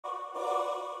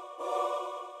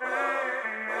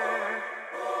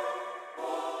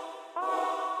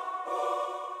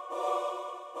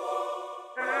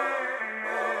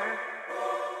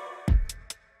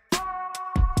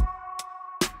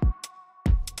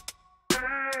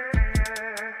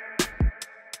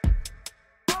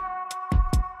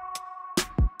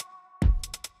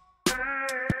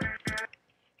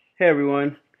Hey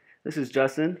everyone, this is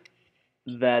Justin.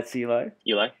 That's Eli,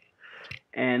 Eli?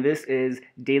 and this is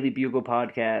Daily Bugle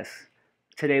Podcast.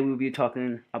 Today we'll be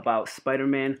talking about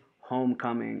Spider-Man: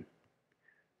 Homecoming.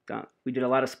 We did a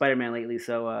lot of Spider-Man lately,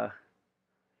 so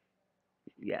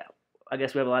yeah, I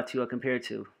guess we have a lot to compare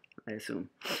to. I assume,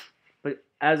 but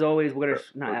as always, we're gonna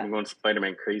We're not. going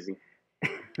Spider-Man crazy.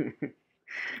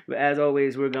 But as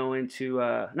always, we're going to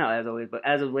not as always, but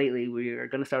as of lately, we are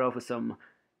gonna start off with some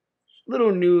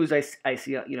little news I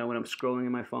see when I'm scrolling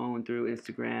in my phone through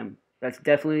Instagram. That's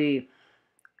definitely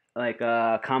like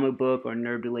comic book or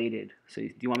nerd related. So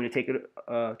do you want me to take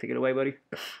it away, buddy?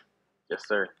 Yes,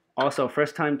 sir. Also,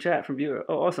 first time chat from viewer.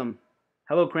 Oh, awesome.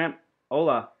 Hello, Cramp.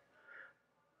 Hola.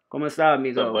 ¿Cómo está, What's up,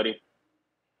 amigo? buddy?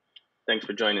 Thanks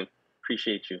for joining.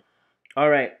 Appreciate you. All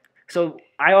right. So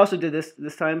I also did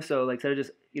this time. So like instead of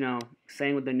just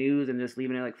saying with the news and just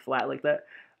leaving it like flat like that,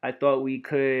 I thought we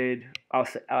could. I'll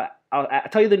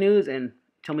tell you the news and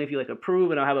tell me if you like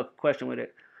approve, and I'll have a question with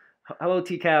it. Hello,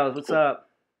 T Cows. What's Cool. up?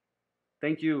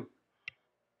 Thank you.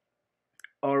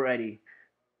 Alrighty.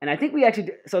 And I think we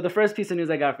actually so the first piece of news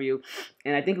I got for you,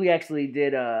 and I think we actually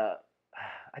did. I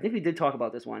think we did talk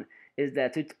about this one. Is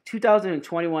that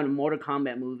 2021 Mortal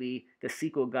Kombat movie? The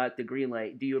sequel got the green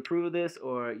light. Do you approve of this,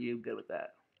 or are you good with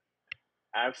that?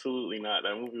 Absolutely not.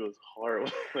 That movie was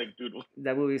horrible. Like, dude,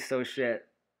 That movie's so shit.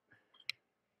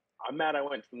 I'm mad I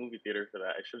went to the movie theater for that.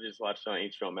 I should have just watched it on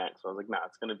HBO Max. So I was like, nah,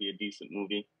 it's gonna be a decent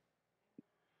movie.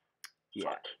 Yeah,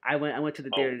 Fuck. I went to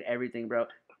the theater Oh, and everything, bro.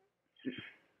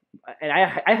 And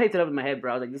I hyped it up in my head,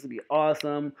 bro. I was like, this would be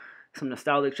awesome. Some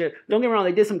nostalgic shit. Don't get me wrong,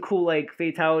 they did some cool like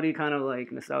fatality kind of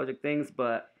like nostalgic things,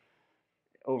 but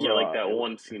yeah, like overall, that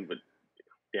one scene. But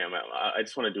damn, I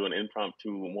just want to do an impromptu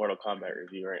Mortal Kombat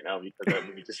review right now because that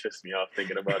movie just pissed me off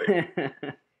thinking about it.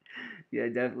 yeah,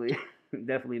 definitely,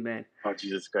 definitely, man. Oh,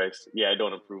 Jesus Christ. Yeah, I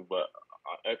don't approve, but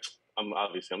I'm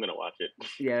gonna watch it.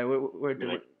 Yeah, we're I mean,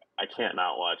 doing. I can't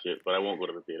not watch it, but I won't go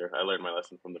to the theater. I learned my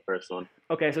lesson from the first one.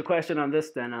 Okay, so question on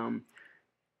this then.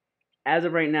 As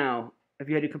of right now, if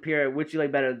you had to compare, which you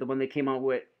like better, the one they came out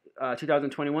with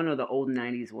 2021 or the old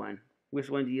 '90s one? Which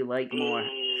one do you like more?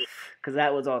 Because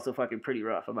that was also fucking pretty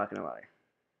rough. I'm not gonna lie.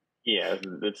 Yeah,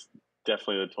 it's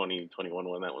definitely the 2021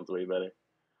 one. That one's way better.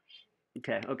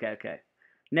 Okay.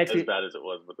 Next As week, bad as it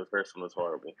was, but the first one was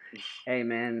horrible. hey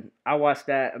man, I watched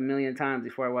that a million times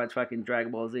before I watched fucking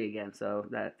Dragon Ball Z again. So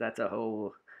that's a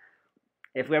whole.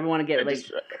 If we ever want to I get like,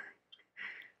 just,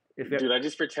 if we, dude, I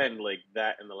just pretend like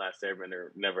that and the Last Airbender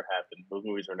never happened. Those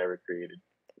movies were never created.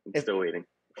 I'm if still waiting.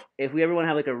 if we ever want to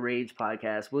have like a rage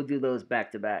podcast, we'll do those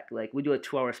back to back. Like we do a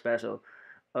 2 hour special,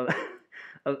 of,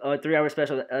 a 3 hour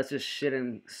special. That's just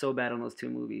shitting so bad on those two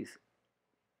movies.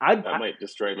 That might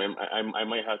destroy me. I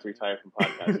might have to retire from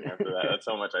podcasting after that. That's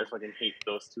how much I fucking hate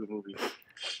those two movies.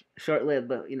 Short lived,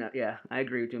 but yeah, I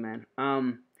agree with you, man.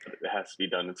 It has to be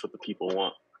done. It's what the people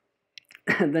want.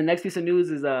 The next piece of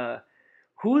news is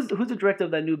who's the director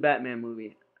of that new Batman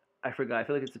movie? I forgot. I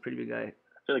feel like it's a pretty big guy.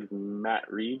 I feel like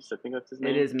Matt Reeves. I think that's his It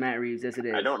name. is Matt Reeves. Yes, it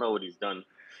is. I don't know what he's done.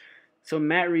 So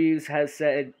Matt Reeves has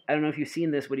said, I don't know if you've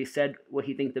seen this, but he said what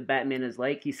he thinks the Batman is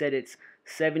like. He said it's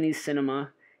 70s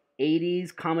cinema,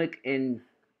 80s comic, and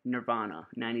Nirvana,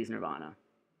 90s Nirvana.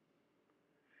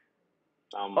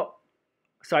 Oh,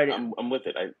 sorry. I'm with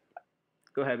it.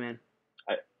 Go ahead, man.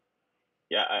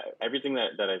 Everything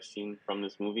that I've seen from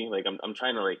this movie, like I'm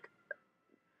trying to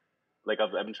I've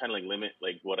been trying to like limit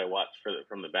like what I watch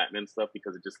from the Batman stuff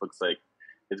because it just looks like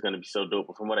it's gonna be so dope.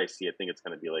 But from what I see, I think it's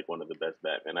gonna be like one of the best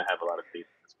Batman. I have a lot of faith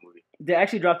in this movie. They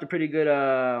actually dropped a pretty good.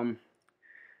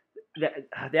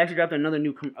 They actually dropped another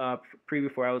new preview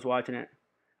before I was watching it.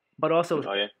 But also,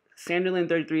 Oh yeah,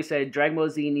 Sanderland33 said Dragon Ball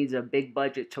Z needs a big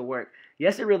budget to work.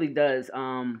 Yes, it really does.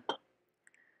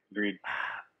 agreed.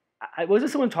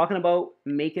 Wasn't someone talking about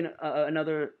making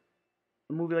another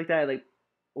movie like that? Like,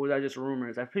 or was that just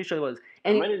rumors? I'm pretty sure it was.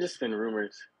 It might have just been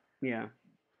rumors. Yeah,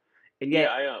 and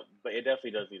Yeah, yet, but it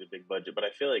definitely does need a big budget. But I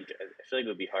feel like it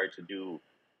would be hard to do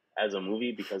as a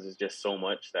movie because there's just so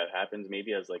much that happens.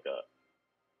 Maybe as like a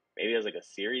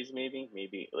series, maybe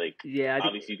like yeah,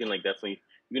 obviously you can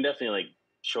definitely like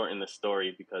shorten the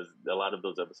story because a lot of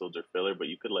those episodes are filler. But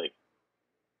you could like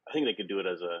I think they could do it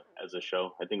as a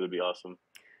show. I think it would be awesome,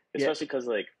 yeah, especially because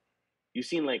like you've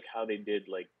seen like how they did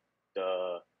like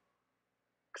the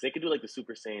because they could do like the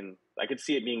Super Saiyan. I could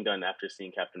see it being done after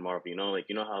seeing Captain Marvel. Like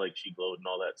how like she glowed and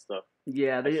all that stuff.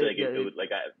 yeah. I feel like it would like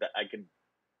I could.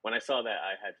 When I saw that,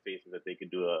 I had faith that they could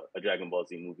do a Dragon Ball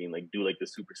Z movie and like do like the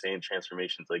Super Saiyan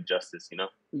transformations like Justice.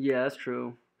 Yeah, that's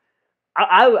true.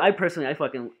 I personally,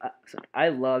 I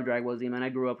love Dragon Ball Z, man. I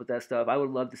grew up with that stuff. I would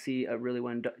love to see a really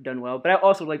one done well, but I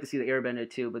also would like to see the Airbender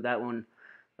too. But that one,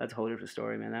 that's a whole different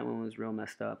story, man. That one was real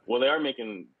messed up. Well, they're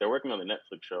working on the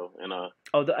Netflix show, and Oh,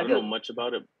 I don't know much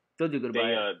about it. They'll do good about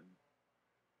They it.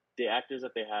 the actors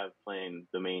that they have playing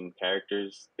the main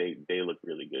characters, they look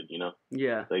really good. You know,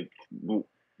 Yeah. like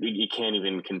you can't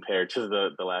even compare to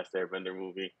the last Airbender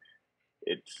movie.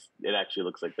 It actually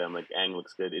looks like them. Like Aang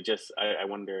looks good. It just I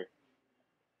wonder,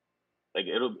 like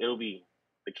it'll be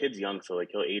the kid's young, so like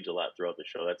he'll age a lot throughout the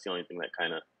show. That's the only thing that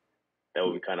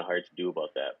would be kind of hard to do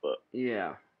about that. But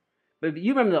Yeah. But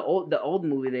you remember the old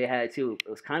movie they had too? It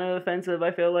was kind of offensive. I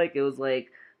feel like it was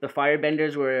like the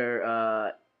firebenders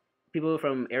were people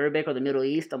from Arabic or the Middle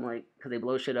East. I'm like, because they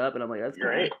blow shit up, and I'm like,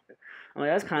 right. I'm like,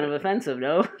 that's kind of offensive,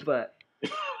 no? But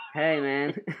hey,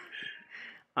 man.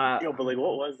 Yo, but like,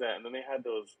 what was that? And then they had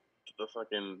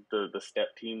the step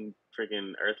team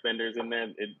freaking earthbenders in there.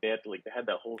 They had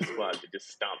that whole squad to just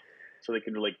stomp, so they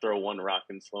could like throw one rock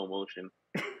in slow motion.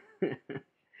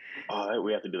 Oh,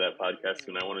 we have to do that podcast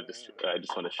soon. I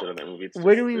just want to shit on that movie.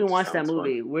 Where do we even watch that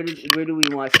movie? Fun. Where do we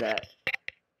watch that?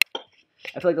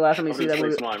 I feel like the last time we see that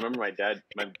movie. Small. I remember my dad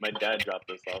dropped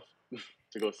us off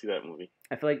to go see that movie.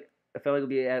 I feel like it'd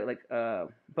be at like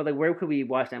but like where could we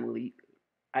watch that movie?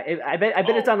 I bet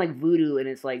it's on like Vudu and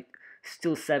it's like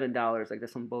still $7. Like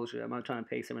that's some bullshit. I'm not trying to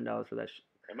pay $7 for that shit.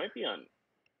 It might be on.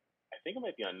 I think it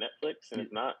might be on Netflix, and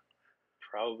if not,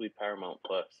 probably Paramount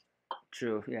Plus.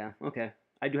 True. Yeah. Okay.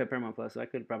 I do have Paramount Plus, so I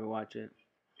could probably watch it.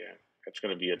 Yeah, it's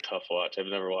gonna be a tough watch. I've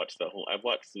never watched that whole. I've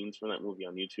watched scenes from that movie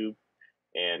on YouTube,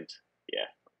 and yeah,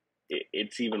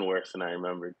 it's even worse than I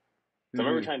remembered. So I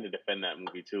remember trying to defend that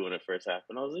movie too when it first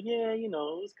happened. I was like, yeah, it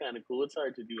was kind of cool. It's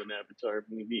hard to do an Avatar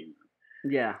movie.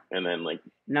 Yeah. And then like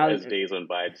as days went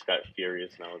by, I just got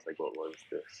furious, and I was like, what was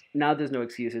this? Now there's no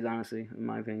excuses, honestly, in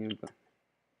my opinion.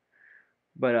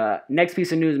 But next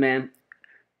piece of news, man.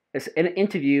 It's in an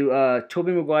interview,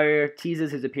 Tobey Maguire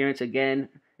teases his appearance again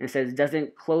and says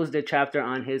doesn't close the chapter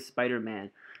on his Spider-Man.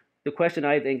 The question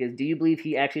I think is, do you believe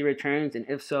he actually returns? And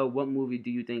if so, what movie do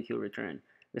you think he'll return?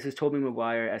 This is Tobey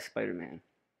Maguire as Spider-Man.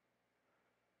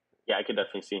 Yeah, I could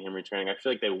definitely see him returning. I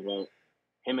feel like they won't.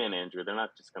 Him and Andrew, they're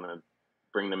not just gonna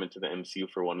bring them into the MCU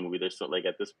for one movie. There's so like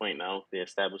at this point now they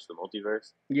established the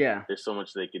multiverse. Yeah. There's so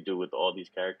much they could do with all these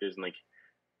characters, and like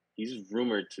he's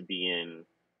rumored to be in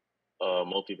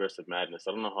Multiverse of Madness.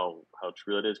 I don't know how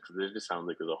true it is because it just sounds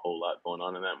like there's a whole lot going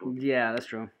on in that movie. Yeah, that's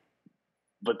true.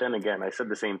 But then again, I said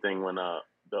the same thing when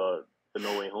the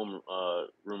No Way Home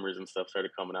rumors and stuff started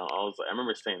coming out. I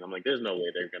remember saying, I'm like, there's no way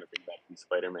they're gonna bring back these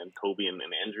Spider-Man, Tobey and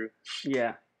Andrew.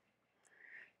 Yeah.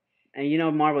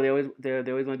 And Marvel, they always want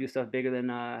to do stuff bigger than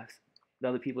the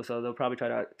other people, so they'll probably try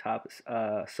to top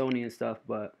Sony and stuff.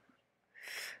 But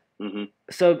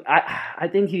so I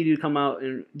think he would come out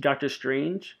in Doctor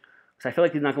Strange. So I feel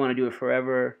like he's not going to do it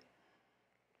forever.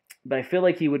 But I feel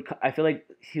like he would. I feel like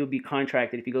he'll be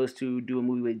contracted if he goes to do a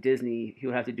movie with Disney. He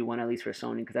would have to do one at least for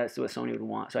Sony because that's what Sony would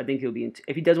want. So I think he'll be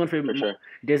if he does one for sure.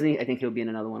 Disney. I think he'll be in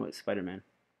another one with Spider-Man.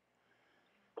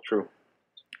 True.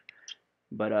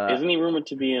 But isn't he rumored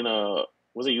to be in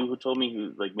was it you who told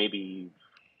me maybe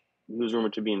he was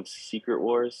rumored to be in Secret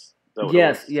Wars?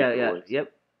 Yes. Yeah.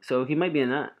 Yep. So he might be in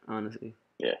that. Honestly.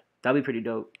 Yeah. That'd be pretty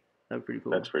dope. That'd be pretty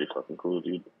cool. That's pretty fucking cool,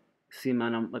 dude. See him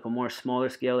on like a more smaller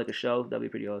scale, like a show. That'd be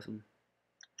pretty awesome.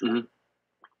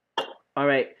 All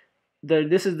right.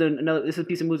 This is a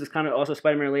piece of news that's kind of also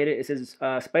Spider-Man related. It says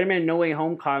Spider-Man No Way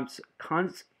Home concept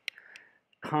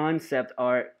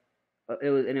art.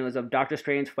 It was of Doctor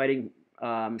Strange fighting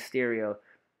Mysterio,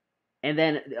 and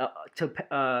then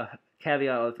to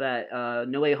caveat with that,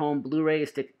 No Way Home Blu-ray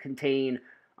is to contain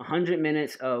 100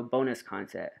 minutes of bonus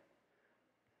content.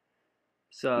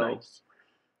 So. Nice.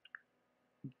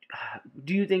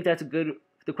 Do you think that's a good?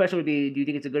 The question would be, do you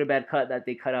think it's a good or bad cut that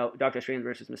they cut out Doctor Strange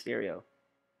versus Mysterio?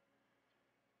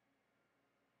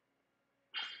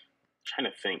 I'm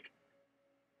trying to think.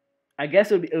 I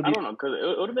guess it would be. I don't know because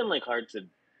it would have been like hard to.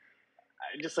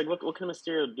 Just like what can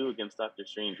Mysterio do against Doctor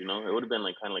Strange? It would have been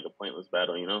like kind of like a pointless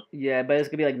battle. Yeah, but it's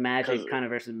gonna be like magic kind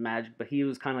of versus magic. But he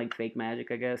was kind of like fake magic,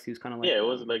 I guess. He was kind of like. Yeah, it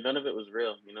was like none of it was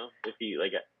real. If he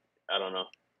like, I don't know.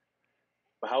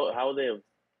 But how would they have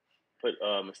put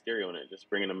Mysterio in it? Just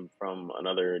bringing him from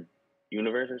another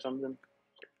universe or something?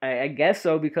 I guess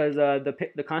so because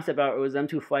the concept art was them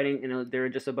two fighting and they were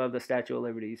just above the Statue of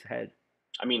Liberty's head.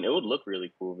 I mean, it would look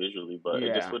really cool visually, but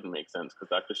it just wouldn't make sense because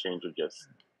Doctor Strange would just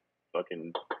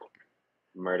fucking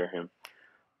murder him.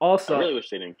 Also, I really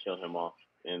wish they didn't kill him off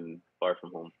in Far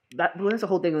From Home. That's the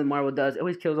whole thing that Marvel does. It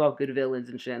always kills off good villains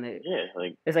and shit.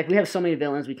 It's like we have so many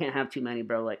villains, we can't have too many,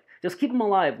 bro. Like, just keep them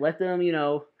alive. Let them,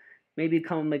 maybe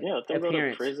come like let them go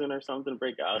to prison or something.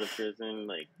 Break out of prison,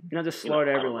 like just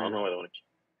slaughter everyone. I don't know why they want to.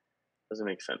 Doesn't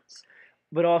make sense.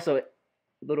 but also,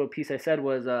 little piece I said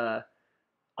was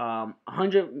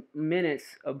 100 minutes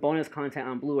of bonus content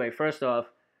on Blu-ray. First off,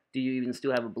 do you even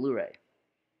still have a Blu-ray?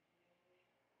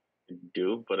 I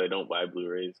do, but I don't buy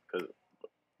Blu-rays because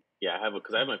yeah, I have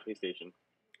because I have my PlayStation.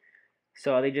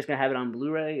 So are they just gonna have it on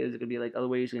Blu-ray? Is it gonna be like other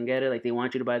ways you can get it? Like they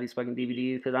want you to buy these fucking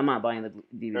DVDs? Because I'm not buying the Right,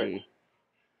 DVD.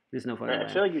 There's no right. fucking I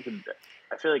way. feel like you could.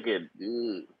 I feel like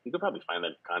you could probably find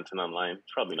that content online.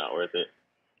 It's probably not worth it.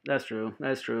 That's true.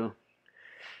 That's true.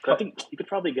 'Cause I Oh, think you could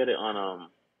probably get it on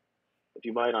if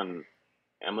you buy it on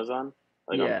Amazon,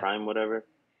 like on yeah. Prime, whatever.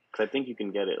 Because I think you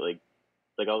can get it like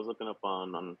I was looking up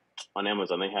on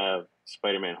Amazon. They have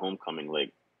Spider-Man: Homecoming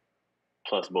like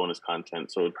plus bonus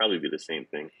content, so it'd probably be the same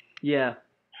thing. Yeah.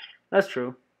 That's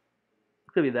true.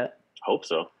 Could be that. Hope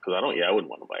so, because I don't. Yeah, I wouldn't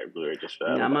want to buy a Blu-ray just for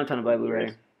that. I Yeah, don't I'm buy not trying to physical buy Blu-ray.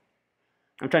 Blu-rays.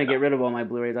 I'm trying to No, get rid of all my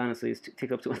Blu-rays. Honestly, it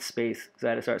take up too much space because I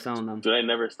had to start selling them. dude, I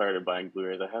never started buying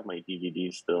Blu-rays. I have my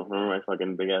DVDs still. Remember my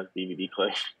fucking big ass DVD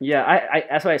collection? Yeah, I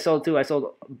that's what I sold too. I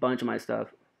sold a bunch of my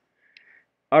stuff.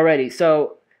 Alrighty,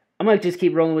 so I'm gonna just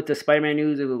keep rolling with the Spider-Man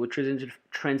news. We'll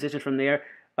transition from there.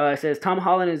 It says Tom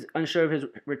Holland is unsure of his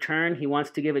return. He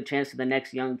wants to give a chance to the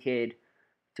next young kid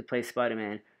to play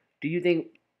Spider-Man. Do you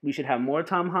think we should have more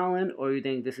Tom Holland, or you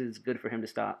think this is good for him to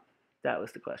stop? That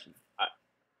was the question.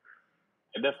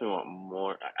 I definitely want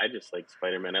more. I just like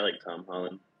Spider-Man. I like Tom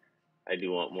Holland. I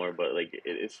do want more, but like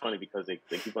it's funny because they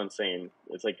keep on saying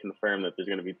it's like confirmed that there's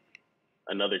gonna be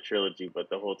another trilogy, but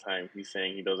the whole time he's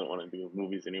saying he doesn't want to do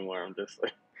movies anymore. I'm just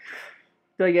like,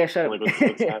 They're like, yeah, shut I'm up. like,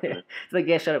 what's happening? It's like,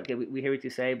 yeah, shut up. Okay, we hear what you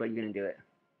say, but you're gonna do it.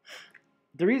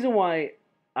 The reason why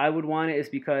I would want it is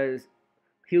because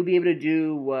he'll be able to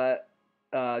do what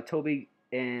Toby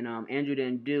and Andrew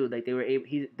didn't do. Like they were able,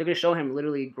 they're gonna show him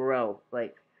literally grow.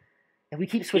 Like if we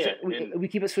keep Yeah, switching, and we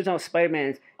keep it switching out Spider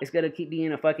Man. It's gonna keep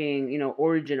being a fucking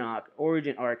origin arc.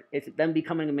 Origin arc. It's them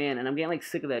becoming a man, and I'm getting like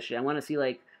sick of that shit. I want to see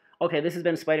like, okay, this has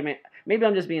been Spider Man. Maybe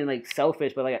I'm just being like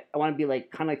selfish, but like I want to be like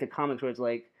kind of like the comics where it's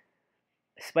like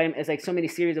Spider. It's like so many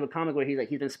series of a comic where he's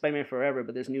been Spider Man forever,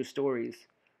 but there's new stories,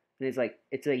 and it's like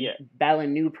yeah,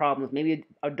 battling new problems, maybe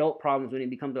adult problems when he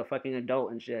becomes a fucking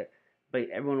adult and shit. But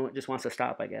everyone just wants to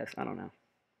stop. I guess I don't know.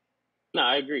 no,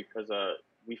 I agree because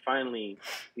he's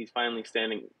finally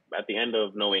standing at the end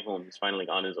of No Way Home. He's finally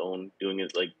on his own, doing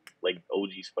his like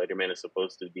OG Spider-Man is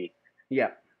supposed to be.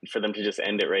 Yeah, For them to just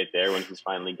end it right there when he's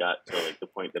finally got to like the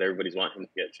point that everybody's wanting him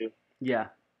to get to. yeah,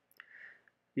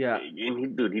 yeah.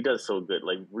 And he does so good.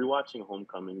 Like rewatching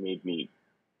Homecoming made me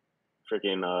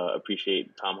freaking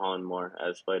appreciate Tom Holland more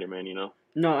as Spider-Man. You know,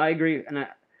 No, I agree, and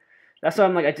that's why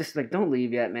I'm like, I just like don't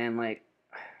leave yet, man. Like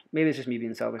maybe it's just me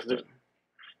being selfish, because but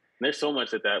there's so much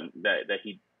that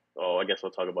he. Oh, I guess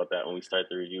we'll talk about that when we start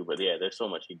the review. But yeah, there's so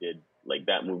much he did. Like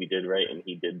that movie did right, and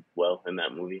he did well in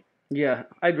that movie. yeah,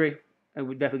 I agree. I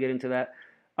would definitely get into that.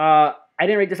 I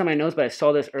didn't write this on my notes, but I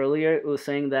saw this earlier. It was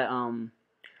saying that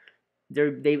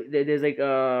there's like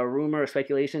a rumor or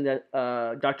speculation that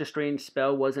Doctor Strange's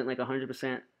spell wasn't like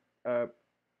 100% uh,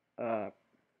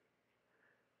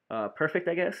 uh, perfect,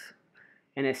 I guess.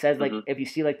 And it says like Mm-hmm. if you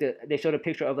see like they showed a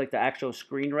picture of like the actual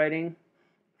screenwriting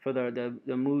for the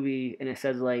movie, and it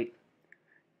says like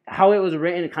how it was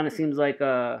written. It kind of seems like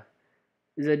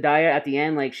Zendaya at the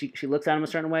end, like she looks at him a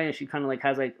certain way, and she kind of like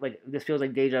has like this feels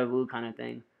like deja vu kind of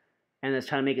thing, and it's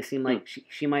trying to make it seem like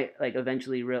she might like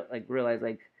eventually realize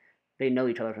like they know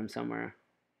each other from somewhere.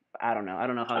 I don't know. I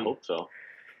don't know how. I hope so.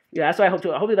 Yeah, that's what I hope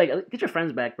to. I hope you like get your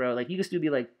friends back, bro. Like you just do be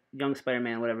like young Spider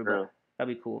Man, whatever. But Bro,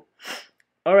 that'd be cool.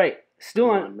 All right, still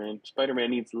come on. on, man.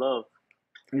 Spider-Man needs love.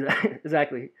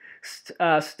 Exactly.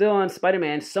 Still on Spider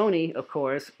Man. Sony, of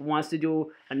course, wants to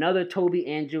do another Toby,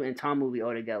 Andrew, and Tom movie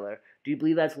altogether. Do you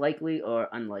believe that's likely or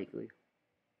unlikely?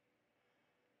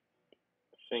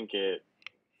 I think it.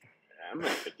 I'm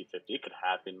like 50-50. It could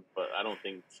happen, but I don't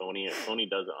think Sony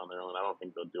does it on their own. I don't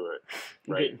think they'll do it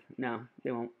right. No,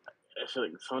 they won't. I feel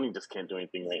like Sony just can't do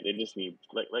anything right. They just need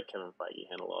let Kevin Feige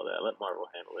handle all that. Let Marvel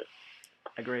handle it.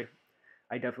 I agree.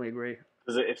 I definitely agree.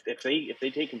 Because if they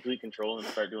take complete control and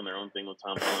start doing their own thing with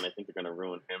Tom Holland, I think they're gonna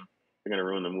ruin him. They're gonna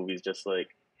ruin the movies. Just like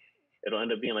it'll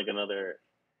end up being like another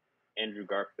Andrew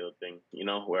Garfield thing, you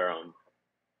know, where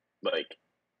like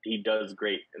he does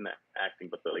great in that acting,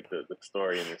 but the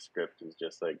story and the script is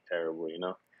just like terrible, you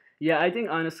know. Yeah, I think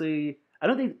honestly, I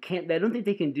don't think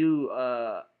they can do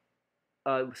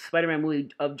Spider-Man movie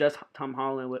of just Tom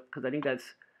Holland because I think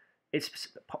it's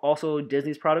also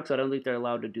Disney's product, so I don't think they're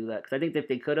allowed to do that. Because I think if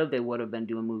they could have, they would have been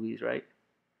doing movies, right?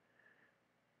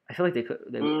 I feel like they could.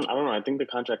 I don't know. I think the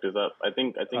contract is up. I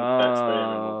think that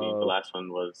Spider-Man movie, the Oh, last one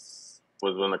was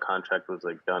when the contract was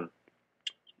like done.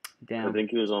 I Damn. think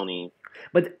he was only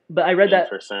But I read in that.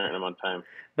 for a certain amount of time.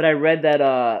 But I read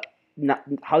that not,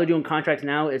 how they're doing contracts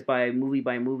now is by movie.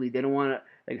 They don't want to,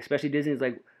 like, especially Disney's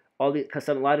like all the, because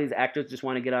a lot of these actors just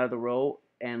want to get out of the role,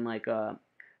 and like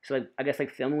so like I guess like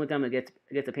filming with them, it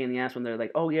gets a pain in the ass when they're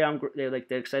like, oh yeah,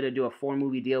 they're excited to do a 4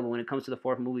 movie deal, but when it comes to the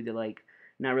fourth movie, they're like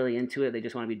not really into it. They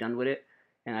just want to be done with it.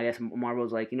 And I guess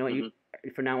Marvel's like, you know what, you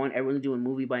for now on, everyone's doing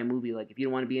movie by movie. Like if you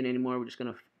don't want to be in it anymore, we're just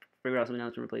gonna figure out something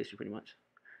else to replace you, pretty much.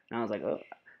 And I was like, oh,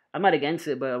 I'm not against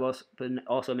it, but it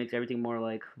also makes everything more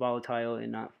like volatile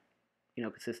and not,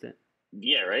 consistent.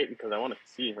 Yeah, right. Because I want to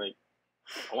see like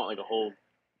I want like a whole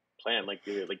plan, like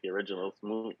the original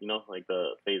movie, like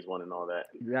the phase one and all that.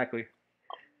 Exactly.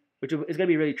 Which is gonna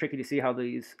be really tricky to see how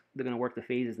they're gonna work the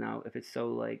phases now if it's so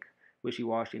like wishy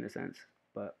washy in a sense.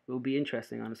 But it will be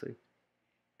interesting, honestly.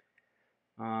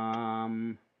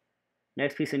 Um,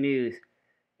 Next piece of news.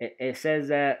 It says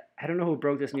that I don't know who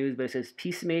broke this news, but it says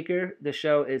Peacemaker, the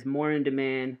show, is more in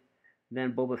demand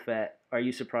than Boba Fett. Are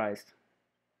you surprised?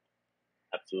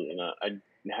 Absolutely not. I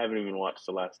haven't even watched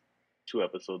the last 2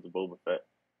 episodes of Boba Fett.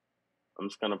 I'm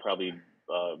just gonna probably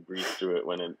breeze through it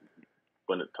when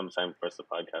it comes time for us to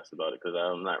podcast about it because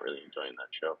I'm not really enjoying that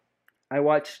show. I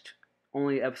watched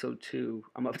only episode 2.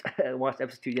 I watched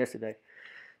episode 2 yesterday,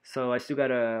 so I still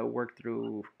gotta work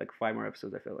through like 5 more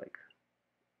episodes. I feel like.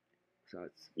 So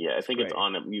I think great. It's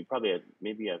on. You probably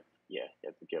you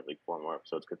have to get like 4 more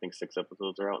episodes. I think 6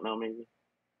 episodes are out now, maybe.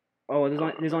 Oh,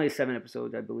 there's only 7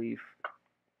 episodes, I believe.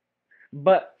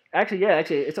 But actually,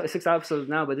 it's 6 episodes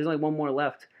now, but there's only 1 more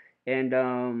left, and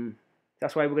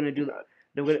that's why we're gonna do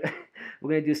we're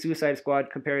gonna do Suicide Squad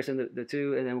comparison the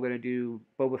two, and then we're gonna do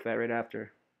Boba Fett right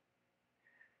after.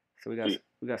 So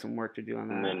we got some work to do on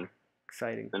that. And then,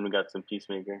 exciting. Then we got some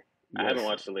Peacemaker. Yes. I haven't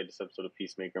watched the latest episode of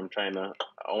Peacemaker.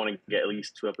 I want to get at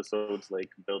least 2 episodes like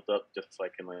built up just so I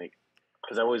can like,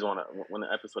 because I always want to, when the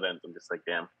episode ends, I'm just like,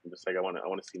 damn, I'm just like, I want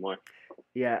to see more.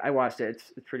 Yeah, I watched it.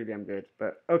 It's pretty damn good.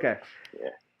 But okay.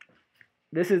 Yeah.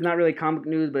 This is not really comic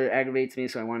news, but it aggravates me,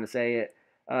 so I want to say it.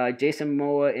 Jason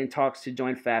Momoa in talks to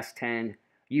join Fast 10.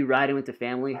 You riding with the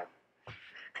family?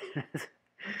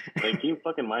 Like, he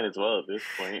fucking might as well at this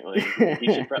point. Like,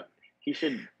 he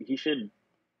should.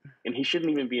 And he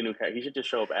shouldn't even be a new character. He should just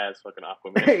show up as fucking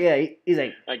Aquaman. Yeah, he's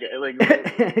like he's like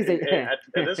at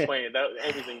this point,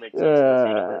 everything makes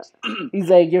sense. He's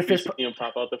like, your fist. You see him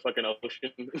pop out the fucking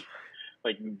ocean.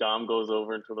 Like Dom goes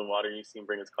over into the water, and you see him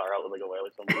bring his car out with like a whale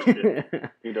or something.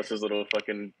 He does his little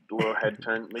head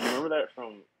turn. Like, you remember that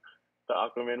from the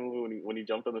Aquaman movie when he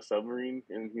jumped on the submarine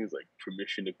and he was like,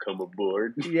 "Permission to come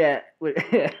aboard." Yeah,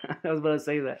 I was about to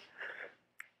say that.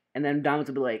 And then Dom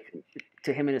would be like,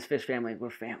 to him and his fish family, we're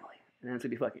family. And that's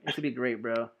gonna be great,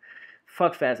 bro.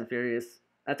 Fuck Fast and Furious.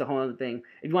 That's a whole other thing.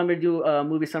 If you want me to do a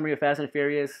movie summary of Fast and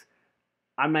Furious,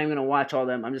 I'm not even gonna watch all of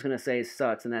them. I'm just gonna say it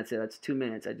sucks, and that's it. That's 2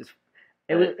 minutes.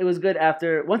 It was good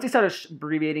after once they started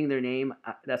abbreviating their name.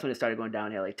 That's when it started going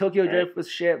downhill. Like Tokyo Drift was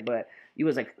shit, but it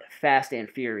was like Fast and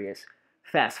Furious,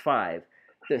 Fast 5,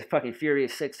 the fucking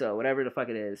Furious 6, whatever the fuck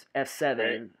it is, F7.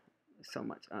 Right. So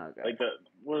much. Oh, God. Like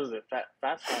what was it?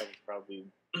 Fast 5 was probably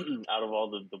out of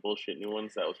all the bullshit new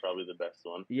ones, that was probably the best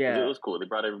one. Yeah, it was cool. They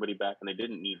brought everybody back, and they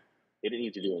didn't need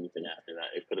to do anything after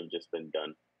that. It could have just been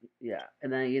done. Yeah,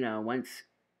 and then once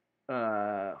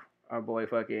our boy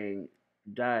fucking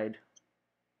died,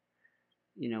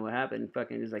 what happened?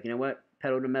 Fucking is like, you know what?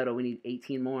 Pedal to metal. We need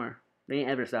 18 more. They ain't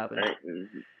ever stopping. Right.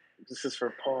 This is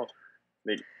for Paul.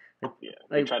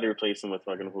 They tried to replace him with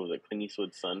fucking who was like Clint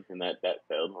Eastwood's son, and that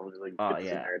failed. I was like, get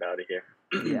this nerd out of here.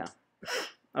 Yeah.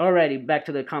 Alrighty, back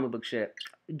to the comic book shit.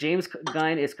 James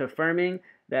Gunn is confirming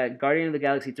that Guardian of the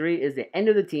Galaxy 3 is the end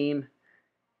of the team,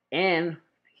 and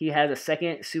he has a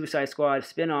second Suicide Squad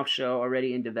spin-off show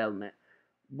already in development.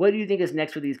 What do you think is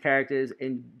next for these characters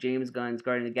in James Gunn's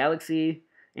Guardian of the Galaxy?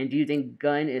 And do you think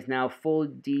Gunn is now full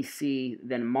DC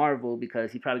than Marvel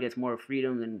because he probably gets more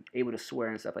freedom and able to swear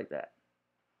and stuff like that?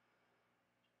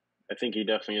 I think he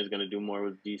definitely is going to do more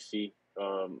with DC.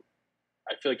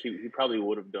 I feel like he probably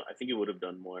would have done. I think he would have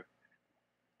done more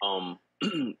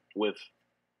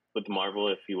with Marvel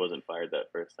if he wasn't fired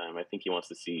that first time. I think he wants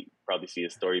to probably see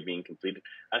his story being completed.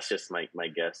 That's just my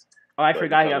guess. Oh, I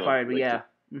forgot he got fired, but yeah.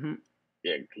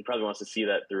 Yeah, he probably wants to see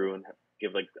that through and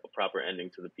give like a proper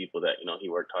ending to the people that he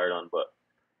worked hard on.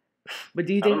 But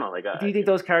do you think think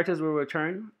those characters will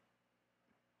return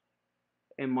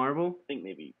in Marvel? I think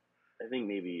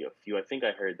maybe a few. I think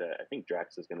I heard that. I think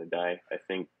Drax is going to die. I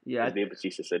think Dave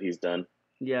Bautista said he's done.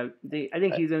 Yeah, I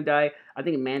think he's going to die. I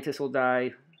think Mantis will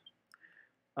die.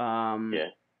 Yeah.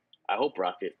 I hope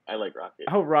Rocket. I like Rocket.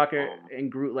 I hope Rocket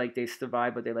and Groot they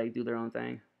survive, but they do their own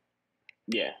thing.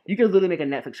 Yeah, You could literally make a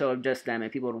Netflix show of just them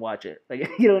and people would watch it. Like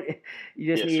you don't,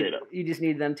 yeah, straight up. you just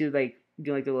need them to like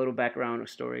do like the little background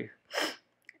story.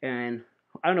 And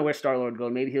I don't know where Star Lord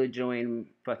goes. Maybe he'll join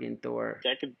fucking Thor.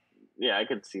 Yeah, I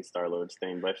could see Star Lord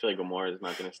staying, but I feel like Gamora is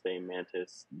not gonna stay.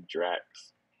 Mantis,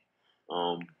 Drax,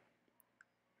 um,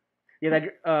 Yeah, that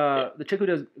yeah, the chick who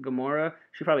does Gamora,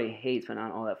 she probably hates putting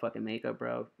on all that fucking makeup,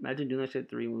 bro. Imagine doing that shit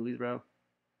 3 movies, bro.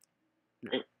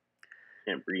 No.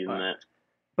 can't breathe in Uh, that.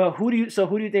 but who do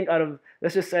you think out of,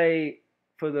 let's just say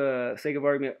for the sake of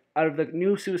argument, out of the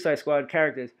new Suicide Squad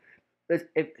characters,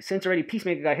 since already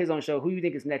Peacemaker got his own show, who do you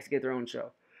think is next to get their own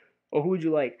show? Or who would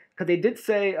you like? Because they did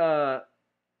say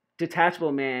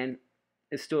Detachable Man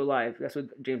is still alive. That's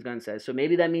what James Gunn says. So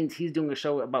maybe that means he's doing a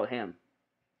show about him.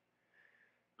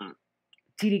 Hmm.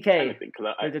 Trying to TDK, think,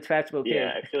 cause the Detachable Kid.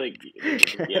 yeah, I feel like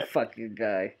yeah, Fucking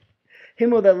guy.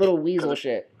 Him with that little weasel cause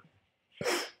shit.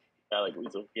 I like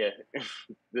Weasel. Yeah,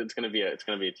 it's gonna be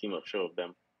a team up show of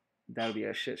them. That would be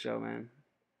a shit show, man.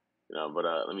 But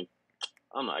I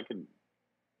don't know.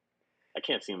 I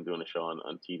can't see him doing a show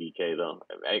on TDK though.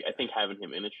 I think having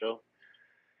him in a show.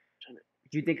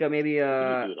 Do you think maybe Who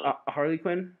could you do it on? a Harley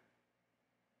Quinn?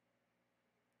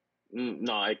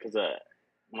 No, because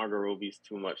Margot Robbie's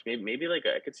too much. Maybe like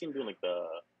I could see him doing like the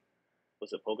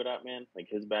was it Polka Dot Man, like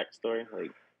his backstory,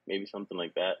 like maybe something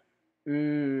like that.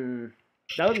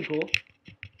 That would be cool.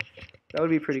 That would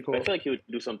be pretty But cool. I feel like he would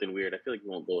do something weird. I feel like he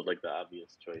won't go with like the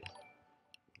obvious choice.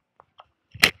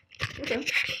 Okay.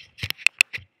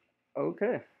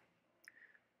 Okay.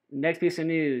 Next piece of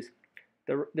news: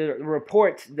 the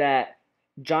reports that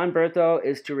John Bertho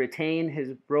is to retain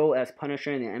his role as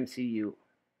Punisher in the MCU.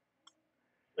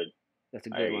 But That's a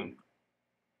good I one.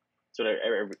 so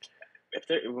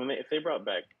if they brought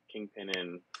back Kingpin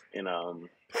in with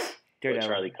Daredevil.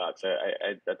 Charlie Cox,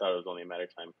 I thought it was only a matter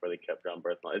of time before they kept John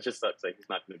Berthold. It just sucks like he's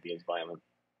not going to be as violent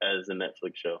as the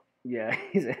Netflix show. Yeah,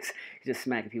 he's just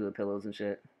smacking people with pillows and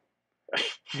shit.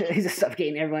 He's just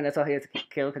suffocating everyone. That's all he has to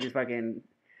kill because he's fucking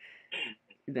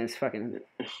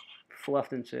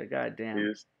fluffed and shit. God damn. He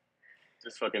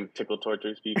just fucking tickle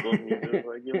tortures people. He's just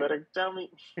like, you better tell me.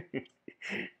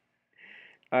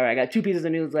 All right, I got 2 pieces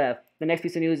of news left. The next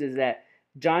piece of news is that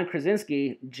John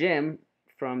Krasinski, Jim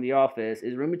from The Office,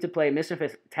 is rumored to play Mr.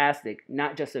 Fantastic,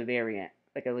 not just a variant,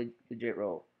 like a legit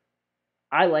role.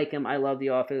 I like him. I love The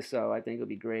Office, so I think it'll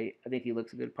be great. I think he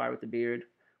looks a good part with the beard.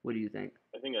 What do you think?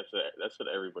 I think that's what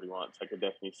everybody wants. I could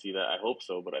definitely see that. I hope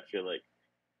so, but I feel like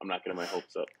I'm not getting my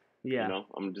hopes up. Yeah. You know,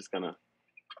 I'm just gonna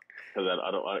because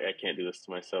I can't do this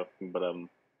to myself. But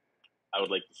I would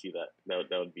like to see that.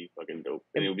 That would be fucking dope,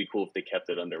 and it would be cool if they kept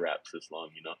it under wraps this long.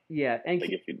 You know. Yeah, and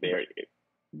like if they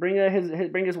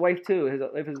bring his wife too.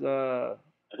 I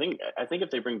think if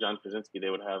they bring John Krasinski,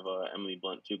 they would have Emily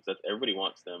Blunt too, because everybody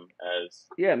wants them as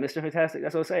Yeah, Mr. Fantastic.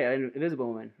 That's what I say. Invisible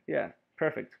Woman. Yeah,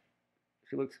 perfect.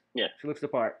 She looks the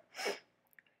part.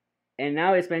 And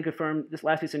now it's been confirmed, this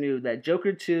last piece of news, that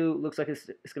Joker 2 looks like it's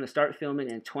going to start filming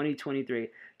in 2023.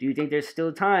 Do you think there's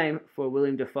still time for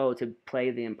William Dafoe to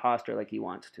play the imposter like he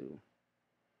wants to?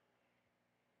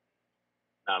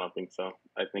 I don't think so.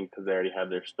 I think because they already have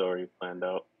their story planned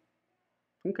out.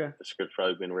 Okay. The script's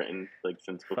probably been written like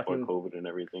since before COVID and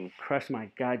everything. Crush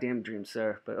my goddamn dream,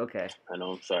 sir. But okay. I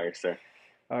know. I'm sorry, sir.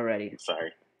 Alrighty. I'm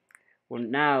sorry. Well,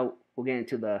 now we'll get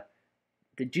into the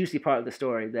juicy part of the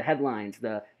story, the headlines,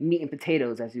 the meat and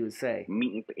potatoes, as you would say.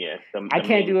 I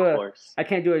can't do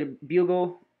a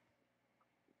bugle.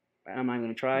 I'm not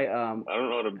gonna try. I don't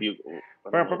know what a bugle.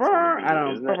 I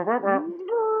don't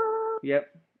know.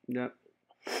 Yep.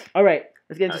 All right,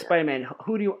 let's get into Spider-Man.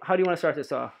 How do you want to start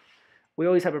this off? We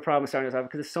always have a problem starting this off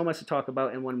because there's so much to talk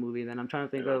about in one movie. Then I'm trying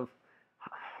to think of.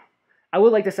 I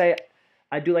would like to say,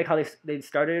 I do like how they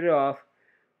started it off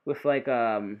with like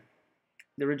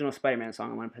the original Spider-Man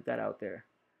song. I want to put that out there.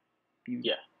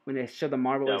 When they showed the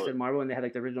Marvel, they said Marvel, and they had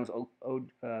like the original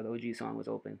the OG song was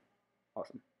open.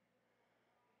 Awesome.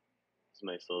 It's a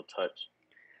nice little touch.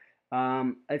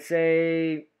 I'd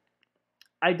say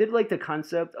I did like the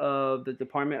concept of the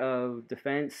Department of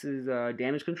Defense's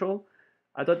damage control.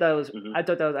 I thought that was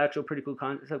actually a pretty cool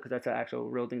concept because that's an actual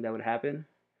real thing that would happen.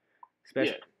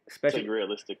 Especially it's like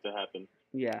realistic to happen.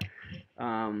 Yeah.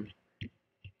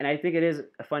 And I think it is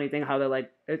a funny thing how they're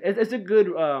like it's a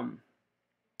good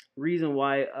reason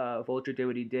why Vulture did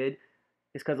what he did.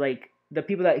 It's because like the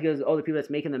people that's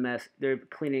making the mess, they're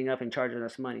cleaning up and charging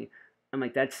us money. I'm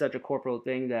like, that's such a corporal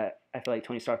thing that I feel like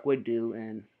Tony Stark would do,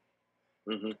 and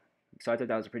so I thought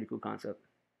that was a pretty cool concept.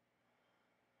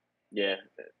 Yeah,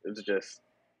 it was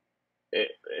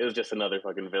just another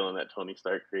fucking villain that Tony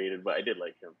Stark created, but I did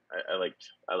like him. I liked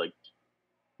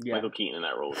Michael Keaton in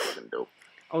that role was fucking dope.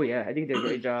 Oh yeah, I think they did a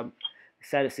great job.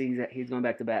 Sad to see that he's going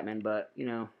back to Batman, but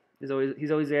he's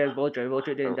always there as Vulture.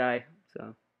 Vulture didn't die,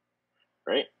 so.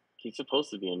 Right? He's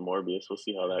supposed to be in Morbius. We'll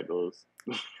see how that goes.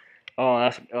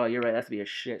 You're right. That's to be a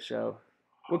shit show.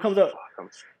 What Oh, comes up?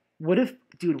 fuck, What if,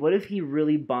 dude? What if he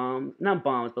really bombs? Not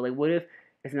bombs, but like, what if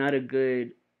it's not a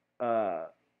good? Uh,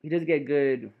 he doesn't get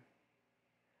good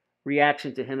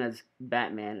reaction to him as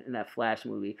Batman in that Flash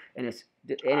movie, and it's.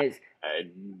 I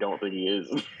don't think he is.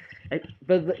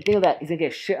 But think of that. He's gonna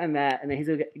get shit on that, and then he's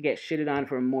gonna get shitted on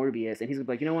for Morbius, and he's gonna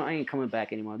be like, you know what? I ain't coming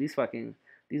back anymore. These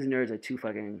nerds are too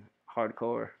fucking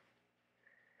hardcore.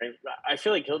 I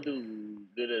feel like he'll do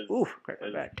good Oof,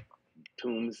 as back.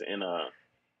 Toombs in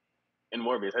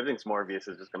Morbius. I think Morbius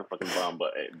is just gonna fucking bomb.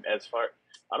 But as far,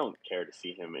 I don't care to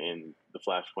see him in the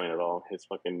Flashpoint at all. His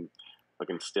fucking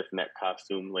stiff neck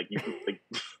costume, like like.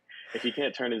 If he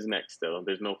can't turn his neck still,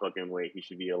 there's no fucking way he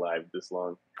should be alive this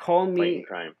long. Call me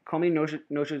crime.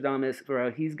 Nostradamus,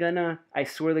 bro. He's gonna. I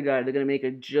swear to God, they're gonna make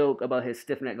a joke about his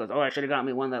stiff neck. Goes, oh, I should have got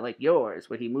me one that like yours,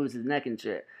 where he moves his neck and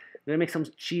shit. They're gonna make some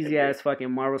cheesy ass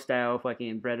fucking Marvel style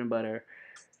fucking bread and butter,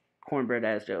 cornbread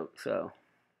ass joke. So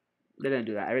they're gonna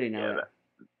do that. I already know it.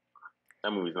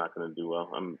 That movie's not gonna do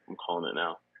well. I'm calling it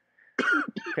now.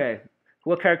 Okay,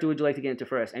 what character would you like to get into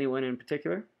first? Anyone in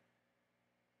particular?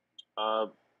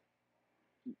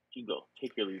 You go.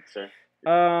 Take your lead, sir.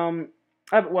 I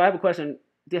have a question.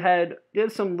 They had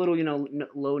some little,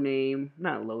 not low name,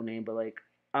 but like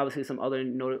obviously some other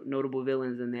notable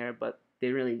villains in there, but they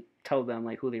didn't really tell them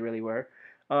like who they really were.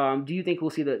 Do you think we'll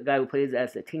see the guy who plays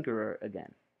as the Tinkerer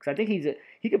again? Because I think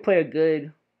he could play a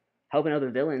good helping other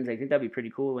villains. I think that'd be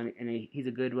pretty cool, and he's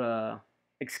a good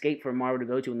escape for Marvel to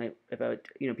go to when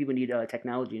people need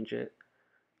technology and shit.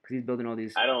 Because he's building all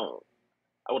these. I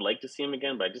would like to see him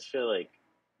again, but I just feel like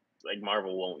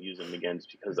Marvel won't use him again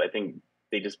just because I think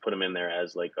they just put him in there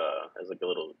as like a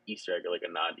little Easter egg or like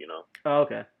a nod, Oh,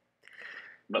 okay.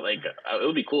 But like it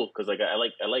would be cool because like I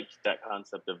like that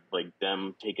concept of like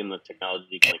them taking the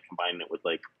technology and like combining it with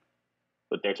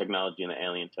their technology and the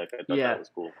alien tech. I thought that was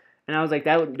cool. And I was like,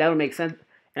 that would make sense.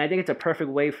 And I think it's a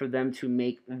perfect way for them to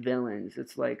make villains.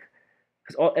 It's like,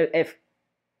 because if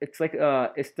it's like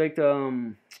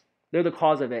they're the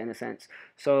cause of it in a sense.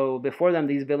 So before them,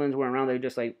 these villains weren't around. They were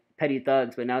just like petty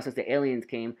thugs. But now since the aliens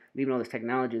came, leaving all this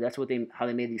technology, that's how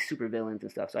they made these super villains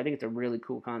and stuff. So I think it's a really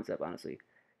cool concept. Honestly,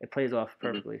 it plays off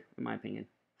perfectly, in my opinion.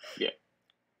 Yeah.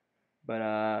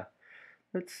 But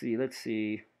let's see.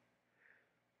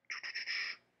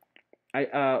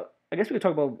 I guess we could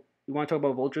talk about. You want to talk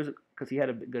about Vultures because he had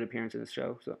a good appearance in this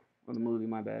show. So on the movie,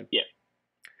 my bad. Yeah.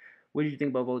 What did you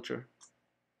think about Vulture?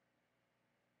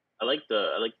 I like the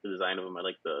design of him. I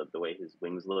like the way his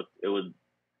wings looked. I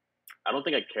don't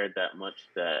think I cared that much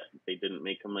that they didn't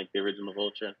make him like the original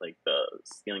Vulture, like the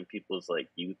stealing people's like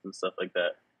youth and stuff like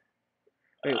that.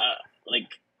 Wait, like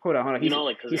hold on. He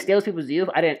steals people's youth.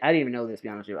 I didn't even know this. To be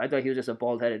honest with you, I thought he was just a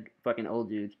bald headed fucking old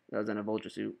dude that was in a Vulture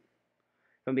suit.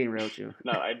 If I'm being real with you.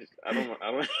 No, I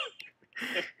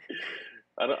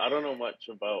don't know much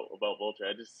about Vulture.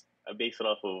 I base it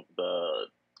off of the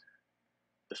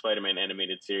Spider-Man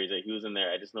animated series that he was in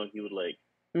there. I just know he would like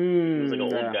he was like an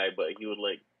old guy, but he would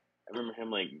like I remember him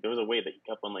like there was a way that he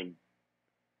kept on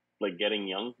like getting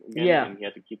young again, and he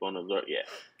had to keep on absorbing. Yeah,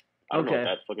 I don't know what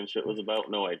that fucking shit was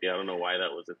about. No idea. I don't know why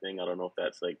that was a thing. I don't know if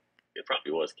that's like it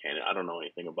probably was canon. I don't know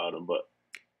anything about him, but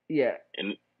yeah.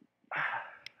 And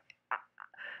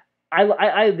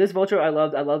I this Vulture I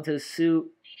loved his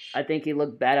suit. I think he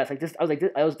looked badass. Like this, I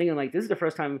was thinking like this is the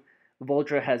first time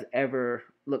Vulture has ever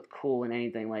looked cool in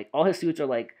anything. Like all his suits are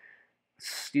like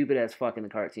stupid as fuck in the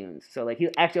cartoons. So like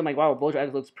I'm like, wow, Vulture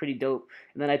actually looks pretty dope.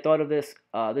 And then I thought of this.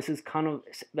 This is kind of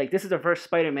like this is the first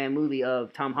Spider-Man movie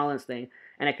of Tom Holland's thing,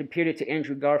 and I compared it to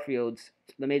Andrew Garfield's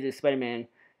The Amazing Spider-Man,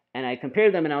 and I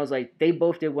compared them, and I was like, they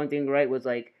both did one thing right. Was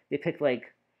like they picked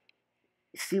like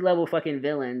C-level fucking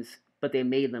villains, but they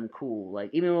made them cool. Like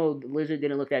even though the Lizard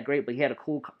didn't look that great, but he had a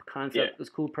cool concept, it was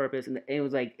cool purpose, and it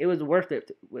was like it was worth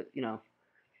it.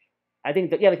 I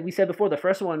think that like we said before, the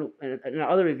first one and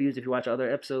other reviews, if you watch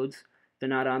other episodes, they're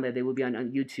not on there. They will be on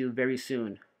YouTube very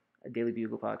soon. A Daily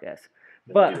Bugle podcast,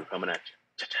 but coming at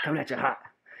you hot.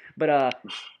 But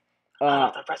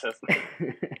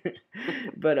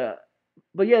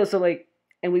but yeah, so like,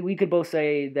 and we could both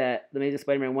say that the Amazing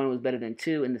Spider-Man 1 was better than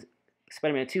 2, and the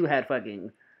Spider-Man 2 had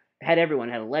everyone.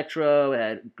 It had Electro, it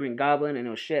had Green Goblin, and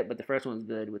it was shit, but the first one was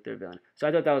good with their villain. So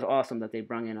I thought that was awesome that they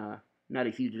brought in not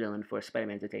a huge villain for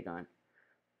Spider-Man to take on.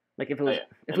 Like if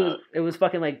it was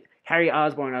fucking like Harry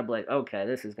Osborn, I'd be like, okay,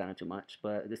 this is kind of too much,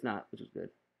 but it's not, which was good.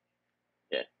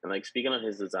 Yeah, and like speaking on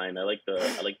his design, I like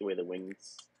the way the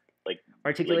wings like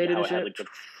articulated how and it had shit. like the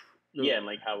yeah, and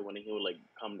like how when he would like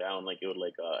come down, like it would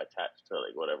like attach to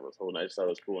like whatever was holding. I just thought it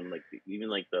was cool, and like even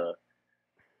like the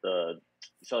you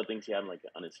saw the things he had like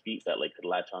on his feet that like could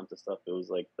latch onto stuff. It was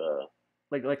like the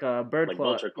Like a bird like claw.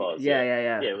 vulture claws. Yeah, Yeah,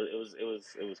 yeah, yeah. yeah.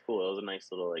 It was cool. It was a nice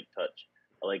little like touch.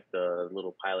 I like the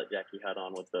little pilot jacket he had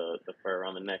on with the fur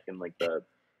around the neck and like the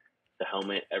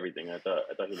helmet, everything. I thought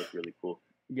he looked really cool.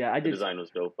 Yeah, I The did. design was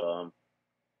dope.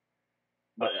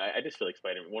 But I just feel like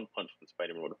Spider-Man. One punch from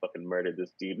Spider-Man would have fucking murdered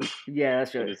this dude. Yeah,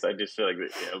 that's true. I just feel like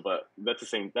yeah. But that's the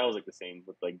same. That was like the same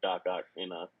with like Doc Ock in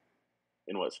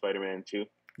what Spider-Man 2.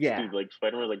 Yeah. Dude, like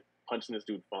Spider-Man was like punching this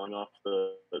dude falling off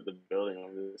the building.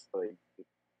 I'm just like,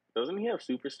 doesn't he have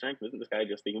super strength? Isn't this guy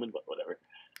just a human? But whatever.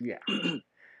 Yeah.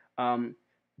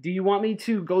 Do you want me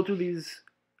to go through these?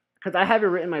 Because I have it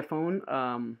written in my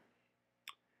phone.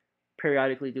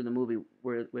 Periodically through the movie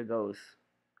where it goes.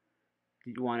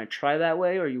 Do you want to try that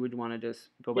way, or you would want to just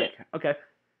go back? Yeah. Okay.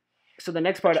 So the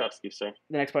next part, Trust you, sir.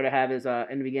 the next part I have is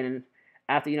in the beginning,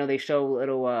 after they show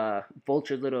little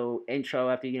Vulture's little intro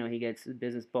after he gets his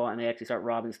business bought and they actually start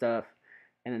robbing stuff,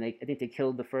 and then I think they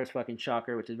killed the first fucking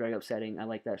Shocker, which is very upsetting. I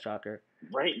like that Shocker.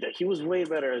 Right, he was way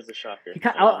better as the Shocker.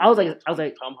 I was like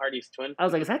Tom Hardy's twin. I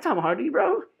was like, is that Tom Hardy,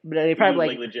 bro? But they probably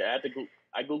like legit.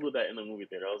 I googled that in the movie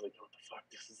theater. I was like, what the fuck?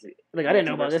 This is it. Like I didn't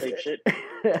know about this shit.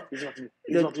 He's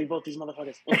about to be both these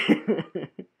motherfuckers.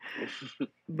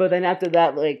 But then after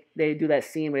that, like they do that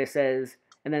scene where it says,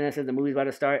 and then it says the movie's about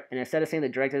to start, and instead of saying the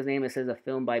director's name, it says a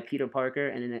film by Peter Parker,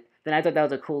 and then I thought that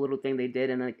was a cool little thing they did,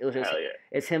 and like it was just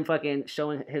it's him fucking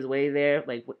showing his way there,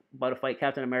 like about to fight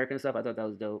Captain America and stuff. I thought that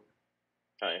was dope.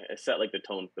 It set like the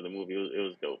tone for the movie. It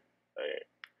was dope.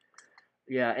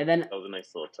 Yeah, and then that was a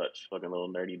nice little touch. Fucking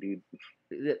little nerdy dude.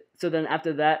 So then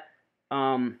after that,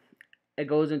 it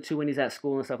goes into when he's at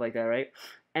school and stuff like that, right?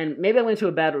 And maybe I went into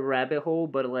a bad rabbit hole,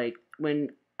 but like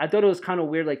when I thought it was kind of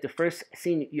weird, like the first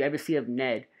scene you ever see of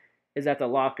Ned is at the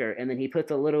locker, and then he puts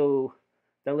the little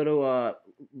Palpatine,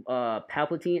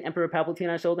 Emperor Palpatine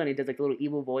on his shoulder, and he does like a little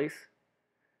evil voice.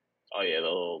 Oh yeah, the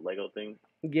little Lego thing.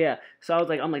 Yeah, so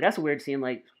I'm like, that's a weird scene,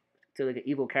 like to like an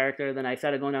evil character. Then I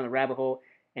started going down the rabbit hole,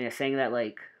 and it's saying that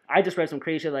like I just read some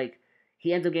crazy shit, like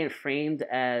he ends up getting framed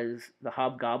as the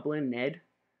Hobgoblin Ned,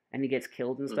 and he gets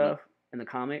killed and stuff in the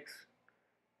comics.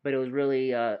 But it was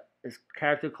really this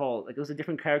character called, like it was a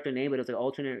different character name, but it was an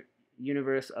alternate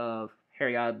universe of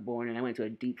Harry Osborn, and I went to a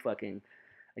deep thing.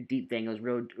 It was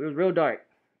real dark.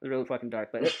 It was real fucking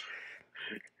dark, but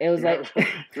it was like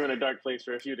you're in a dark place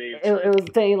for a few days. It was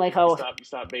saying like how you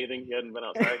stopped bathing. You hadn't been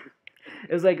outside.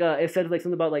 It was like it said like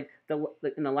something about like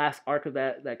in the last arc of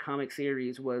that comic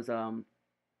series was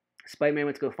Spider-Man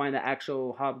went to go find the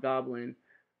actual Hobgoblin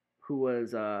who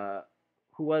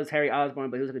was Harry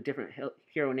Osborn, but he was like a different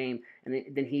hero name, and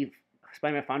then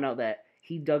Spider-Man found out that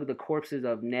he dug the corpses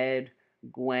of Ned,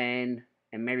 Gwen,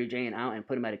 and Mary Jane out and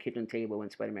put them at a kitchen table when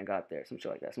Spider-Man got there. Some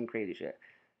shit like that. Some crazy shit.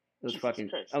 It was fucking.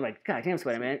 Christ. I was like, God damn,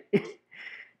 Spider-Man,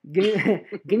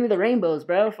 give me the rainbows,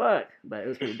 bro. Fuck. But it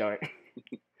was pretty dark.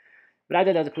 But I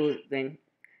thought that was a cool thing.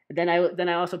 Then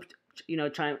I also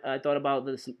thought about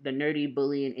the nerdy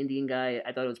bullying Indian guy.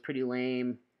 I thought it was pretty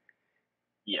lame.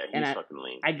 Yeah, he's fucking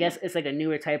lame. I guess it's like a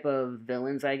newer type of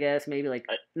villains. I guess maybe like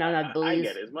not bullies. I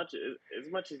get it. As much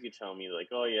as you tell me like,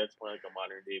 oh yeah, it's more like a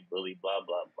modern day bully, blah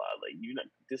blah blah. Like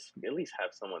just at least have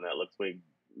someone that looks way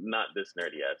not this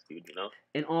nerdy ass dude, you know.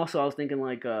 And also, I was thinking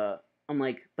like I'm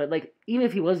like, but like even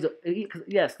if he was,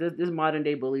 yes, there's modern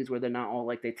day bullies where they're not all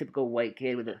like the typical white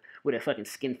kid with a fucking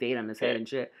skin fade on his head and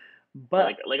shit.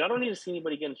 But like I don't need to see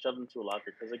anybody getting shoved into a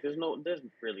locker because like there's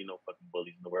really no fucking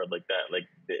bullies in the world like that. Like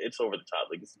it's over the top.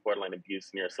 Like it's borderline abuse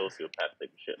and you're a sociopath type of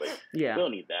shit. Like we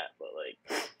don't need that, but like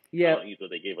I don't need what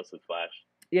they gave us with Flash.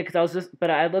 Yeah, because but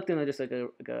I looked in just like a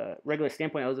regular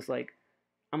standpoint. I was just like,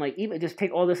 I'm like, even just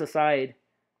take all this aside.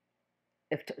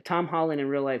 If Tom Holland in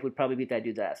real life would probably beat that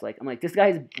dude's ass. Like I'm like, this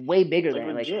guy's way bigger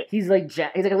than like he's like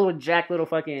he's like a little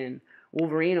fucking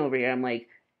Wolverine over here. I'm like.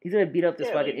 He's gonna beat up this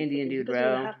fucking Indian dude, bro. He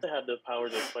doesn't have to have the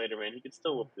powers of Spider-Man. He can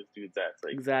still whoop this dude's ass.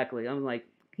 Like. Exactly. I'm like,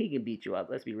 he can beat you up.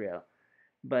 Let's be real.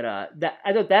 But I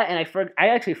thought that, and I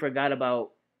actually forgot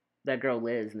about that girl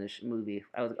Liz in this movie.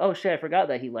 I was like, oh shit, I forgot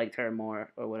that he liked her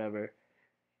more or whatever.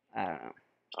 I don't know.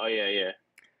 Oh yeah. It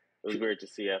was weird to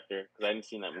see after because I hadn't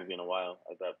seen that movie in a while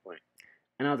at that point.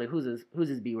 And I was like, who's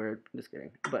this B word? I'm just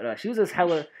kidding. But she was just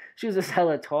hella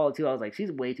tall too. I was like,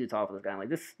 she's way too tall for this guy. I'm like,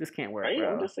 this can't work,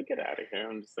 bro. I'm just like, get out of here.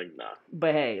 I'm just like, nah.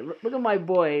 But hey, look at my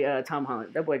boy Tom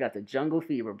Holland. That boy got the jungle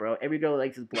fever, bro. Every girl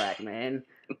likes his black, man.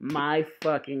 My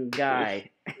fucking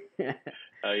guy.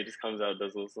 He just comes out,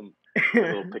 does some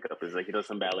little pickup. Is like he does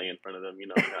some ballet in front of them, you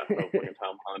know, fucking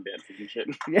Tom Holland dances and shit.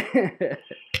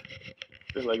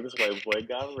 They're like, this white boy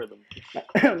got rhythm.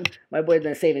 My boy's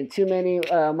been saving too many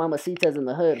mamacitas in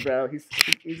the hood, bro.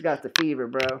 He's got the fever,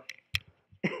 bro.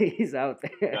 He's out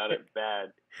there. Got it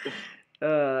bad.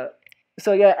 Uh,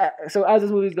 so yeah, so as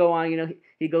this movies go on,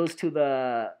 he goes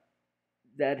to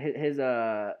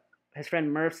his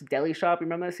friend Murph's deli shop.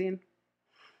 Remember that scene?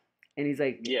 And he's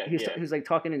like, he was like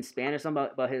talking in Spanish something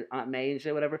about his Aunt May and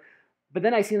shit, whatever. But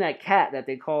then I seen that cat that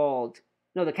they called.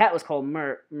 No, the cat was called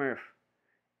Murph.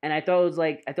 And I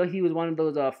thought he was one of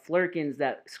those flurkins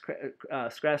that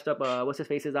scratched up what's his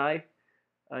face's eye,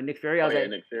 Nick Fury.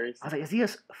 Nick Fury. I was like, is he a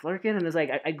flurkin? And it's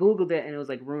like I googled it and it was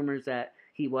like rumors that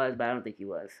he was, but I don't think he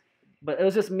was. But it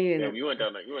was just me and you went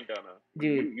down a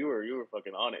dude. You were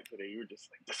fucking on it today. You were just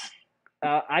like this.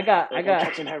 I got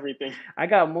catching everything. I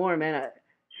got more, man.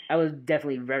 I was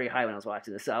definitely very high when I was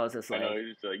watching this, so I was just like, I know,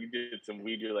 you did some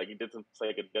weed. You did some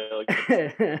psychedelic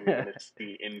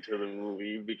into the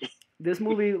movie. This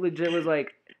movie legit was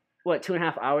like, what,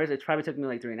 2.5 hours? It probably took me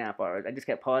like 3.5 hours. I just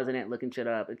kept pausing it, looking shit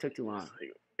up. It took too long.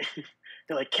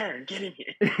 They're like, Karen, get in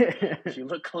here. You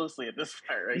look closely at this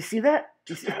part, right? You see that?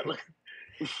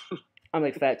 I'm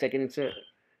like fact checking and shit.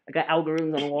 I got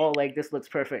algorithms on the wall. Like, this looks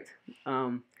perfect.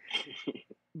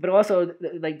 But also,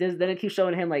 like, this, then it keeps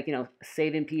showing him, like,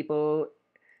 saving people.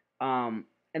 And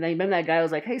then remember that guy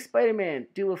was like, hey, Spider-Man,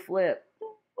 do a flip.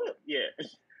 Yeah.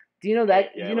 Do you know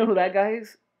that? Do you know who that guy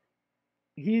is?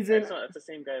 He's in. That's the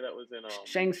same guy that was in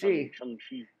Shang-Chi.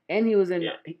 Shang-Chi. And he was in.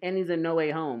 And he's in No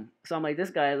Way Home. So I'm like, this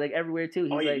guy is like everywhere too.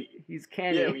 He's he's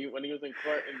canon. Yeah, when he was in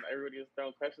court and everybody was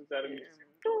throwing questions at him, he was like,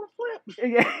 do a flip.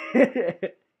 Yeah.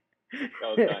 That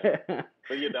was nice.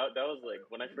 But yeah, that was like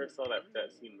when I first saw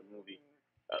that scene in the movie.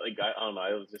 I don't know.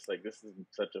 I was just like, this is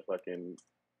such a fucking.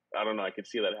 I don't know. I could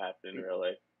see that happen in real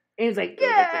life. And he's like,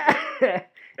 yeah.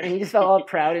 And he just felt all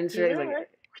proud and shit. He's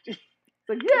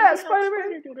like, yeah,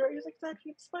 Spider-Man. He's like, it's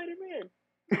actually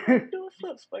Spider-Man. Do a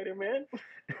flip, Spider-Man.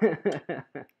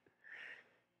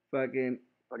 Fucking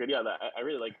yeah, I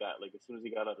really like that. Like, as soon as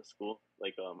he got out of school,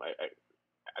 like,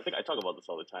 I think I talk about this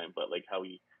all the time, but like how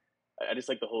I just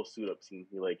like the whole suit up scene.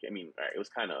 It was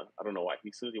kind of, I don't know why.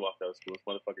 As soon as he walked out of school, this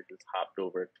motherfucker just hopped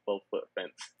over a 12-foot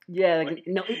fence. Yeah,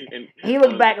 no, he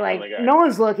looked back like no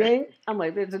one's looking. I'm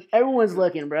like, everyone's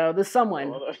looking, bro. There's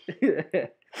someone.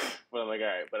 But I'm like, all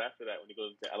right. But after that, when he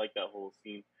goes, I like that whole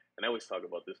scene. And I always talk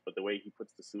about this, but the way he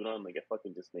puts the suit on, like, it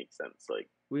fucking just makes sense. Like,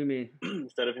 what do you mean?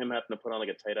 Instead of him having to put on like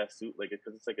a tight ass suit, like,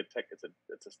 because it's like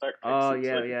it's a Stark. Oh suit,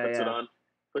 yeah, so, like, yeah, he puts yeah. it on,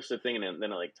 push the thing, and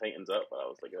then it like tightens up. But I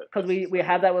was like, because we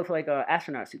have that with like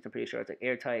astronaut suits. I'm pretty sure it's like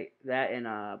airtight. That and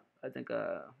I think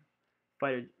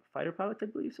fighter pilot, I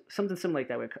believe, something similar like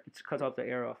that, where it cuts off the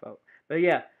air off out. But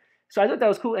yeah, so I thought that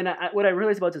was cool. And what I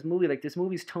realized about this movie, like, this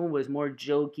movie's tone was more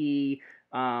jokey.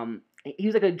 He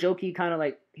was like a jokey kind of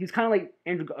like, he was kind of like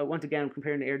Andrew. Once again, I'm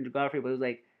comparing to Andrew Garfield, but it was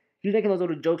like he was making those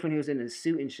little jokes when he was in his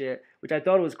suit and shit, which I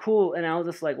thought was cool. And I was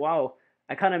just like, wow,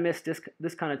 I kind of missed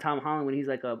this kind of Tom Holland when he's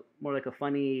like more like a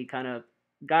funny kind of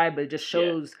guy, but it just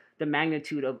shows the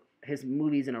magnitude of his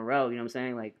movies in a row. You know what I'm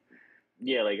saying? Like,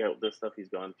 yeah, like the stuff he's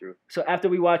gone through. So after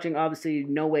we watching, obviously,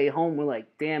 No Way Home, we're like,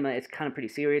 damn, it's kind of pretty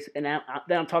serious. And then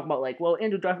I'm talking about like, well,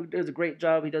 Andrew Garfield does a great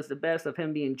job. He does the best of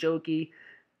him being jokey.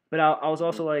 But I was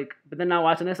also like, but then now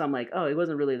watching this, I'm like, oh, it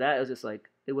wasn't really that. It was just like,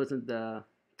 it wasn't the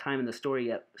time in the story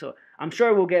yet. So I'm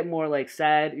sure we'll get more like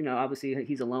sad. Obviously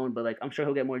he's alone, but like I'm sure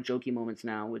he'll get more jokey moments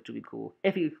now, which will be cool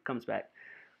if he comes back.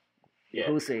 Yeah,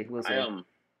 we'll see. But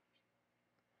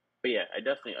yeah, I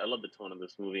love the tone of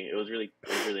this movie. It was really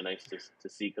nice to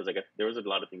see, because like there was a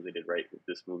lot of things they did right with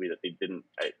this movie that they didn't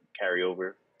carry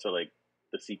over to like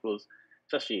the sequels,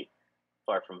 especially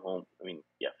Far From Home.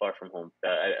 Far From Home.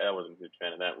 I wasn't a huge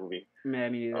fan of that movie.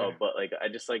 Man, me either. But like I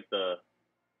just like the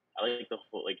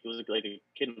whole, like, it was like a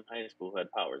kid in high school who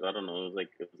had powers. I don't know.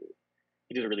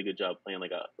 He did a really good job playing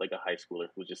like a high schooler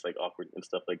who was just like awkward and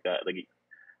stuff like that. Like,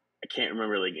 I can't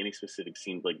remember like any specific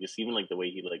scenes, like just even like the way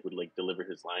he like would like deliver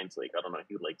his lines. Like, I don't know,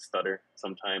 he would like stutter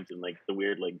sometimes, and like the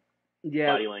weird like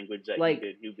body language that he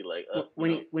did. He would be like,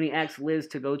 when he asked Liz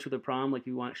to go to the prom, like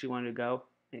she wanted to go,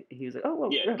 he was like, oh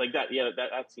well, yeah, like that. Yeah,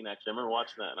 that scene actually. I remember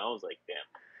watching that and I was like, damn,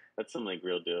 that's some like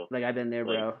real deal. Like, I've been there,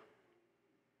 bro.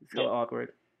 It's so awkward.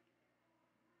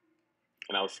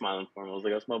 And I was smiling for him. I was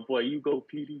like, that's my boy. You go,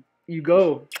 Petey. You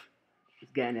go. He's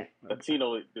getting it. That scene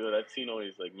always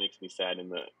like makes me sad.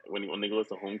 When they go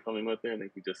to homecoming with her, and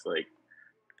like he's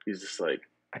just like,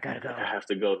 I gotta go. I have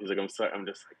to go. He's like, I'm sorry. I'm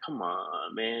just like, come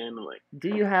on, man. I'm like,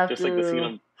 do you have just to? Like the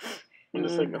scene. I'm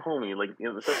just like, homie, like,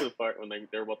 especially the part when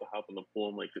they're about to hop in the pool.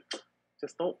 I'm like,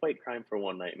 just don't fight crime for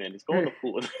one night, man. Just go in the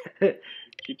pool.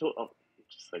 She told. I'm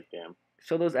just like, damn.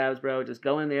 Show those abs, bro. Just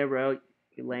go in there, bro.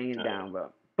 You're laying it down,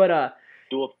 bro. But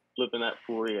do flipping that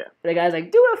pool. Yeah. The guy's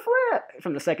like, do a flip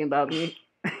from the second balcony.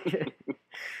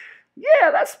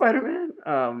 Yeah, that's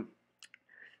Spider-Man.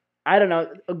 I don't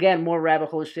know. Again, more rabbit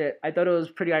hole shit. I thought it was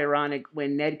pretty ironic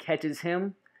when Ned catches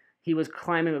him. He was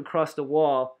climbing across the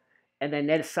wall, and then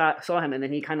Ned saw him, and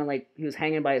then he kind of like he was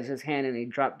hanging by his hand, and he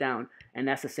dropped down, and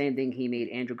that's the same thing he made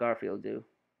Andrew Garfield do.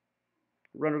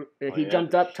 Oh He yeah.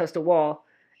 jumped up, touched the wall,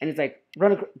 and he's like,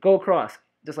 go across,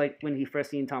 just like when he first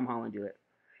seen Tom Holland do it.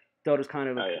 Thought it was kind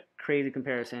of a Oh yeah. crazy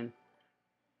comparison.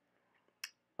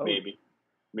 Oh, Maybe.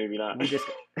 Maybe not. we just.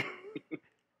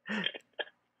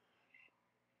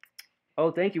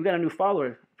 Oh, thank you. We got a new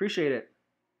follower. Appreciate it.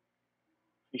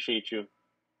 Appreciate you.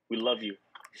 We love you.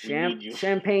 We need you.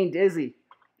 Champagne Dizzy.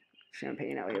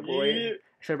 Champagne out here, boy. Yeah.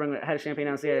 Should have had a champagne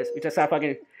downstairs. We just stop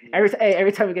fucking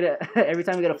every time we get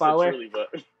a follower.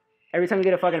 Every time we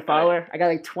get a fucking follower, I got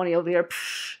like 20 over here.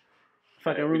 Psh,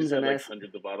 fucking room's a mess. Like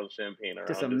hundreds of bottles of champagne around.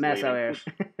 Just a mess out here.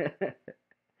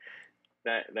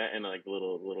 that and like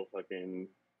little fucking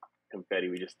confetti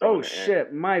we just throw in the shit,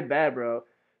 air. My bad, bro.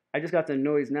 I just got the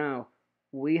noise now.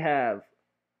 We have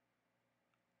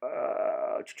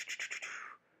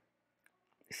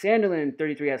Sanderlin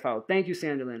 33 has followed. Thank you,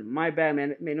 Sanderlin. My bad,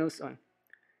 man. It made no sense.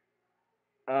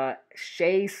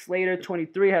 Shay Slater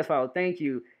 23 has followed. Thank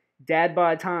you. Dad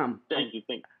Bod Tom. Thank you.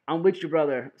 I'm with you,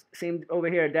 brother. Same over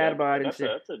here, Dad Bod and shit.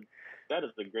 That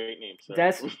is a great name, sir.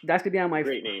 That's gonna be on my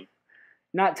great name.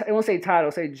 Not it won't say Todd,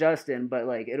 it'll say Justin, but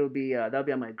like it'll be that'll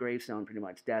be on my gravestone pretty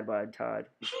much. Dad Bod Todd.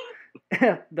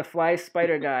 The Fly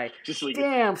Spider guy. Just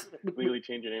damn. Legally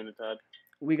change your name to Todd.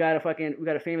 We got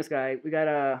a famous guy. We got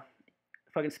a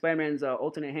fucking Spider-Man's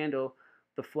alternate handle,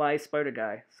 the Fly Spider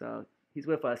guy. So he's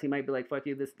with us. He might be like, "Fuck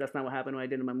you, that's not what happened when I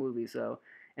did in my movie." So,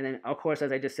 and then of course,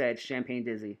 as I just said, Champagne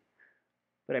Dizzy.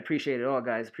 But I appreciate it all,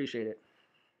 guys. Appreciate it.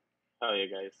 Oh yeah,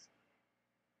 guys.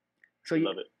 So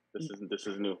love it. This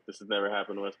is new. This has never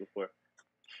happened to us before.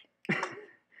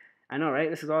 I know, right?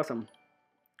 This is awesome.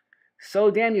 So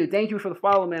damn you. Thank you for the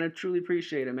follow, man. I truly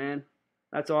appreciate it, man.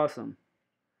 That's awesome.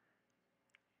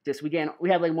 Just we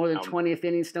have like more than 20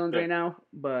 Affinity Stones right now,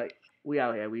 but we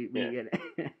out here. We get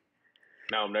it.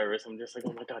 Now I'm nervous. I'm just like,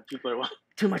 oh my god, people are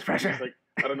too much pressure. Like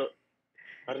I don't know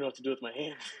what to do with my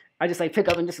hands. I just like pick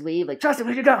up and just leave. Like, Justin,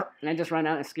 where'd you go? And I just run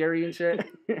out and scare you and shit.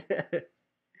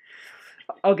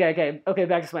 Okay.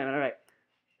 Back to Spider-Man. All right.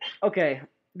 Okay.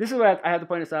 This is what I have to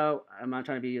point this out. I'm not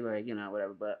trying to be like,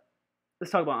 whatever, but let's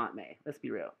talk about Aunt May. Let's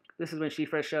be real. This is when she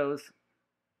first shows.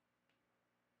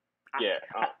 Yeah.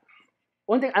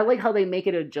 One thing, I like how they make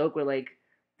it a joke where, like,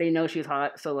 they know she's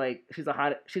hot, so, like, she's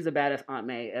the baddest Aunt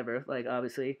May ever, like,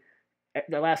 obviously.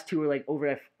 The last two were, like,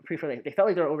 they felt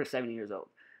like they were over 70 years old.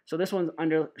 So this one's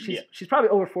she's probably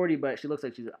over 40, but she looks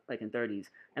like she's, like, in 30s.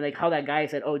 And, like, how that guy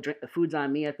said, oh, the food's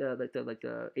on me at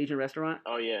the Asian restaurant.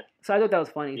 Oh, yeah. So I thought that was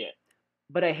funny. Yeah.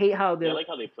 But I hate how I like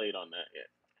how they played on that, yeah.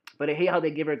 But I hate how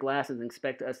they give her glasses and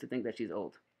expect us to think that she's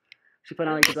old. She put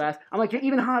on, like, the glass. I'm like, you're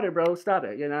even hotter, bro. Stop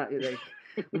it. You're like...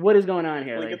 What is going on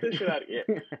here? Like, get this shit out of here.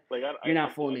 Like, you're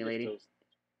not fooling me, lady.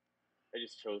 I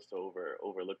just chose to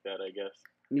overlook that, I guess.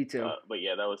 Me too. But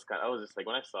yeah, that was I was just like,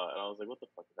 when I saw it, I was like, what the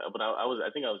fuck is that? But I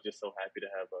think I was just so happy to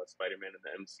have Spider-Man in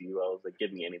the MCU. I was like,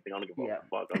 give me anything. I don't give a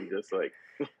fuck. I'm just like,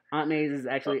 Aunt May is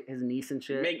actually his niece and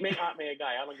shit. Make Aunt May a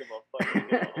guy. I don't give a fuck.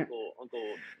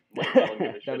 Uncle Mike, I don't give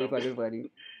a shit. That'd be fucking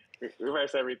funny.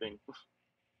 Reverse everything.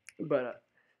 But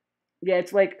yeah,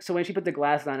 it's like, so when she put the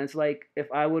glasses on, it's like if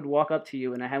I would walk up to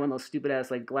you and I had one of those stupid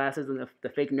ass like glasses and the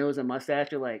fake nose and mustache,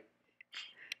 you're like,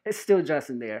 it's still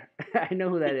Justin there. I know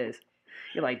who that is.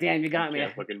 You're like, damn, you got me.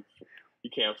 You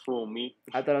can't fool me.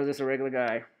 I thought I was just a regular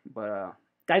guy, but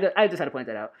I just had to point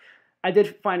that out. I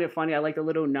did find it funny. I like the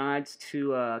little nods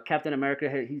to Captain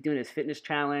America. He's doing his fitness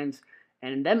challenge,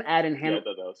 and them adding him. Yeah, I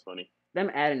thought that was funny.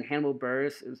 Them adding Hannibal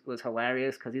Buress was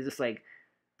hilarious because he's just like,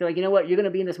 they're like, you know what, you're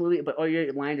gonna be in this movie, but all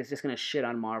your lines is just gonna shit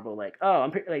on Marvel. Like, oh,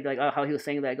 I'm like how he was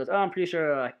saying that. He goes, oh, I'm pretty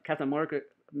sure Captain America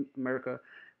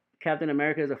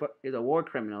is a war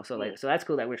criminal. So like, so that's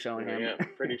cool that we're showing him. Yeah,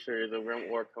 pretty sure he's a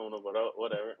war criminal, but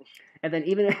whatever. And then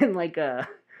even in like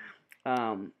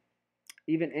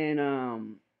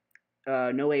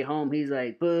No Way Home, he's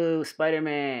like, boo,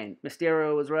 Spider-Man,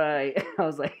 Mysterio was right. I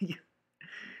was like,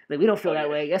 we don't feel that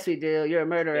way. Yes, we do. You're a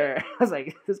murderer. Yeah. I was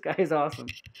like, this guy is awesome.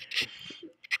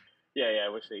 Yeah. I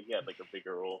wish he had like a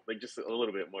bigger role, like just a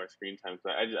little bit more screen time.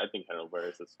 I think Hannibal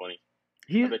Buress is funny.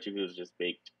 I bet you he was just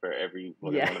baked for every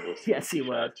one of those. Yes, he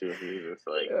was. Too. He was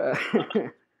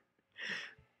like,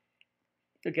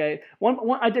 okay.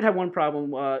 One. I did have one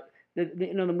problem.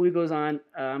 The movie goes on.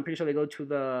 I'm pretty sure they go to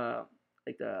the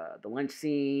lunch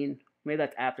scene. Maybe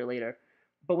that's after later.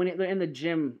 But when they're in the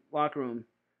gym locker room,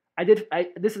 I did.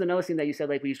 This is another scene that you said,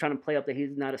 like, when he's trying to play up that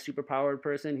he's not a super powered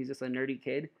person. He's just a nerdy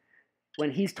kid.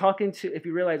 When he's talking to, if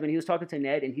you realize, when he was talking to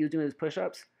Ned and he was doing his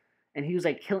push-ups, and he was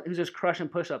like killing, he was just crushing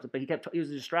push-ups, but he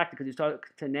was distracted because he was talking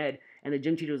to Ned, and the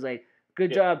gym teacher was like, "Good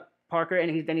Yeah. job, Parker,"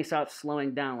 and then he stopped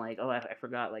slowing down, like, "Oh, I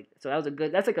forgot," like, so that was a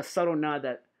good. That's like a subtle nod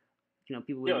that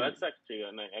people. Yo, that's actually.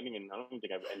 I don't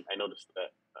think I noticed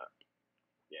that.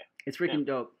 Yeah. It's freaking Yeah.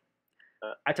 dope.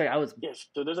 I tell you, I was Yes.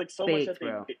 So there's like so baked, much that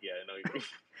bro. Yeah, I know.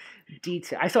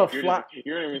 Detail. I saw a You're fly.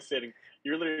 you're not even sitting.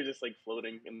 You're literally just like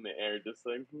floating in the air, just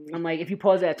like. I'm like, if you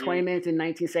pause it at 20 minutes and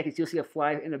 19 seconds, you'll see a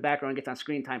fly in the background gets on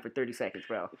screen time for 30 seconds,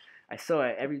 bro. I saw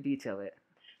it, every detail of it.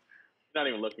 You're not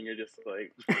even looking. You're just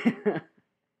like.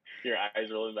 Your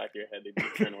eyes rolling back your head. They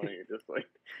just turn on. And you're just like.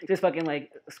 Just fucking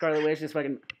like Scarlet Witch. Just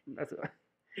fucking. That's.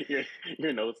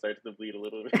 Your nose starts to bleed a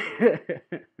little bit.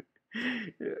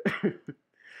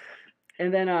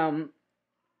 And then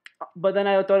but then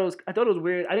I thought it was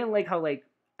weird. I didn't like how, like,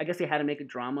 I guess they had to make a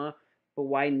drama, but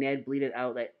why Ned bleeped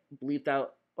out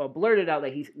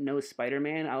that he knows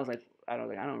Spider-Man. I was like, I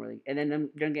don't really. And then them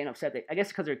getting upset. I guess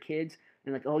because they're kids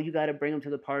and like, oh, you got to bring them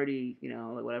to the party,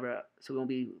 like whatever. So we won't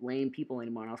be lame people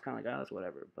anymore. And I was kind of like, oh, it's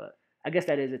whatever. But I guess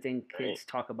that is a thing kids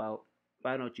talk about. But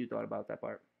I don't know what you thought about that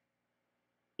part.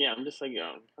 Yeah, I'm just like,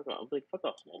 fuck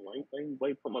off, man. Why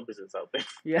you put my business out there?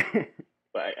 Yeah.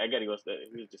 But I gotta go.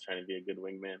 He was just trying to be a good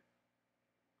wingman.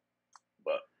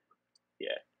 But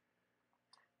yeah.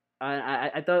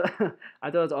 I thought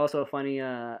it was also funny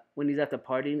when he's at the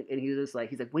party and he's like,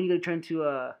 when are you gonna when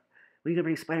are you gonna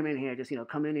bring Spider-Man here? Just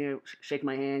come in here, shake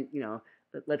my hand,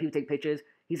 let people take pictures.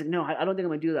 He's like, no, I don't think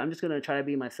I'm gonna do that. I'm just gonna try to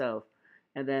be myself.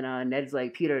 And then Ned's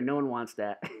like, Peter, no one wants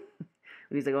that.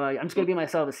 And he's like, oh, I'm just gonna be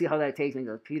myself and see how that takes me. He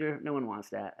goes, Peter, no one wants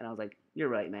that. And I was like, you're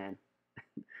right, man.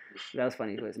 That was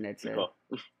funny what Ned said. Cool.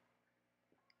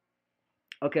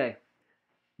 Okay.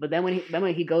 But then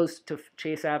when he goes to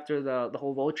chase after the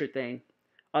whole vulture thing,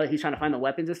 he's trying to find the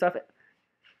weapons and stuff.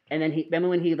 And then remember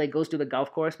when he like goes through the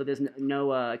golf course, but there's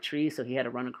no trees, so he had to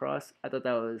run across. I thought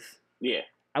that was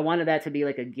I wanted that to be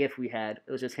like a GIF we had.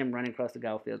 It was just him running across the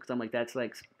golf field because I'm like, that's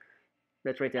right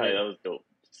there. That was dope.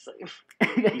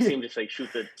 Like, you seem to just like shoot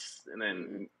and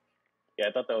then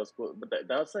I thought that was cool. But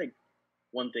that was like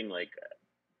one thing like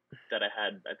that I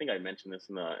had. I think I mentioned this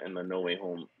in the No Way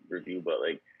Home review, but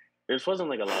like. There just wasn't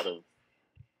like a lot of.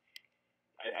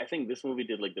 I think this movie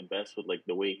did like the best with like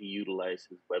the way he utilized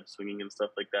his web swinging and stuff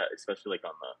like that, especially like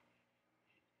on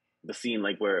the scene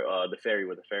like where the ferry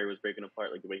was breaking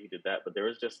apart, like the way he did that. But there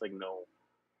was just like no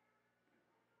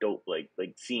dope like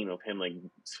scene of him like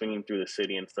swinging through the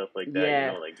city and stuff like that.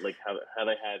 Yeah. Like how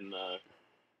they had in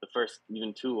the first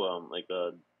even two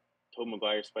Tobey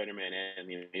Maguire Spider-Man and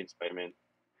the Amazing Spider-Man.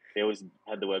 They always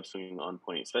had the web swinging on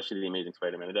point, especially the Amazing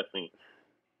Spider-Man. It definitely.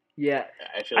 Yeah,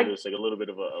 I feel like it was like a little bit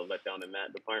of a letdown in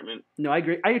that department. No, I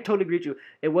agree. I totally agree with you.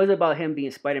 It was about him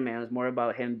being Spider-Man. It was more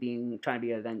about him trying to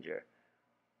be an Avenger.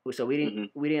 So we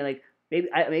didn't like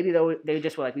maybe though they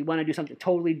just were like we want to do something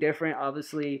totally different.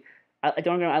 Obviously, I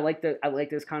don't know. I like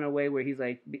this kind of way where he's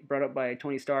like brought up by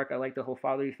Tony Stark. I like the whole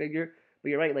fatherly figure. But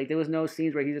you're right. Like there was no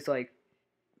scenes where he's just like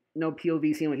no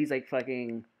POV scene where he's like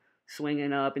fucking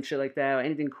swinging up and shit like that or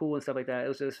anything cool and stuff like that. It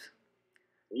was just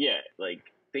like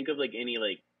think of like any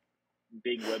like.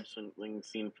 Big web swing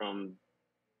scene from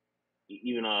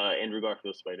even Andrew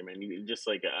Garfield's Spider-Man. You just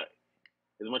like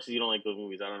as much as you don't like those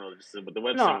movies, I don't know, but the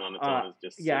web swing on its own is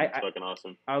just it's fucking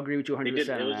awesome. I'll agree with you 100%.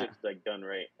 It was just like done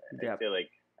right. Yeah. I feel like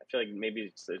maybe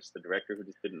it's the director who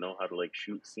just didn't know how to like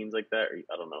shoot scenes like that, or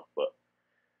I don't know, but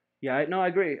yeah, I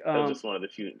agree. That was just one of the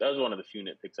few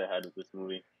nitpicks I had with this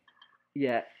movie.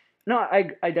 Yeah, no, I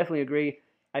definitely agree.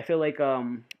 I feel like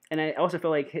and I also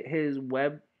feel like his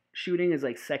web shooting is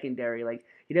like secondary. Like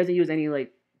he doesn't use any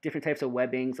like different types of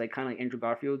webbings, like kind of like Andrew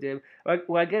Garfield did.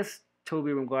 Well, I guess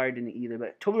Tobey Maguire didn't either,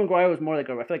 but Tobey Maguire was more like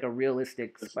I feel like a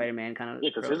realistic Spider-Man kind of.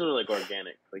 Yeah, because his were like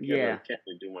organic. Like you can't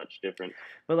really do much different.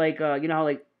 But like you know how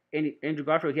like Andrew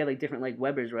Garfield, he had like different like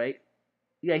webbers, right?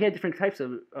 Yeah, he had different types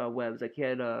of webs. Like he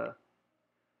had I'm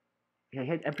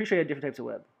pretty sure he had different types of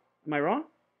web. Am I wrong?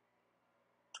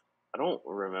 I don't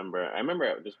remember. I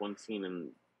remember just one scene in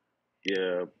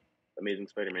the Amazing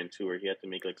Spider-Man 2 where he had to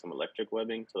make like some electric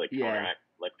webbing to like counteract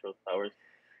electro powers.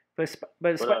 But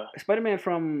Spider-Man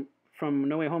from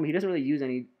No Way Home, he doesn't really use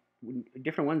any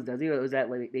different ones, does he? Or was that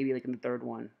like maybe like in the third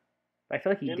one? But I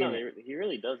feel like he did. No, he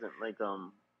really doesn't. Like because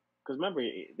remember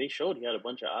they showed he had a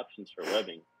bunch of options for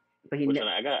webbing. But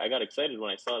I got excited when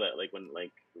I saw that. Like when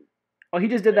like. Oh, he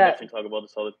just did that. Talk about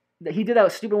this all the He did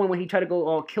that stupid one when he tried to go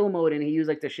all kill mode and he used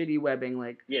like the shitty webbing,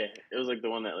 like. Yeah, it was like the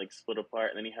one that like split apart,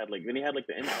 and then he had like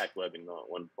the impact webbing though at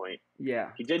one point.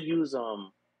 Yeah. He did use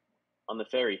on the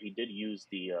ferry, he did use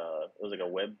the it was like a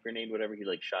web grenade, whatever. He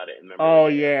like shot it, and remember Oh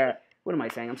like yeah. What am I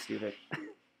saying? I'm stupid.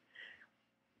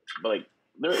 but like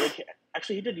there like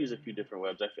actually he did use a few different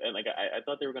webs. And like I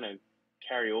thought they were gonna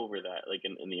carry over that like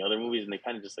in the other movies, and they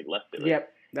kind of just like left it. Like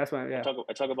Yep. That's why. Yeah.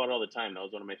 I talk about it all the time. That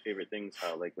was one of my favorite things.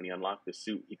 How like when he unlocked the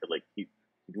suit, he could like he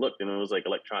looked and it was like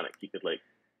electronic. He could like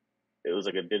it was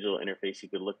like a digital interface. He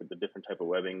could look at the different type of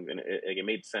webbing, and it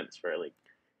made sense for like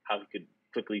how he could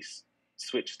quickly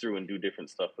switch through and do different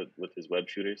stuff with his web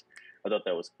shooters. I thought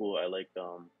that was cool. I liked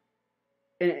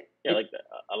yeah, like that.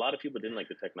 A lot of people didn't like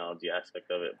the technology aspect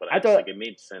of it, but I I just thought. like it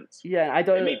made sense. Yeah, I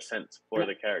thought. It made sense for And,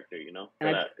 the character, you know, and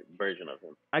for that version of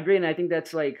him. I agree, and I think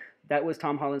that's like that was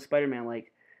Tom Holland Spider-Man.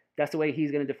 Like that's the way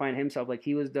he's gonna define himself. Like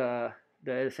he was the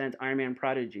in a sense Iron Man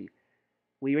prodigy.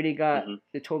 We already got Hmm.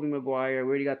 the Tobey Maguire. We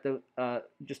already got the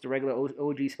just the regular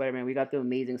OG Spider-Man. We got the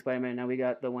Amazing Spider-Man. Now we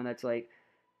got the one that's like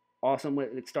awesome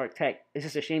with Stark Tech. It's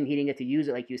just a shame he didn't get to use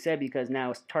it like you said because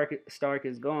now Stark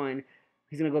is gone.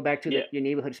 He's gonna go back to Yeah, your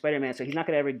neighborhood Spider-Man, so he's not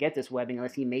gonna ever get this webbing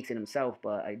unless he makes it himself.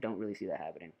 But I don't really see that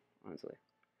happening, honestly.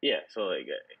 yeah. So like,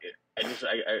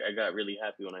 I got really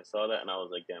happy when I saw that, and I was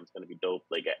like, damn, it's gonna be dope.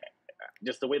 Like,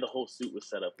 just the way the whole suit was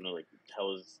set up, you know, like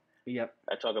tells. Yep.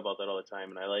 I talk about that all the time,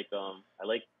 and I like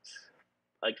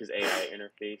his AI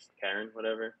interface, Karen,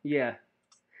 whatever. Yeah.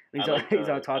 He's all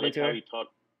I talking like to how her. he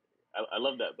talked. I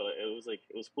love that, but it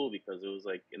was cool because it was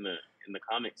like in the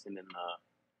comics and in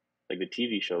like the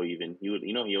TV show even he would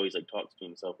he always like talks to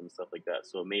himself and stuff like that.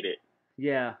 So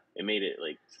Yeah. it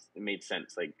made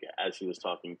sense like as he was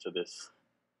talking to this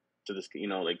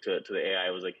like to the AI.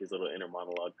 It was like his little inner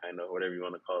monologue kind of whatever you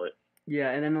want to call it.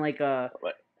 Yeah, and then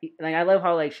But like I love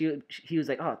how like he was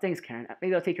like, "Oh, thanks, Karen.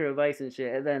 Maybe I'll take your advice and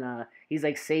shit." And then he's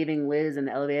like saving Liz in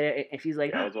the elevator, and she's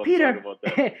like, yeah, I oh, was about to talk "Peter," about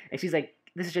that. and she's like,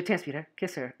 "This is your chance, Peter.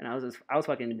 Kiss her." And I was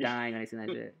fucking dying when I seen that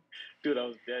shit. Dude, I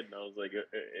was dead, and I was like,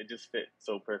 it just fit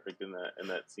so perfect in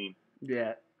that scene.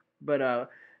 Yeah, but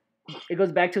it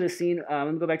goes back to the scene.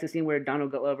 Let me go back to the scene where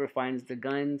Donald Glover finds the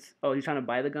guns. Oh, he's trying to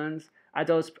buy the guns. I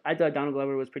thought Donald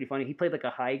Glover was pretty funny. He played like a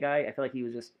high guy. I feel like he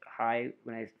was just high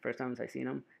when I first times I seen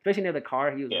him, especially near the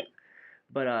car. He was, Yeah,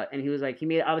 but and he was like he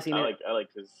made obviously made, I like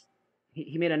his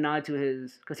he made a nod to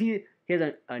his because he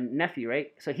has a nephew,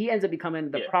 right? So he ends up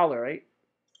becoming the yeah. Prowler, right?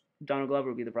 Donald Glover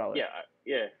would be the Prowler. Yeah,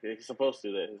 yeah, he's supposed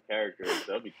to. That his character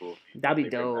that'd be cool. That'd be They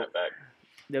bring dope. that back.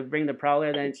 They'll bring the Prowler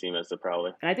I then, can see him as the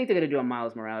Prowler. and I think they're gonna do a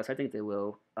Miles Morales. I think they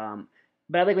will.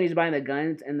 But I like when he's buying the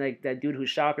guns and like that dude who's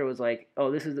Shocker was like,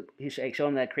 "Oh, this is he show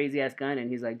him that crazy ass gun," and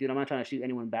he's like, "Dude, I'm not trying to shoot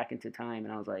anyone back into time."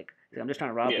 And I was like, "I'm just trying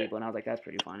to rob Yeah, people," and I was like, "That's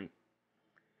pretty funny."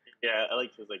 yeah, I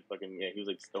liked his like fucking yeah. He was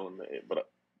like stoned, but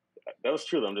that was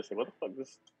true. Though. I'm just like, what the fuck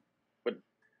this? But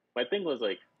my thing was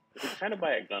like, if you're trying to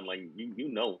buy a gun, like you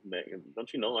know, that,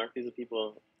 don't you know? Aren't these the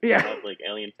people that Yeah, have like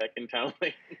alien tech in town?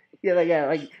 Like,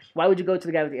 like why would you go to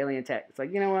the guy with the alien tech? It's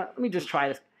like you know what? Let me just try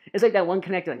this. It's like that one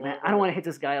connector. Like man, I don't want to hit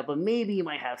this guy up, but maybe he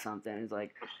might have something. It's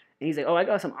like, and he's like, "Oh, I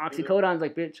got some oxycodons."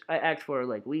 Like, bitch, I asked for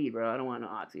like weed, bro. I don't want no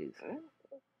oxys.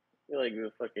 you're like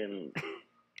the fucking.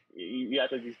 You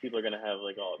act like these people are gonna have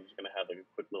like I'm just gonna have like a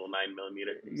quick little 9mm.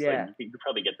 It's Yeah, like you could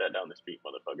probably get that down the street,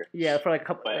 motherfucker. yeah, for like a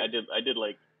couple. But Like,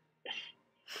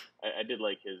 I did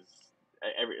like his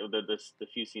the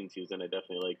few scenes he was in. I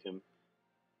definitely liked him.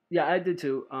 yeah, I did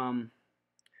too.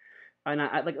 And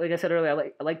I like I said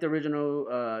earlier, I like the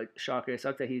original Shocker. It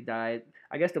sucked that he died.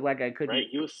 I guess the black guy could Right, be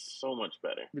he was so much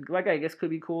better. the black guy. I guess could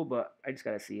be cool, but I just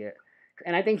gotta see it.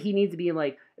 And I think he needs to be in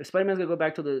like if Spider Man's gonna go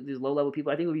back to these low level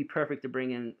people, I think it would be perfect to bring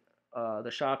in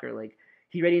the Shocker. Like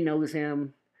he already knows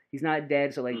him. He's not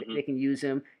dead, so like Hmm. they can use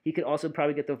him. He could also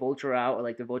probably get the Vulture out, or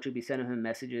like the Vulture would be sending him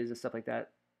messages and stuff like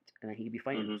that, and then he could be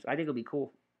fighting. Hmm. So I think it'll be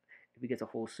cool if he gets a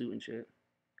whole suit and shit.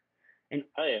 And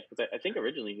Oh yeah, because I think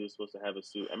originally he was supposed to have a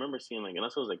suit. I remember seeing like,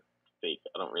 unless it was like fake.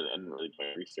 I didn't really do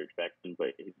my research back then,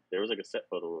 but there was like a set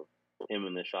photo of him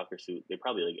in the Shocker suit. They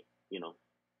probably like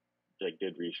like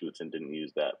did reshoots and didn't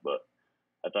use that, but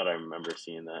I thought I remember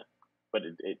seeing that. But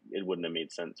it wouldn't have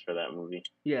made sense for that movie.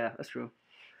 yeah, that's true.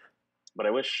 But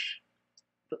I wish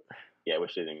they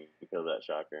didn't kill that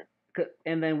Shocker.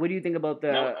 And then what do you think about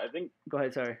Now the? I think Go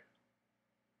ahead, sorry.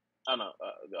 I don't know.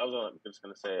 I was just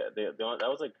gonna say that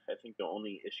was like I think the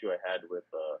only issue I had with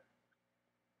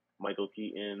Michael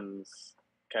Keaton's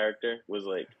character was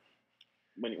like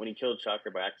when he killed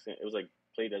Shocker by accident. It was like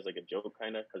played as like a joke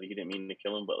kind of because he didn't mean to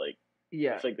kill him, but like I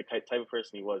Yeah, feel like the type of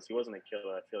person he was. He wasn't a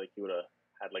killer. I feel like he would have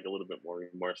had like a little bit more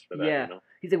remorse for that. yeah.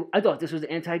 He's like, I thought this was an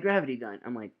anti-gravity gun.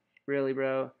 I'm like, really,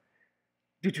 bro?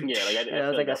 Yeah, like I That was feel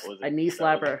like like that wasn't a knee that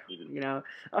wasn't slapper. needed. You know?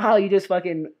 Oh, you just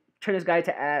fucking turn this guy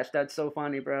to ash. That's so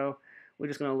funny, bro. We're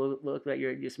just gonna look like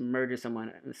you're just murder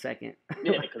someone in a second.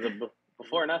 Yeah, because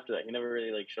before and after that, he never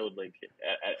really like showed like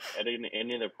at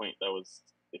any other point that was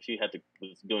if he had to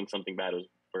was doing something bad, it was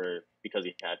for because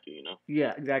he had to, you know.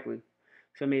 Yeah, exactly.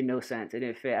 So it made no sense. It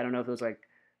didn't fit. I don't know if it was like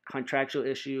contractual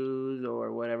issues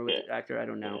or whatever with Yeah, the actor. I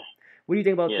don't know. yeah, What do you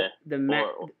think about yeah.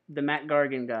 Or the Matt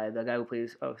Gargan guy, the guy who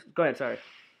plays? Oh, go ahead. Sorry.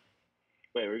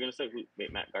 wait, we're gonna say who?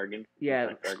 Wait, Matt Gargan. Who's Yeah,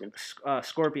 Matt Gargan?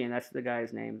 Scorpion. That's the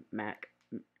guy's name, Matt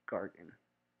Gargan.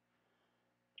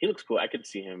 He looks cool. I could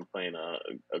see him playing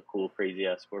a cool, crazy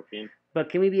ass Scorpion. But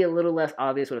can we be a little less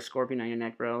obvious with a scorpion on your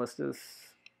neck, bro? Let's just.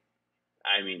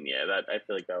 I mean, yeah, that I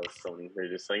feel like that was Sony. They're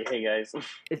just like, hey guys,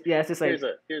 It's just like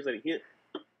here's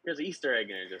an Easter egg,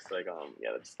 and they're just like,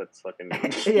 yeah, that's fucking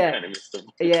yeah, kind of missed the,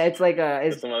 yeah. It's like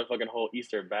that's a motherfucking whole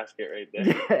Easter basket right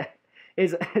there.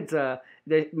 it's the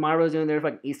Marvel's doing their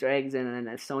fucking Easter eggs, and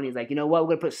then Sony's like, you know what? We're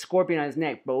gonna put Scorpion on his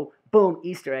neck, bro. Boom,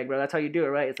 Easter egg, bro. That's how you do it,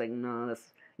 right? It's like no,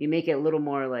 that's you make it a little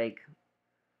more like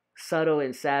subtle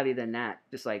and savvy than that.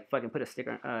 Just like fucking put a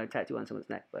sticker, tattoo on someone's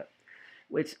neck, but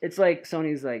which it's like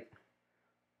Sony's like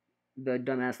the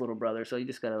dumbass little brother, so you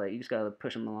just gotta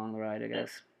push him along the ride, I Yeah,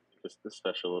 guess. just the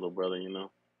special little brother, you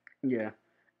know. Yeah.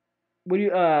 What do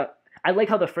you I like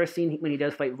how the first scene when he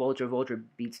does fight Vulture, Vulture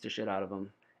beats the shit out of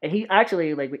him. And he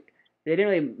actually like they didn't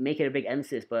really make it a big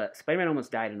emphasis, but Spider-Man almost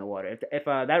died in the water. If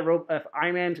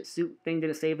Iron Man's suit thing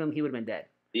didn't save him, he would have been dead.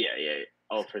 Yeah, yeah, yeah.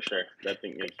 Oh, for sure. That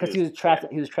thing. Like, Because he was trapped.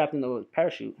 He was trapped in the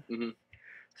parachute. Mm-hmm.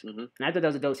 And I thought that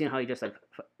was a dope scene how he just like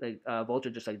Vulture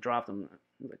just like dropped him.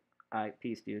 Like, all right,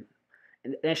 peace, dude.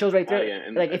 And it shows right there. Yeah,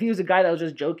 and like if he was a guy that was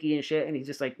just jokey and shit, and he's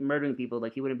just like murdering people,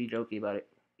 like he wouldn't be jokey about it.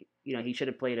 You know, he should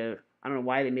have played a. I don't know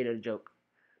why they made it a joke.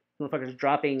 Motherfuckers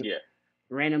dropping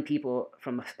random people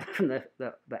from the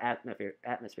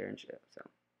atmosphere and shit. So.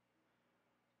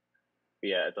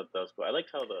 Yeah, I thought that was cool. I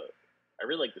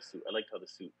really like the suit. I liked how the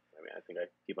suit. I mean, I think I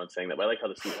keep on saying that, but I like how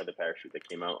the suit had the parachute that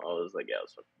came out. I was like, yeah, it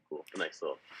was fucking cool. A nice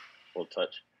little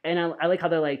touch. And I like how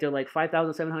they're like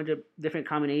 5,700 different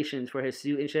combinations for his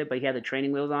suit and shit, but he had the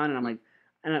training wheels on, and I'm like,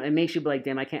 and it makes you be like,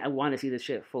 damn, I want to see this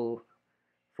shit full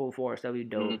force. That'd be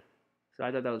dope. Mm-hmm. So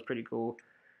I thought that was pretty cool.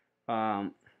 Yeah,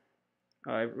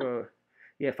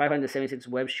 576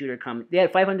 web shooter They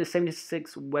had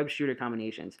 576 web shooter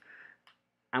combinations.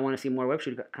 I want to see more web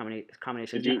shooter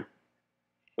combinations.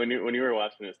 When you were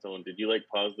watching it, Stone, did you like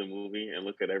pause the movie and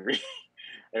look at every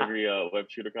web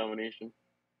shooter combination?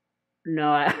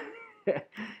 No, Damn,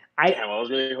 I was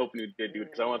really hoping you did, dude,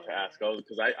 because I wanted to ask.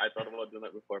 Because I thought about doing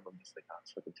that before, but I'm just like, oh,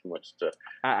 it's fucking too much to.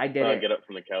 I did it. Get up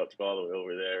from the couch, go all the way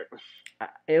over there.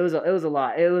 It was a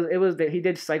lot. It was he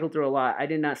did cycle through a lot. I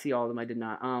did not see all of them. I did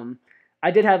not. I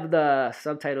did have the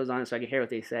subtitles on so I could hear what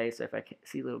they say. So if I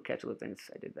see little catch little things,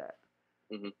 I did that.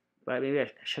 Mm-hmm. But maybe I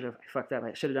should have fucked up.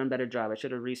 I should have done a better job. I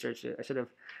should have researched it.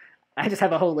 I just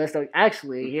have a whole list of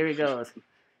actually. Here he goes.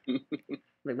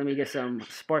 Like, let me get some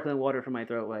sparkling water from my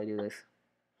throat while I do this.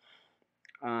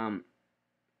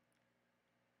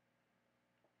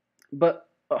 But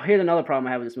here's another problem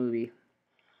I have with this movie.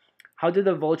 How did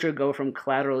the Vulture go from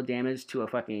collateral damage to a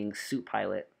fucking suit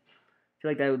pilot? I feel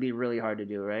like that would be really hard to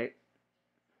do, right?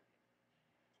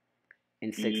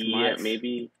 In 6 months. Yeah,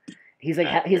 maybe. He's like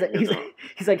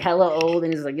hella old,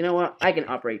 and he's like, you know what? I can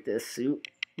operate this suit.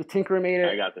 The Tinkerer made it.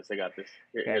 I got this.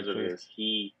 Here's what it is.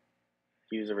 He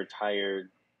was a retired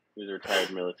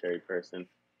military person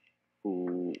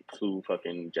who flew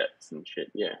fucking jets and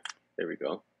shit. Yeah, there we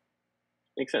go.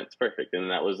 Makes sense. Perfect. And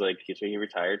that was like so he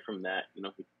retired from that. You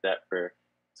know, he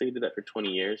did that for 20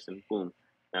 years, and boom.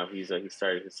 Now he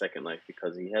started his second life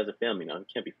because he has a family now. He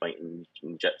can't be fighting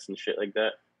in jets and shit like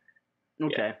that.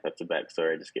 Okay. Yeah, that's a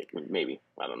backstory. I just get maybe.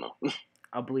 I don't know.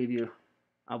 I'll believe you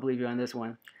on this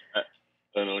one. I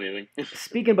don't know anything.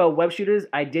 Speaking about web shooters,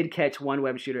 I did catch one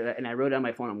web shooter and I wrote it on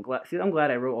my phone. I'm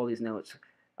glad I wrote all these notes.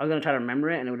 I was gonna try to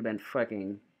remember it and it would have been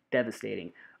fucking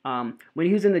devastating. When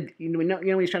he was in the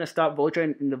when he's trying to stop Vulture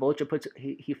and the Vulture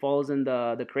he falls in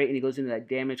the crate and he goes into that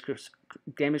damage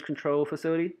control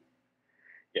facility.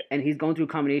 Yeah. And he's going through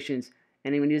combinations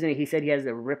and then when he was in it, he said he has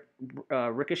the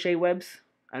ricochet webs.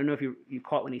 I don't know if you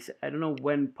caught when he said. I don't know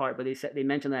when part, but they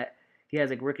mentioned that he has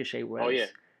like ricochet webs. Oh yeah.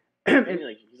 And he's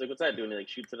like, "What's that doing?" He like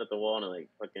shoots it at the wall and like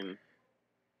fucking.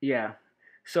 Yeah,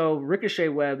 so ricochet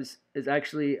webs is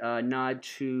actually a nod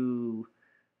to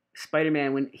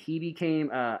Spider-Man when he became.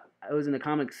 I was in the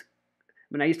comics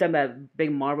when I used to have that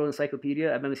big Marvel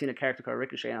encyclopedia. I've never seen a character called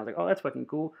Ricochet, and I was like, "Oh, that's fucking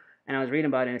cool." And I was reading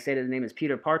about it, and it said his name is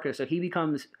Peter Parker. So he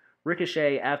becomes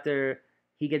Ricochet after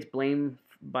he gets blamed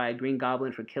by Green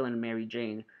Goblin for killing Mary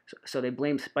Jane. So they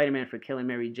blame Spider-Man for killing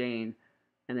Mary Jane,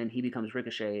 and then he becomes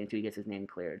Ricochet until he gets his name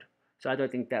cleared. So I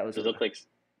think that was. Does it look like?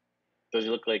 Does he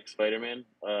look like Spider-Man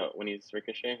when he's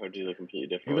Ricochet, or does he look completely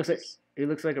He different? looks What's like his? he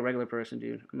looks like a regular person,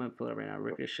 dude. I'm gonna pull it up right now.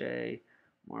 Ricochet,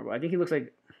 Marvel. I think he looks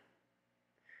like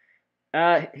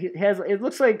he has. It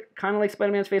looks like kind of like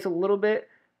Spider Man's face a little bit,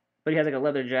 but he has like a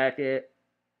leather jacket.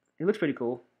 He looks pretty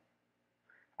cool.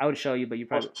 I would show you, but you Oh,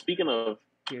 probably speaking of,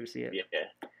 you ever see it. yeah,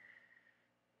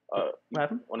 What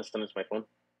happened? want to send this my phone?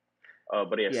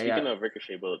 But yeah, Yeah, yeah. speaking of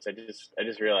Ricochet bullets, I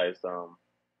just realized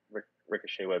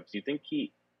Ricochet webs. Do you think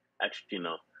he actually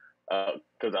no?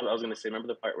 Because I was gonna say, remember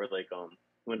the part where like he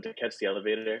went to catch the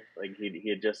elevator, like he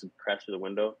had just crashed through the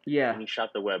window, Yeah. and he shot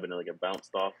the web and it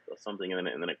bounced off or something, and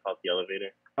then it caught the elevator.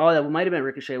 Oh, that might have been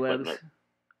Ricochet But webs, no,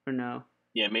 or no?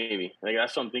 yeah, maybe like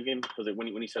that's what I'm thinking because when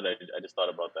he said that, I just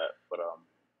thought about that. But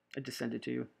I just sent it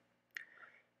to you.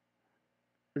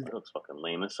 that looks fucking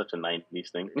lame. It's such a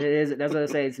 '90s thing. It is. That's what I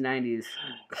say. It's 90s.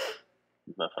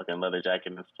 The fucking leather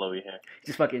jacket and flowy hair.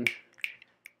 Just fucking.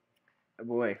 Oh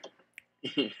boy.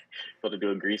 About to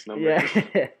do a grease number.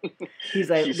 Yeah. He's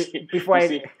like, you see, before you I.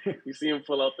 see, you see him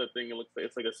pull out that thing. It looks like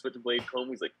it's like a switchblade comb.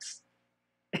 He's like,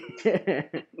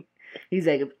 He's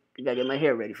like, I gotta get my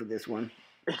hair ready for this one.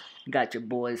 Gotcha,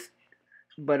 boys.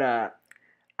 But I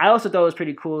also thought it was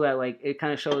pretty cool that like it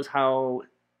kind of shows how,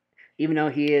 even though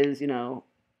he is, a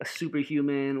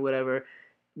superhuman, whatever,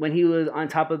 when he was on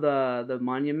top of the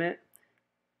monument,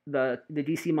 the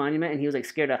DC monument, and he was like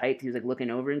scared of heights, he was like looking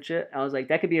over and shit. I was like,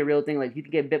 that could be a real thing. Like you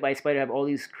could get bit by a spider, have all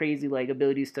these crazy like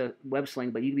abilities to web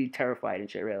sling, but you could be terrified and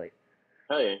shit, really.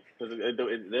 hell yeah, because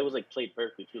it was like played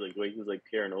perfectly too. Like the way he was like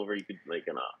peering over, you could like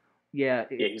Yeah,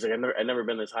 yeah. He's like, I've never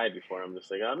been this high before. I'm just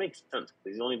like, oh, it makes sense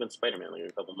because he's only been Spider-Man like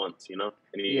a couple months, you know.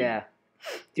 And yeah.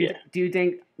 yeah. Do you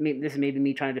think this is maybe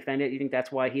me trying to defend it? You think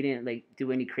that's why he didn't like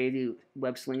do any crazy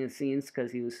web slinging scenes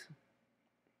because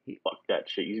Fuck that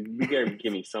shit. You gotta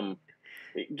give me something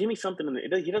in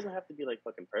the. He doesn't have to be like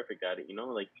fucking perfect at it, you know.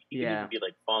 Like he can yeah even be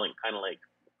like falling, kind of like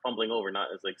fumbling over, not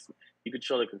as like you could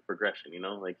show like a progression, you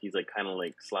know. Like he's like kind of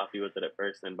like sloppy with it at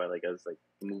first, and by like as like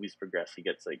the movies progress, he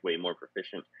gets like way more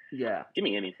proficient. yeah. Give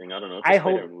me anything. I don't know. It's a I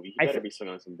Spider hope movie. He I better f- be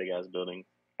swinging on some big ass building.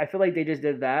 I feel like they just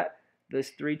did that this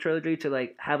three trilogy to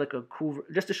like have like a cool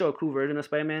just to show a cool version of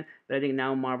Spider Man. But I think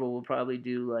now Marvel will probably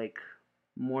do like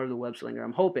more of the web slinger.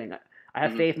 I'm hoping. I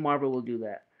have Mm-hmm. faith Marvel will do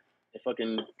that. If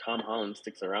fucking Tom Holland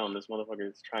sticks around, this motherfucker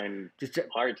is trying Just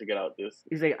hard to get out this.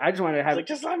 he's like, I just want to He's have. like,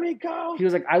 just let me go. He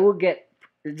was like, I will get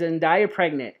Zendaya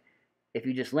pregnant if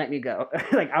you just let me go.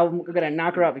 Like I'm gonna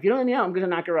knock her up. If you don't let me out, I'm gonna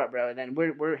knock her up, bro. And then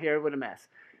we're here with a mess.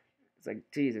 It's like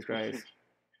Jesus Christ. He's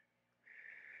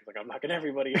like, I'm knocking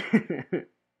everybody.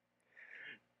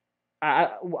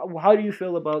 How do you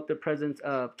feel about the presence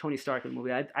of Tony Stark in the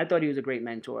movie? I thought he was a great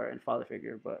mentor and father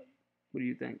figure, but what do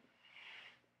you think?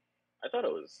 I thought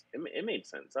it made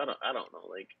sense. I don't know,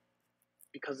 like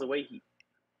because the way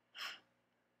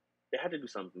they had to do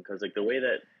something because like the way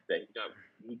that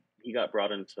he got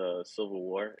brought into Civil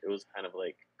War, it was kind of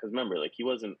like because remember like he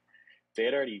wasn't they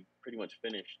had already pretty much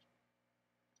finished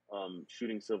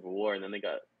shooting Civil War and then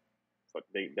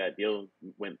that deal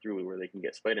went through where they can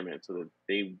get Spider Man, so that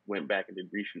they went back and did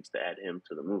reshoots to add him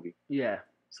to the movie. Yeah,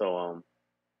 So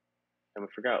I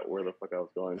forgot where the fuck I was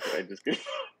going. I just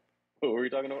what were we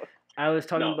talking about? I was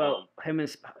talking No, about him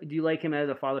as. Do you like him as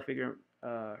a father figure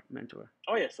mentor?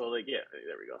 oh yeah, so like yeah,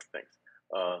 there we go. Thanks.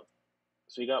 Uh,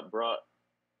 so he got brought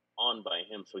on by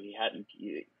him, so he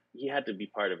had to be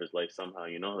part of his life somehow,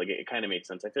 you know. Like it kind of made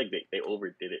sense. I feel like they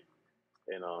overdid it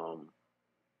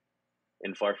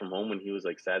in Far From Home when he was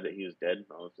like sad that he was dead.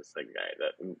 I was just like, all right,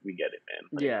 that we get it, man.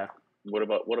 Like, Yeah. What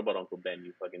about Uncle Ben,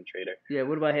 you fucking traitor? Yeah.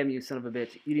 What about him, you son of a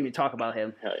bitch? You didn't even talk about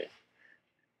him. Hell yeah.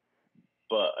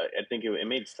 But I think it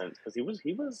made sense because he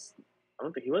was I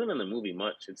don't think he wasn't in the movie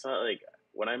much. It's not like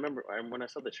when I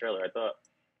saw the trailer, I thought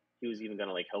he was even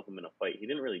gonna like help him in a fight. He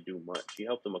didn't really do much. He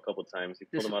helped him a couple times. He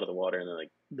pulled him out of the water and then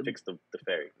like fixed the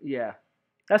ferry. Yeah,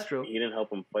 that's true. He didn't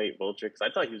help him fight Vulture because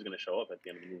I thought he was gonna show up at the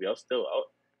end of the movie.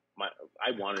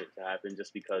 I wanted it to happen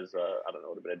just because I don't know,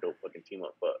 it would have been a dope fucking team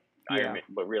up. But Yeah.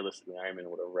 but realistically, Iron Man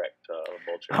would have wrecked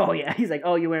Vulture. Oh yeah, he's like,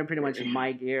 oh, you're wearing pretty much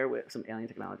my gear with some alien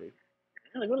technology.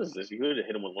 Like, what is this? You could have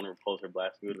hit him with one repulsor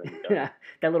blast. Yeah,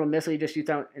 that little missile you just shoot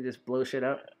out and just blow shit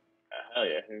up. Hell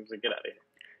yeah! He was like, get out of here.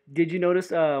 Did you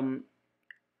notice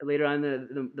later on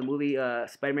the movie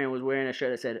Spider-Man was wearing a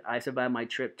shirt that said "I survived my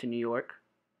trip to New York."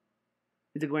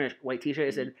 He's like wearing a white T-shirt.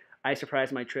 It said "I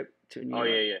surprised my trip to New York."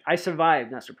 Oh yeah. I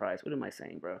survived, not surprised. What am I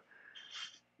saying, bro?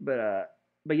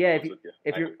 But yeah,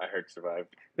 I heard survived.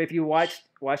 But if you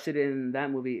watched it in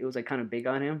that movie, it was like kind of big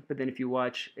on him. But then if you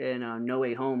watch in No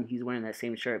Way Home, he's wearing that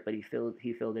same shirt, but he filled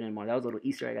it in more. That was a little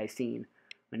Easter egg I seen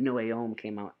when No Way Home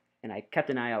came out, and I kept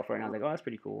an eye out for it. And I was like, oh, that's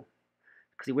pretty cool,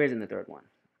 because he wears it in the third one.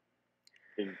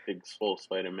 big swole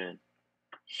Spider-Man.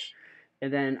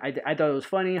 And then I thought it was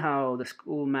funny how the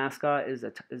school mascot is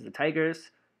the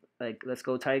Tigers, like let's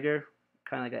go Tiger,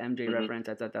 kind of like an MJ Mm-hmm. reference.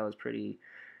 I thought that was pretty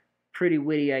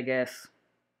witty, I guess.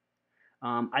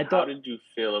 I How thought. did you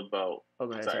feel about? Oh,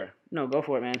 go ahead. Sorry. Sorry. No, go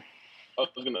for it, man.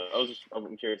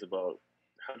 I'm curious about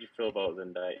how did you feel about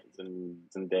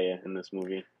Zendaya in this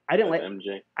movie I didn't as like.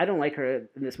 MJ? I don't like her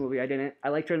in this movie. I didn't. I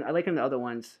liked her. I like her in the other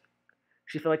ones.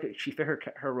 She felt like she fit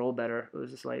her role better. It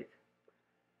was just like.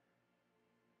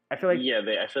 I feel like. Yeah,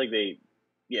 I feel like they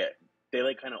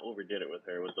like kind of overdid it with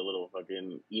her with the little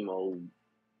fucking emo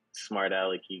smart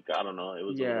alecky. I don't know. It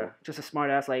was just a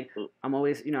smart ass. Like I'm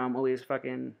always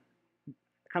fucking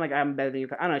kind of like I'm better than you.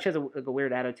 I don't know. She has a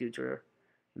weird attitude to her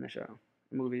in the show,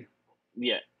 movie.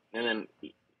 Yeah, and then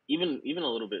even a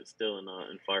little bit still in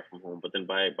Far From Home, but then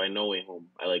by No Way Home,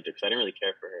 I liked her because I didn't really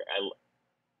care for her.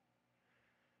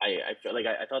 I felt like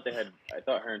I thought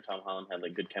her and Tom Holland had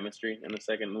like good chemistry in the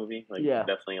second movie, like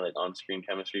definitely like on screen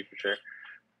chemistry for sure.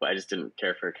 But I just didn't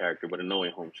care for her character. But in No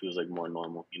Way Home, she was like more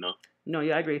normal, you know. No,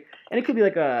 yeah, I agree, and it could be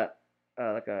like a.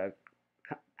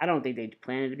 I don't think they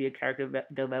planned it to be a character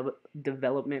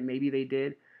development. Maybe they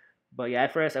did, but yeah,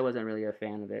 at first I wasn't really a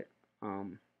fan of it.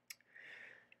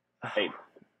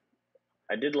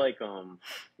 I did like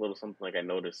little something like I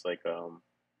noticed like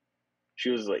she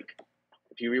was like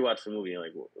if you rewatch the movie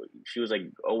like she was like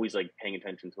always like paying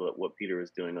attention to what Peter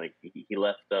was doing. Like he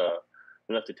left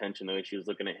attention the way she was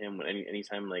looking at him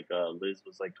anytime like Liz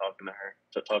was like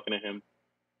talking to him.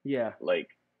 Yeah, like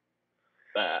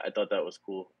I thought that was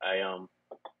cool.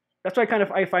 That's why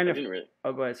I find it. Didn't really.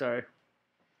 Oh, go ahead. Sorry.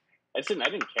 I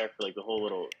didn't care for like the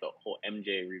whole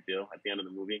MJ reveal at the end of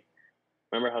the movie.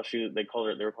 Remember how they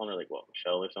were calling her like what,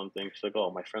 Michelle or something? She's like,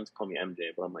 oh, my friends call me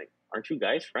MJ, but I'm like, aren't you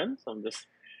guys friends? I'm just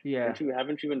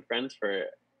haven't you been friends for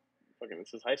fucking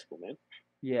this is high school, man?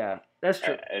 Yeah, that's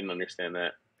true. I didn't understand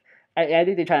that. I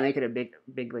think they try to make it a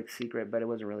big like secret, but it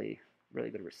wasn't really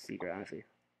good of a secret, honestly.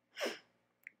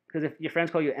 Because if your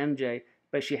friends call you MJ,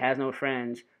 but she has no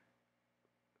friends,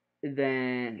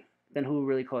 then who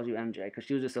really calls you MJ? Because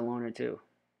she was just a loner too.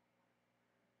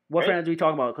 What friends do we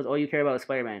talk about? Because all you care about is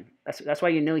Spider-Man. That's why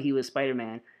you knew he was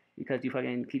Spider-Man, because you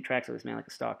fucking keep tracks of this man like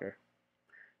a stalker.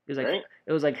 It was like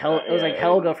it was like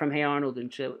Helga from Hey Arnold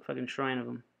and shit, fucking shrine of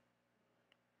him.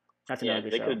 That's another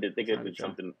good show. They could do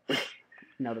something.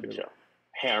 Another good show.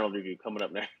 Hey Arnold review coming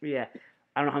up next. Yeah,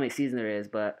 I don't know how many seasons there is,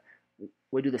 but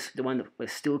we do the one where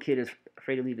Stool Kid is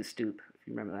afraid to leave his stoop. If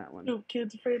you remember that one. Stoop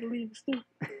Kid's afraid to leave his stoop.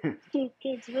 Stoop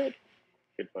Kid's afraid.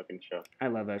 Good fucking show. I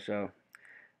love that show.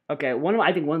 Okay,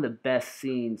 I think one of the best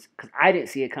scenes, because I didn't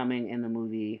see it coming in the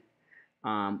movie,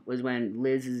 was when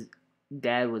Liz's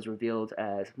dad was revealed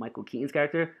as Michael Keaton's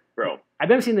character. Bro, I've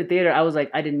never seen it in the theater. I was like,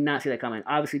 I did not see that coming.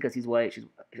 Obviously, because he's white, she's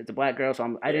a black girl,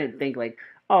 so I didn't think like,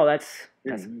 oh, that's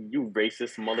you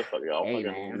racist motherfucker. Oh, hey,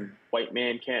 man. White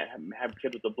man can't have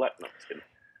kids with a black. No, I'm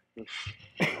just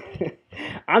kidding.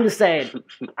 I'm just saying.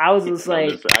 I was just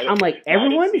like, I'm like,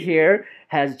 everyone here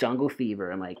has jungle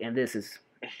fever. I'm like, and this is.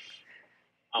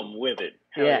 I'm with it.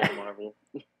 Hell yeah, Marvel.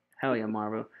 Hell yeah,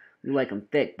 Marvel. You like them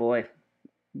thick, boy.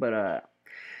 But I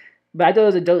thought it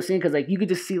was a dope scene because like you could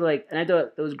just see like, and I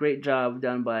thought it was a great job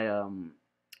done by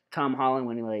Tom Holland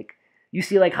when he like you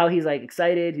see like how he's like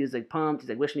excited, he's like pumped, he's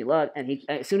like wishing me luck, and he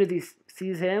as soon as he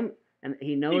sees him and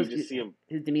he knows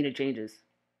his demeanor changes.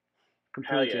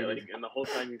 Hell yeah! Like, and the whole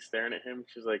time he's staring at him,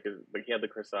 she's like he had the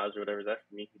corsage or whatever. Is that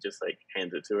for me? He just like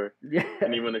hands it to her. Yeah.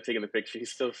 And even when they're taking the picture,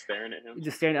 he's still staring at him. He's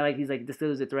just staring at he's like this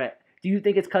is a threat. Do you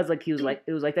think it's because like he was like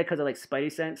it was like that because of like Spidey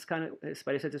sense kind of his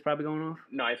Spidey sense is probably going off?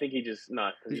 No, I think he just knew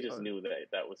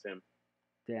that was him.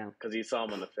 Damn. Because he saw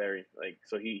him on the ferry, like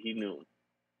so he knew.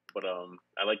 But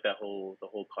I like the whole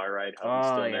car ride. How he's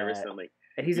still nervous and like.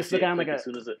 And he's just looking at him like as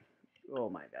soon as it. Oh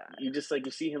my god! You just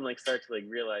you see him start to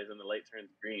realize, and the light turns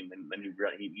green, and then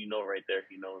you know right there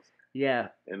he knows. Yeah.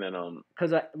 And then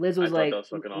because Liz was like, that was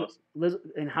fucking awesome. Liz,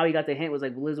 and how he got the hint was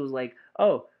like Liz was like,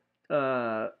 oh,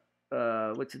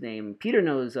 what's his name? Peter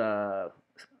knows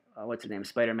what's his name?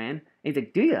 Spider-Man. And he's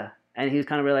like, do ya? And he was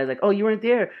kind of realized like, oh, you weren't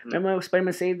there. Remember when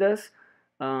Spider-Man saved us?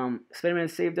 Spider-Man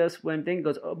saved us when thing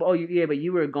goes, oh yeah, but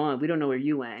you were gone. We don't know where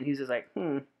you went. And he's just like,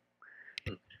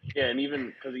 Yeah, and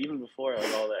even before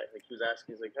all that, he was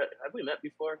asking, he's like, "Have we met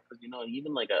before?" Because even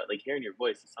hearing your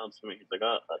voice, it sounds familiar. He's like,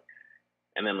 "Oh,"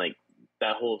 and then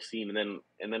that whole scene, and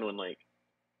then when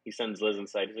he sends Liz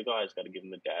inside, he's like, "Oh, I just got to give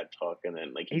him the dad talk," and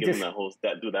then he gives him that whole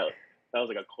that was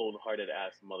like a cold-hearted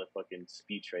ass motherfucking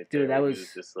speech right there. Dude, that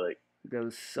was just like it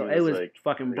was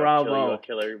fucking bravo. I'll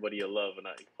kill everybody you love, and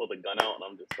I pulled a gun out, and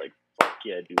I'm just like, "Fuck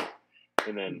yeah, dude!"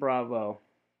 And then bravo.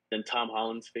 Then Tom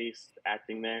Holland's face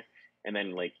acting there. And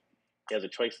then he has a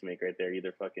choice to make right there: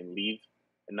 either fucking leave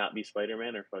and not be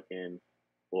Spider-Man, or fucking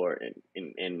or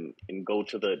and go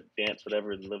to the dance,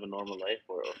 whatever, and live a normal life,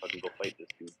 or fucking go fight this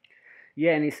dude.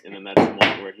 Yeah, and he's And then that's the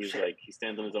moment where he's like, he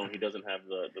stands on his own. He doesn't have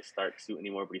the Stark suit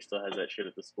anymore, but he still has that shit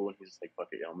at the school, and he's just like, fuck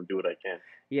it, yeah, I'm gonna do what I can.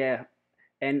 yeah,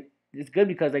 and it's good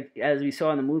because like as we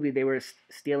saw in the movie, they were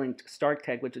stealing Stark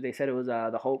tech, which they said it was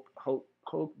the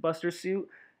Hulk Buster suit,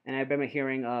 and I remember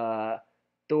hearing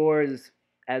Thor's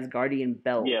Asgardian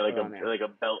belt Yeah, around there. like a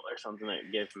belt or something that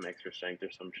gave him extra strength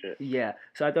or some shit. Yeah,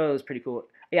 so I thought it was pretty cool.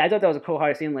 Yeah, I thought that was a cool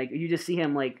hard scene. Like you just see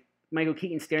him like Michael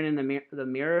Keaton staring in the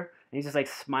mirror, and he's just like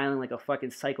smiling like a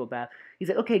fucking psychopath. He's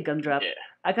like, "Okay, Gumdrop, Yeah,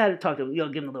 I gotta talk to him.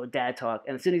 Give him a little dad talk."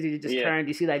 And as soon as he just yeah. turned,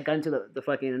 you see that gun to the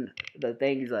fucking the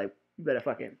thing. He's like, "You better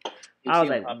fucking." You I see was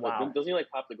him like, pop "Wow." doesn't he like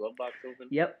pop the glove box open?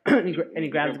 Yep, and he, And and he you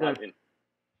hear grabs him the gun. pop in.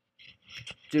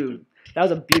 Dude, Dude, that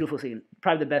was a beautiful scene.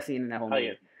 Probably the best scene in that whole oh movie.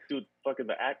 yeah, dude, fucking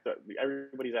the actor,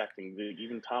 everybody's acting. Dude,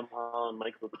 even Tom Holland,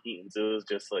 Michael Keaton. So it was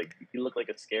just like he looked like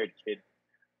a scared kid,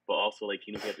 but also like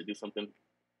he knew he had to do something.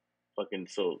 Fucking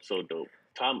so dope.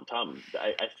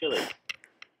 I feel like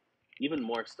even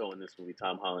more so in this movie,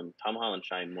 Tom Holland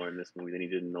shined more in this movie than he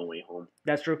did in No Way Home.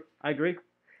 That's true. I agree.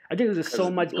 I think there's just so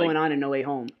Because much like going on in No Way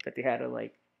Home that they had to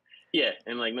like. yeah,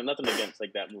 and like nothing against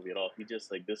like that movie at all. He just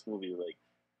like this movie like,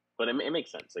 but it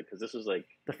makes sense like because this was like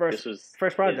The this was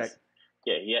first project.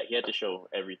 yeah, he had to show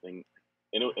everything,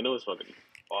 and it was fucking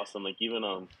awesome. Like even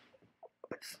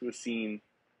the scene.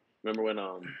 Remember when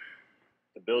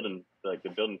the building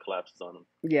collapses on him,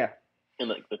 Yeah. and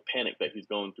like the panic that he's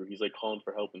going through, he's like calling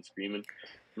for help and screaming.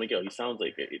 I'm like, yo, he sounds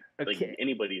like like Okay.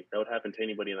 anybody that would happen to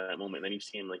anybody in that moment. And then you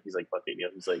see him like he's like fuck it, yeah.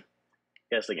 He's like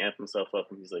he has to like amp himself up,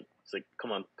 and he's like,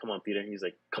 come on, Peter. And he's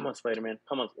like, come on, Spider-Man,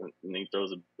 come on, and then he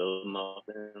throws a building off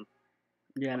at him.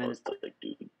 Yeah, I man. was like,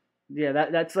 dude, Yeah,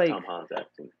 that's like. Tom Holland's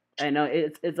acting. I know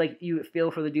it's like you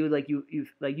feel for the dude, like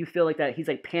you feel like that he's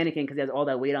like panicking because he has all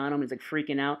that weight on him. He's like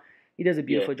freaking out. He does a Yeah,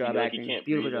 beautiful job like he acting. can't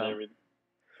Beautiful breathe and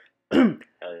job. everything.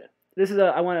 Hell yeah. This is a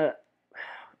I want to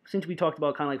since we talked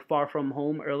about kind of like Far From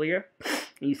Home earlier,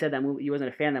 and you said that movie you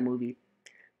wasn't a fan of that movie.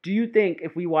 Do you think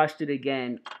if we watched it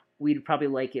again, we'd probably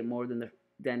like it more than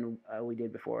we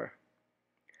did before?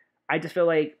 I just feel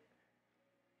like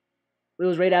it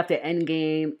was right after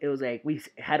Endgame. It was like we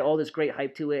had all this great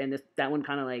hype to it, and that one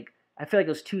kind of like I feel like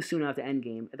it was too soon after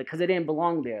Endgame because it didn't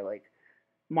belong there. Like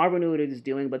Marvel knew what it was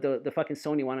doing, but the fucking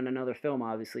Sony wanted another film,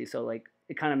 obviously. So like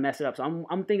it kind of messed it up. So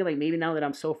I'm thinking like maybe now that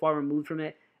I'm so far removed from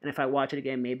it, and if I watch it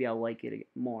again, maybe I'll like it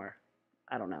more.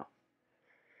 I don't know.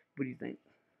 What do you think?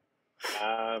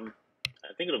 I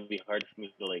think it'll be hard for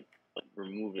me to like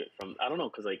remove it from. I don't know,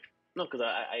 cause like no, cause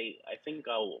I think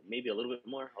I'll maybe a little bit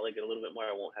more. I'll like it a little bit more.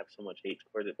 I won't have so much hate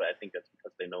towards it, but I think that's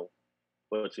because they know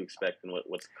what to expect and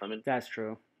what's coming. That's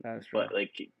true. That's true. But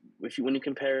like if you when you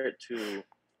compare it to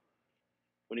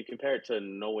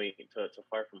No Way to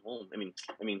Far From Home, I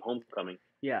mean Homecoming.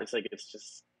 Yeah. It's like it's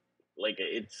just like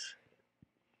it's.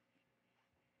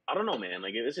 I don't know, man.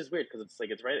 Like it's just weird because it's like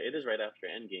it's right. It is right after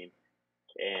Endgame,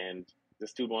 and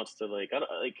this dude wants to like I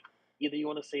don't like either you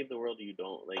want to save the world or you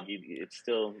don't. Like it's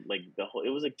still like the whole. It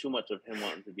was like too much of him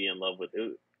wanting to be in love with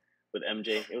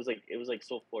MJ. It was like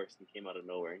so forced and came out of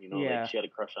nowhere. You know, Yeah. like she had a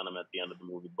crush on him at the end of the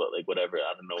movie, but like whatever,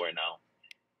 out of nowhere now,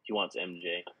 he wants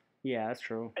MJ. Yeah, that's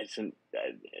true. I feel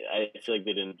like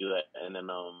they didn't do that, and then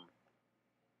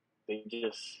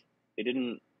they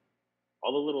didn't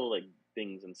all the little like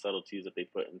things and subtleties that they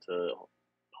put into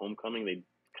Homecoming. They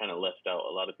kind of left out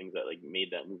a lot of things that like made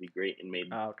that movie great and made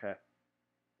Oh, okay.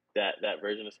 that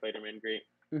version of Spider-Man great.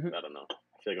 Mm-hmm. I don't know. I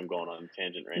feel like I'm going on a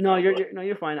tangent right No, now.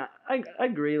 you're fine. I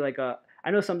agree. Like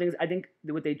I know some things. I think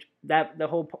what they that the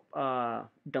whole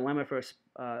dilemma for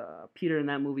Peter in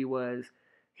that movie was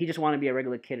he just wanted to be a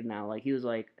regular kid now. Like he was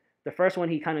like the first one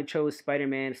he kind of chose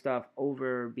Spider-Man stuff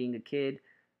over being a kid.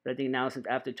 But I think now since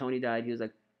after Tony died, he was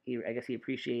like I guess he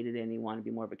appreciated it and he wanted to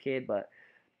be more of a kid. But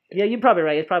yeah, you're probably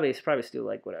right. It's probably still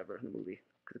like whatever in the movie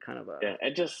because it kind of yeah,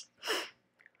 it just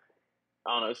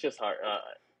I don't know. It's just hard.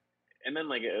 And then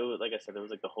like it was like I said, there was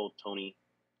like the whole Tony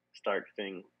Stark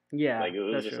thing. Yeah, like it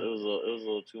was just true. it was a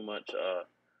little too much.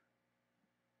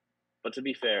 But to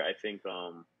be fair, I think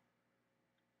I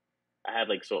had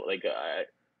like so like I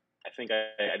think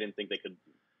I didn't think they could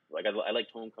like I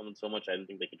liked Homecoming so much I didn't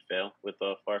think they could fail with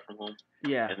Far From Home.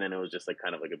 Yeah, and then it was just like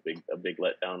kind of like a big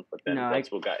letdown. But then no,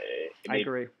 that's what got it. I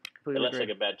agree. It left like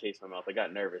a bad taste in my mouth. I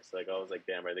got nervous. Like I was like,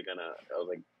 damn, are they gonna? I was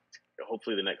like,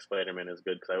 hopefully the next Spider-Man is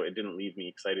good because it didn't leave me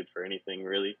excited for anything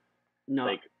really. No,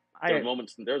 like there were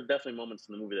moments. There was definitely moments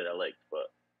in the movie that I liked,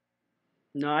 but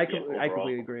no, I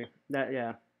completely agree. That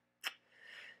yeah.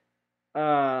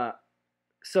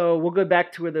 So we'll go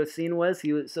back to where the scene was.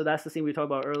 So that's the scene we talked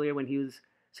about earlier when he was.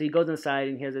 So he goes inside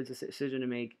and he has a decision to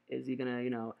make. Is he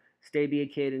gonna stay be a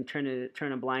kid and turn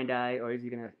a blind eye, or is he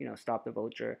gonna stop the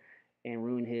vulture and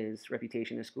ruin his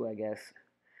reputation in school? I guess.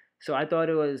 So I thought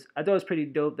it was pretty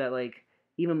dope that like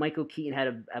even Michael Keaton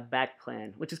had a back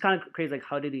plan, which is kind of crazy. Like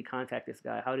how did he contact this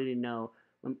guy? How did he know?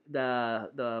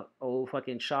 The old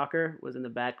fucking shocker was in the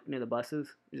back near the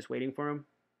buses, just waiting for him.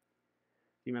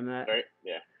 Do you remember that? Right?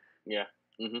 Yeah. Yeah.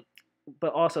 Mm-hmm.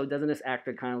 But also, doesn't this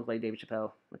actor kind of look like David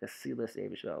Chappelle, like a C-list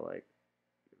David Chappelle? Like,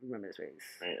 remember his face?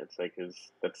 Right. It's like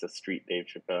that's a street Dave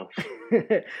Chappelle.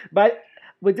 But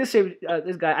with this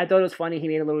guy, I thought it was funny. He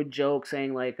made a little joke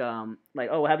saying oh,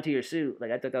 what happened to your suit? Like,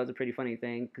 I thought that was a pretty funny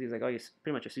thing because he's like, oh, you're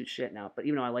pretty much your suit shit now. But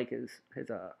even though I like his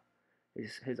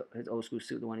old school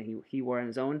suit, the one he wore on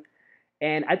his own,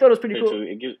 and I thought it was pretty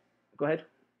cool. Go ahead.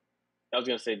 I was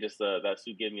gonna say just that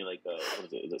suit gave me like what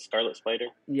is it? Is it Scarlet Spider?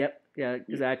 Yep. Yeah.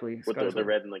 Exactly. With the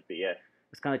red and like the yeah.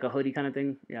 It's kind of like a hoodie kind of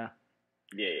thing. Yeah.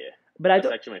 Yeah, yeah. But that's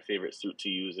actually my favorite suit to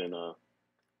use in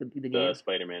the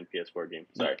Spider-Man PS4 game.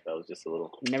 Sorry, that was just a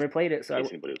little. Never played it, so in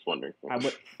case anybody was wondering. I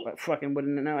fucking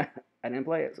wouldn't know. I didn't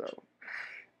play it, so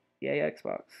yeah,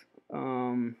 Xbox.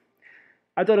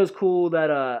 I thought it was cool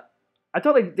that I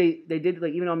thought like they did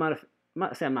like even though I'm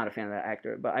not saying I'm not a fan of that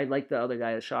actor, but I like the other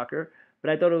guy as Shocker. But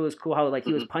I thought it was cool how like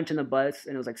he was punching the butts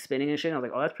and it was like spinning and shit. And I was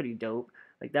like, oh, that's pretty dope.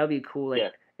 Like that would be cool.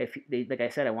 Like if they, like I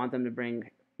said, I want them to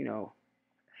bring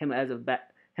him as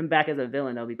him back as a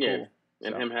villain. That would be cool.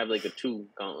 And him have like the two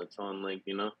gauntlets on, like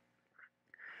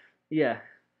Yeah.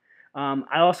 I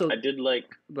did like.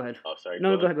 Go ahead. Oh, sorry.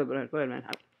 No, go ahead, man.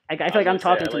 I feel like I'm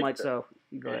talking too much, so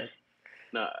you go ahead.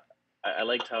 No, I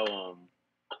liked how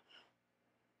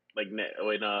when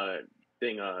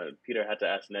Peter had to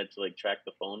ask Ned to like track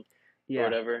the phone. Or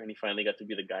whatever, and he finally got to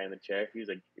be the guy in the chair. He was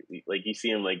like you see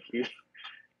him like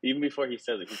even before he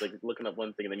says it, he's like looking up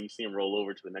one thing, and then you see him roll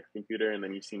over to the next computer, and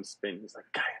then you see him spin. He's like,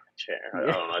 guy in the chair. I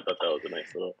don't know. I thought that was a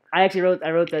nice little. I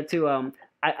wrote that too.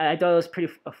 I thought it was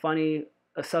pretty funny,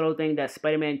 a subtle thing that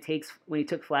Spider-Man takes when he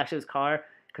took Flash's car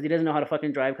because he doesn't know how to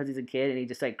fucking drive because he's a kid and he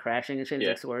just like crashing and shit, and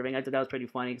like swerving. I thought that was pretty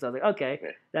funny because I was like, okay,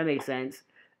 that makes sense.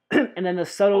 And then the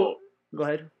subtle. Go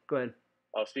ahead.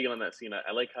 Oh, speaking on that scene,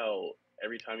 I like how.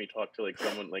 Every time he talked to like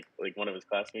someone like one of his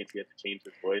classmates, he had to change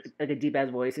his voice, like a deep ass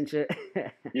voice and shit.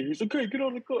 He's like, "Okay, get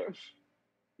on the car."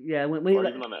 Yeah, when or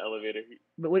even on the elevator.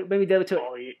 But when we did it to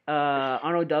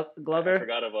Arnold Glover, I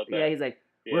forgot about that. Yeah, he's like,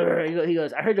 he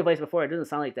goes, "I heard your voice before. It doesn't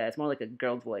sound like that. It's more like a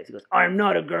girl's voice." He goes, "I'm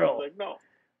not a girl. He's like, no,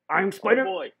 I'm Spider."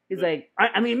 He's like,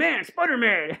 I mean, man,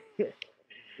 Spider-Man.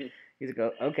 He's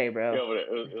like, okay, bro. Yeah, but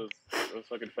it was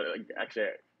fucking funny. Like, actually,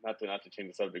 not to change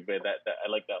the subject, but that I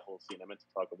like that whole scene. I meant to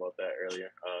talk about that earlier.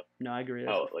 No, I agree.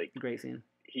 How like great scene.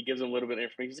 He gives him a little bit of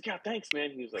information. He's like, yeah, thanks, man.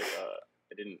 He was like,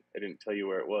 I didn't tell you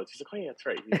where it was. He's like, oh yeah, that's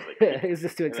right. He's like, he's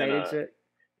just too excited. Shit.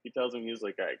 He tells him, he was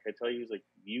like, all right, can I tell you? He was like,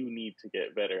 you need to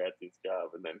get better at this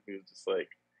job. And then he was just like,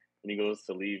 and he goes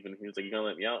to leave, and he was like, you gonna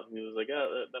let me out? And he was like, yeah,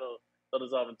 that'll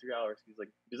dissolve in 3 hours. He's like,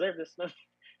 deserve this? No.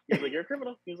 He was like, you're a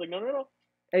criminal. He was like, no.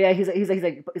 Yeah, he's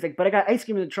like, but I got ice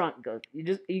cream in the trunk. He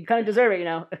goes, you kind of deserve it,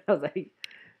 I was like,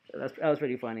 that was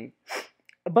pretty funny.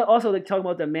 But also, like talking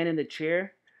about the man in the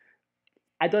chair,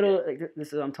 I thought it was, like,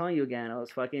 this is I'm telling you again, I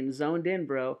was fucking zoned in,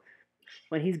 bro.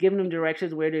 When he's giving him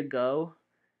directions where to go,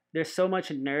 there's so much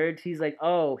nerd. He's like,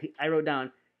 I wrote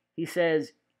down. He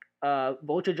says,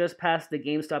 Vulture just passed the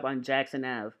GameStop on Jackson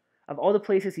Ave. Of all the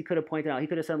places he could have pointed out, he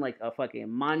could have said like a fucking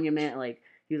monument, like.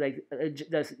 He was like,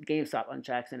 that's GameStop on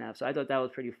Jackson Ave. So I thought that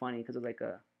was pretty funny because it was like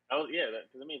a. Oh yeah,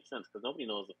 because it made sense because nobody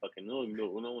knows the fucking no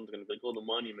one's gonna be like, oh, the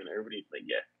monument. Everybody's like,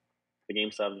 yeah, the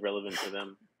GameStop is relevant to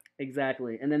them.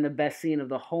 Exactly, and then the best scene of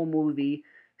the whole movie.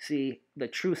 See the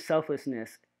true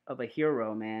selflessness of a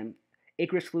hero, man.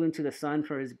 Icarus flew into the sun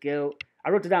for his guilt.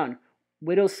 I wrote it down.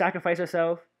 Widow sacrificed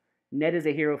herself. Ned is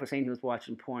a hero for saying he was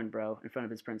watching porn, bro, in front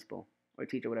of his principal or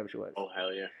teacher, whatever she was. Oh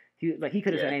hell yeah. He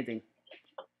could have said anything.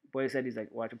 Boy said he's like,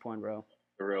 watching porn, bro.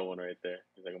 The real one right there.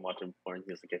 He's like, I'm watching porn.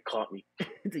 He's like, it caught me.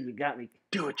 He's like, you got me.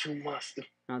 Do what you must.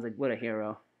 I was like, what a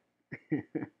hero.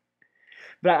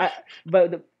 But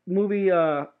the movie,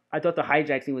 I thought the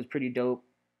hijack scene was pretty dope.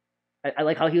 I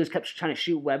like how he kept trying to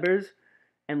shoot Webbers,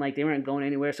 and like they weren't going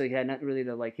anywhere, so he had not really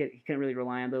he couldn't really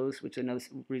rely on those, which is another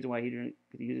reason why he didn't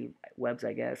use webs,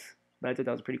 I guess. But I thought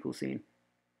that was a pretty cool scene.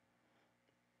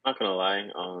 Not gonna lie,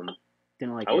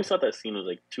 didn't like. I always thought that scene was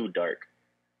like too dark.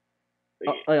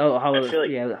 Like, how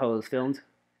it was filmed.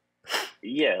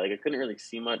 Yeah, like I couldn't really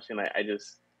see much, and I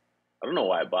don't know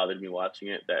why it bothered me watching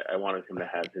it. That I wanted him to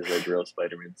have his like real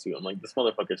Spider-Man suit. I'm like, this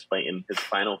motherfucker's fighting his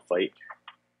final fight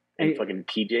in fucking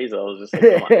PJs. I was just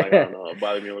like, I don't know, it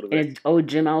bothered me a little bit. And his old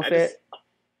gym outfit.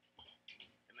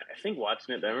 think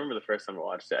watching it, I remember the first time I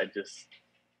watched it,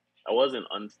 I wasn't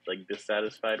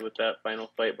dissatisfied with that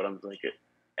final fight, but I'm like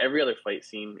every other fight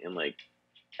scene and like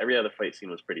every other fight scene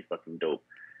was pretty fucking dope.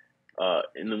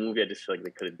 In the movie, I just feel like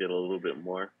they could have did a little bit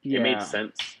more. Yeah. It made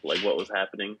sense, like what was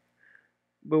happening.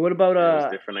 But what about It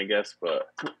was different, I guess. But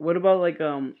what about like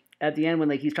at the end when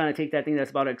like he's trying to take that thing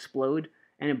that's about to explode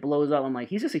and it blows up? I'm like,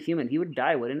 he's just a human. He would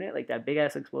die, wouldn't it? Like that big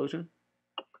ass explosion.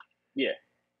 yeah.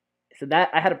 So that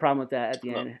I had a problem with that at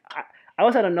the end. I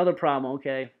also had another problem.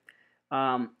 Okay,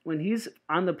 when he's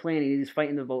on the plane and he's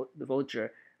fighting the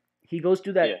vulture, he goes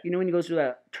through that. Yeah. You know when he goes through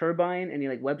that turbine and he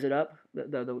like webs it up,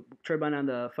 the turbine on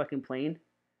the fucking plane.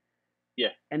 Yeah.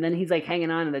 And then he's like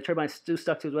hanging on, and the turbine's still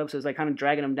stuck to his web, so it's like kind of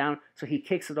dragging him down. So he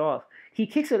kicks it off. He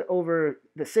kicks it over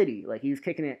the city, like he's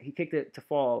kicking it. He kicked it to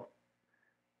fall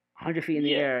 100 feet in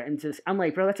the air. And just, I'm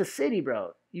like, bro, that's a city,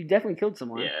 bro. You definitely killed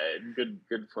someone. Yeah,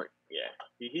 good point. Yeah,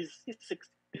 he's 60.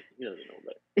 He doesn't know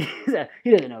better.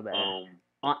 He doesn't know better.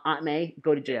 Aunt May,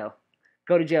 go to jail.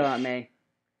 Go to jail, Aunt May.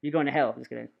 You're going to hell. Just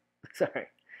kidding. Sorry.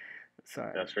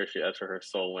 That's where her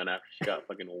soul went after she got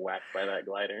fucking whacked by that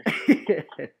glider.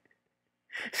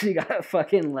 She got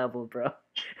fucking leveled, bro.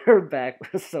 Her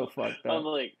back was so fucked up. I'm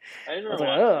like, I remember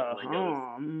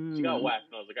watching she got whacked,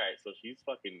 and I was like, all right, so she's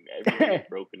fucking everything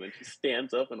broken, and she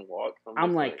stands up and walks.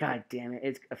 I'm like, god damn it,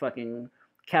 it's a fucking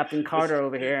Captain Carter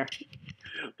over here.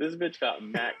 This bitch got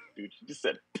macked, dude. She just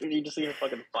said, you just see her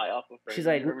fucking fly off of her. She's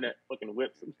like, that fucking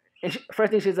whips.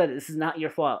 First thing she said, this is not your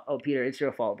fault. Oh, Peter, it's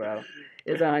your fault, bro.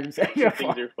 It's 100% your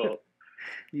fault. Your fault.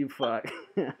 You fuck.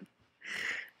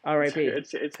 All right, Pete.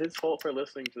 It's his fault for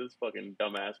listening to this fucking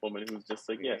dumbass woman who's just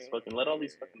like, yes, fucking let all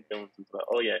these fucking villains into that.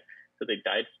 Oh yeah, so they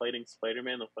died fighting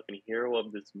Spider-Man, the fucking hero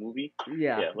of this movie.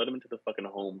 Yeah, let him into the fucking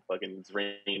home, fucking his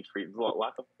range free.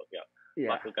 Lock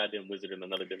a goddamn wizard in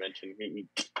another dimension.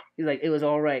 He's like, it was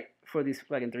all right for these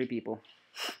fucking 3 people.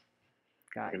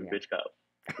 God, fucking bitch got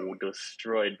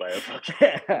destroyed by a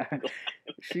fucking.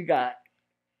 She got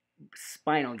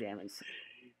spinal damage.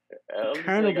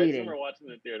 Internal bleeding. I remember watching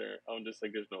the theater. I'm just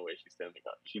like, there's no way she's standing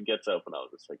up. She gets up, and I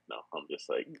was just like, no. I'm just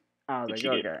like, did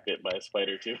she get bit by a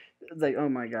spider too? It's like, oh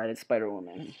my god, it's Spider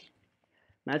Woman.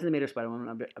 Imagine they made her Spider Woman.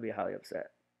 I'd be highly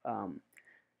upset.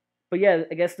 But yeah,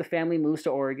 I guess the family moves to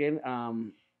Oregon.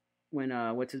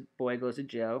 When what's his boy goes to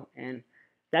jail, and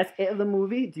that's it of the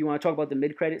movie. Do you want to talk about the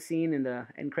mid-credit scene and the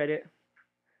end credit,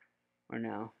 or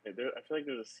no? I feel like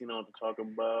there's a scene I want to talk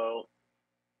about.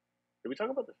 Did we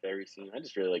talk about the ferry scene? I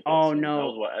just really like that scene.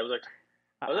 No. I was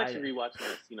actually rewatching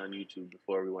that scene on YouTube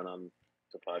before we went on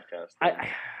to podcast. I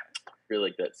really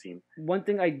like that scene. One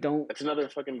thing I don't... It's another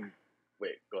fucking...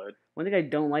 Wait, go ahead. One thing I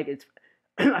don't like, it's...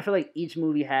 I feel like each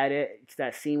movie had it. It's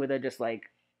that scene where they're just like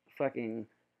fucking...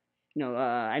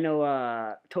 I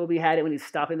know Toby had it when he's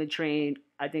stopping the train.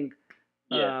 I think...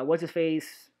 what's his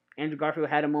face? Andrew Garfield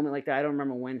had a moment like that. I don't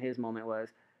remember when his moment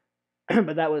was.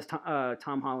 But that was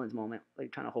Tom Holland's moment,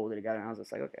 like trying to hold it together, and I was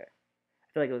just like, okay. I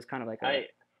feel like it was kind of like a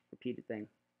repeated thing.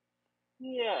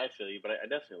 Yeah, I feel you, but I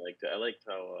definitely liked it. I liked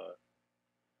how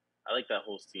I like that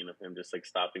whole scene of him just like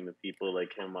stopping the people,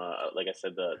 like him, like I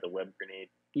said, the web grenade.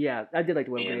 Yeah, I did like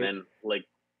the web grenade. And then like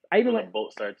I even when the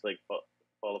boat starts like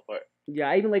fall apart. Yeah,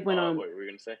 I even like when what were we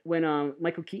gonna say? When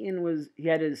Michael Keaton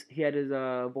had his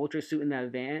vulture suit in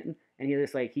that van, and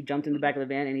he jumped in the back of the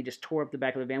van and he just tore up the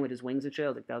back of the van with his wings and shit. I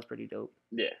was like, that was pretty dope.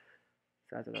 Yeah.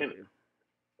 So that's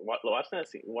watching that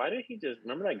scene, why did he just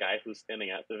remember that guy who's standing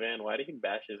at the van? Why did he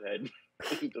bash his head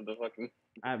into the fucking?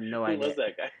 I have no idea. Who was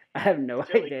that guy? I have no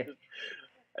idea.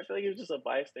 I feel like he was just a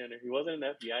bystander. He wasn't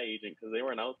an FBI agent because they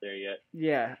weren't out there yet.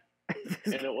 Yeah.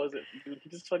 And it wasn't. Dude, he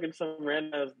just fucking some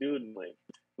random ass dude, and like,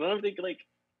 I don't think like.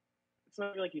 It's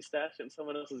not like he stashed it in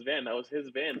someone else's van. That was his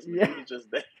van. So he was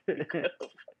just there. You could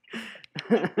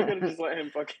have just let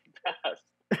him fucking pass.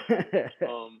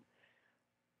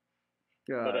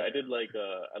 But I did like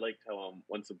I liked how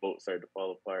once the boat started to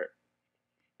fall apart,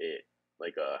 it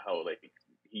like how like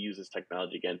he uses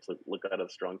technology again to look out of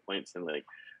strong points, and like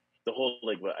the whole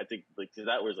like I think like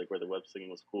that was like where the web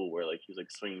slinging was cool, where like he was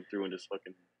like swinging through and just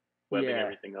fucking webbing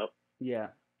everything up. Yeah.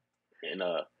 And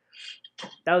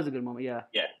that was a good moment. Yeah.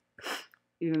 Yeah.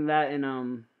 Even that and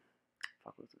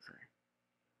fuck, what was I saying?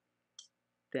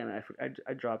 Damn it,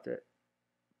 I dropped it.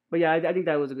 But yeah, I think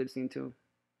that was a good scene too.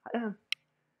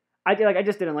 I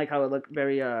just didn't like how it looked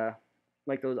very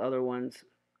like those other ones.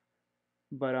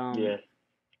 But yeah.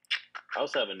 I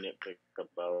also have a nitpick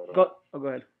about go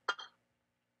ahead.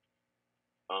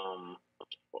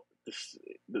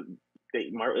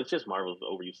 It's just Marvel's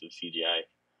overuse of CGI.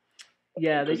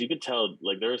 Yeah, because you could tell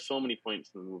like there were so many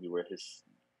points in the movie where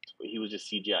he was just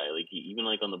CGI. Like even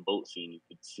like on the boat scene, you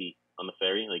could see on the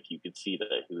ferry, like you could see that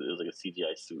it was like a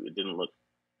CGI suit. It didn't look.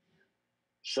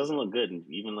 She doesn't look good, and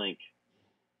even like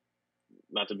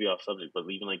not to be off subject, but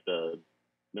even like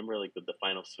remember like the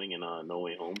final swing in No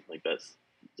Way Home, like that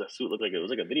suit looked like it was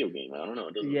like a video game. I don't know.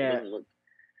 Yeah. It doesn't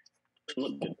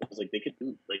look good. It's like they could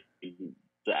do like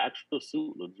the actual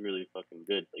suit looks really fucking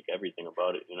good. Like everything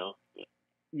about it, you know.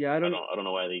 Yeah, I don't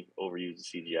know why they overuse the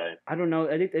CGI. I don't know.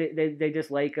 I think they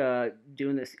just like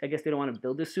doing this. I guess they don't want to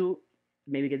build the suit.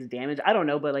 Maybe it gets damaged. I don't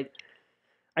know, but like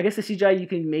I guess the CGI you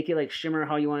can make it like shimmer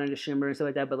how you want it to shimmer and stuff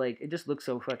like that. But like it just looks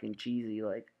so fucking cheesy.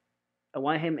 Like I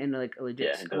want him in like a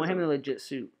legit. Yeah, I want him in a legit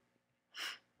suit.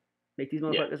 Make these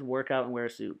motherfuckers work out and wear a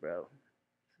suit, bro.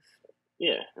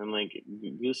 Yeah, and like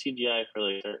do CGI for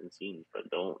like certain scenes, but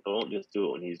don't just do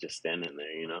it when he's just standing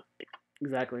there, you know.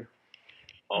 Exactly.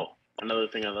 Oh, another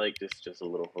thing I like, just a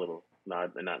little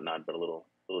nod, not nod, but a little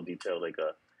detail, like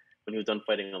when he was done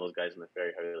fighting all those guys in the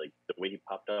ferry, how like the way he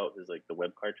popped out his like the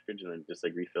web cartridge and then just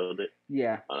like refilled it.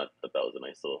 Yeah. I thought that was a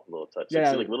nice little touch.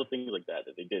 Yeah. So, like little things like that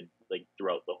they did like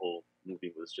throughout the whole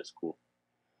movie was just cool.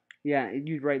 Yeah,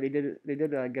 you're right. They did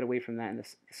get away from that in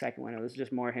the second one. It was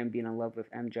just more him being in love with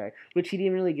MJ, which he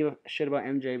didn't really give a shit about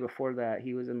MJ before that.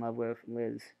 He was in love with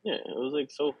Liz. Yeah, it was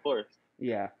like so forced.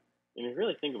 Yeah. And if you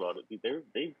really think about it,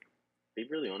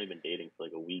 they've really only been dating for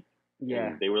like a week. Yeah.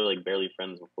 And they were like barely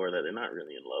friends before that. They're not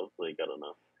really in love. Like I don't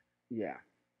know. Yeah,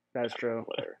 that's true.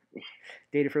 Whatever.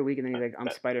 Dated for a week and then he's like, "I'm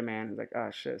Spider-Man." He's like,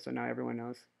 "Oh shit!" So now everyone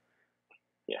knows.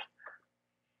 Yeah,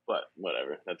 but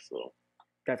whatever. That's a little.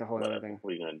 That's a whole other thing.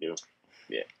 What are you gonna do?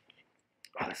 Yeah.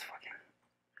 Oh, that's fucking.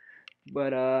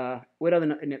 But what other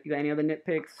you got any other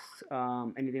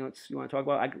nitpicks? Anything else you want to talk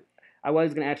about? I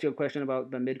was gonna ask you a question about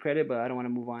the mid credit, but I don't want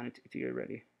to move on until you're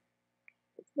ready.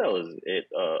 That was it.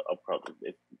 I'll probably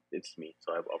it's me,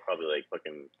 so I'll probably like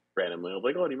fucking randomly. I'll be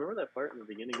like, oh, do you remember that part in the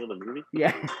beginning of the movie?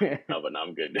 Yeah. No, but now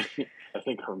I'm good. I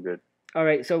think I'm good. All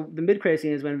right. So the mid credit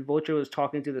scene is when Vulture was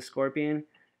talking to the Scorpion.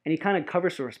 And he kind of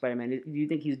covers for Spider-Man. Do you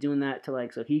think he's doing that to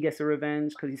like so he gets the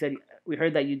revenge? Because he said we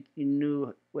heard that you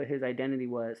knew what his identity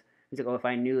was. He's like, oh, if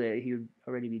I knew it, he would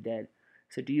already be dead.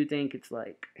 So do you think it's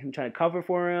like him trying to cover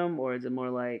for him, or is it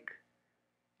more like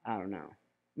I don't know,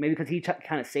 maybe because he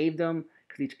kind of saved him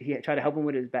because he tried to help him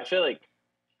with his back? I feel like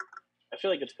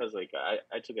it's because like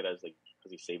I took it as like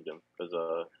because he saved him because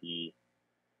he.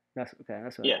 That's okay.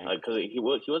 That's what. Yeah, because he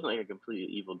wasn't like a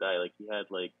completely evil guy. Like he had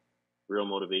like real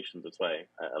motivations. That's why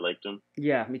I liked him.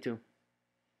 Yeah, me too.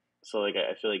 So like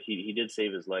I feel like he did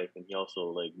save his life, and he also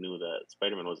like knew that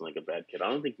Spider-Man wasn't like a bad kid. I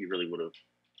don't think he really would have.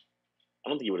 I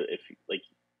don't think he would have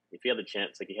if he had the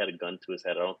chance, like he had a gun to his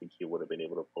head. I don't think he would have been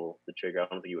able to pull the trigger. I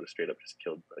don't think he would have straight up just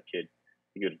killed a kid.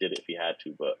 He would have did it if he had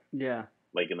to, but yeah,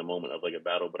 like in the moment of like a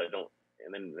battle. But I don't.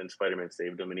 And then Spider-Man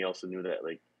saved him, and he also knew that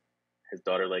like his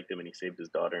daughter liked him, and he saved his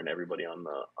daughter and everybody on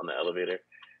the elevator.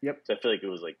 Yep. So I feel like it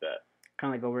was like that.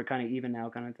 Kind of like we're kind of even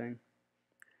now, kind of thing.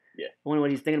 Yeah. I wonder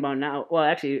what he's thinking about now. Well,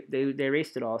 actually, they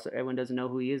erased it all, so everyone doesn't know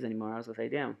who he is anymore. I was gonna say,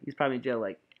 damn, he's probably in jail.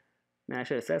 Like, man, I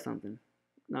should have said something.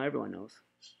 Now everyone knows.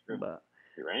 Sure. But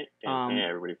you're right. Yeah,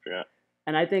 everybody forgot.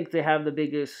 And I think they have the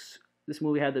biggest. This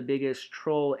movie had the biggest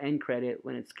troll end credit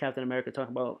when it's Captain America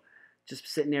talking about just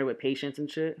sitting there with patience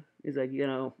and shit. He's like,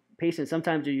 patience.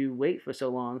 Sometimes you wait for so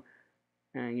long,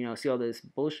 and see all this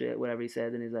bullshit, whatever he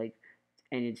said, and he's like.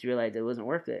 And you just realize it wasn't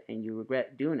worth it, and you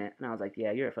regret doing it. And I was like,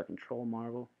 "Yeah, you're a fucking troll,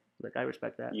 Marvel." Like, I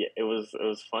respect that. Yeah, it was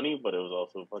funny, but it was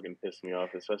also fucking pissed me off,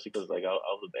 especially because like I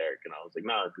was with Eric, and I was like,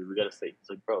 "Nah, dude, we gotta say." He's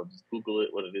like, "Bro, just Google it.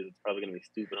 What it is? It's probably gonna be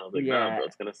stupid." I was like, "Nah, bro,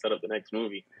 it's gonna set up the next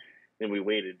movie." And we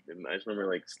waited, and I just remember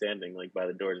like standing like by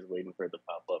the door, just waiting for it to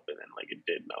pop up, and then like it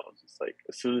did, and I was just like,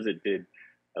 as soon as it did,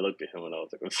 I looked at him and I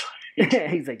was like, "I'm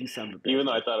sorry." He's like, "You son of a bitch." Even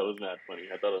though I thought it was mad funny,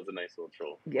 I thought it was a nice little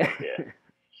troll. Yeah. Yeah.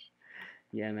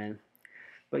 Yeah, man.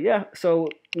 But yeah, so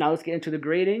now let's get into the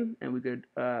grading, and we could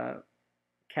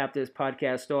cap this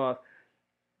podcast off.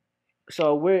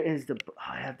 So where is the? Oh,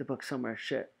 I have the book somewhere.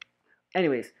 Shit.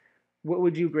 Anyways, what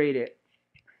would you grade it?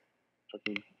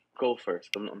 Fucking go first.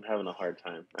 I'm having a hard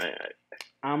time.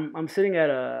 I'm sitting at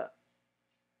a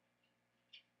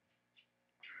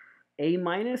A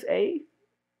minus A.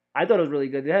 I thought it was really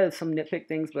good. It had some nitpick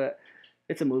things, but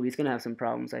it's a movie. It's gonna have some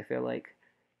problems. I feel like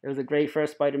it was a great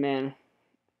first Spider-Man.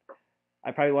 I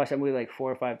probably watched that movie like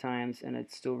 4 or 5 times, and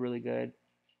it's still really good.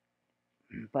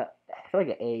 But I feel like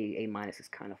an A minus is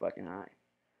kind of fucking high. All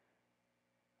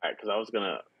right, because I was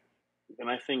gonna, and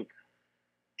I think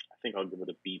I'll give it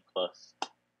a B plus.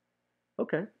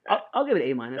 Okay, I'll give it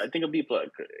A minus. I think a B plus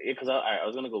because I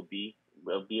was gonna go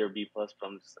a B or B plus, but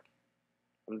I'm just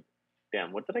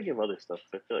damn. What did I give other stuff?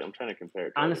 I feel like I'm trying to compare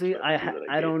it. Honestly,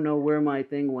 I don't know where my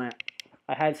thing went.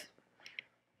 I had.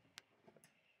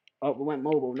 Oh, we went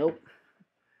mobile. Nope.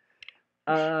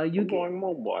 I'm going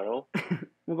mobile.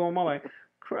 We're going mobile.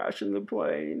 Crashing the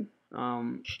plane.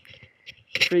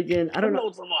 Freaking. I don't know.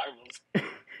 No survivals.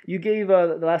 You gave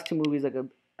the last two movies like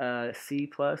a C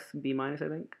plus, B minus, I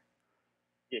think.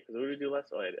 Yeah, because what did we do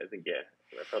last? Oh, I think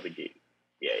I probably gave.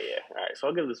 Yeah. All right, so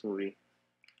I'll give this movie.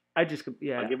 I'll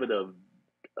give it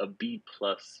a B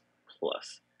plus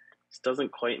plus. This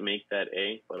doesn't quite make that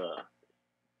A, but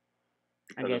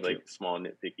because of like small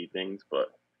nitpicky things,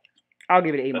 but I'll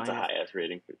give it an A minus. That's a high ass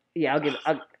rating. Yeah, I'll give it.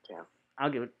 I'll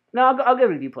give it. No, I'll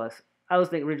give it a B plus. I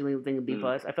was originally thinking B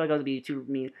plus. I feel like I was being too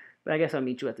mean, but I guess I'll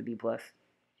meet you at the B plus.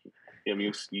 Yeah, I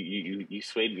mean, you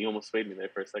swayed me. You almost swayed me there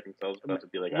for a second. So I was about to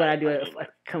be like, when I do a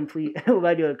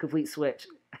complete switch.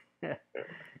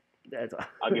 That's all.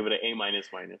 I'll give it an A minus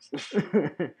minus.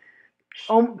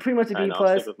 Pretty much a B plus.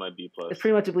 I'll stick with my B plus. It's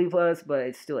pretty much a B plus, but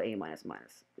it's still A minus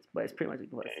minus. But it's pretty much a B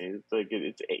plus. Yeah, it's like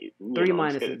it's A. 3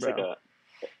 minuses, bro.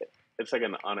 It's like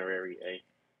an honorary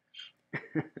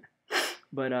A.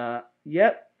 But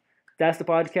yep, that's the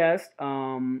podcast.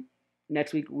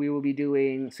 Next week we will be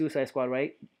doing Suicide Squad,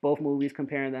 right? Both movies,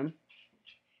 comparing them.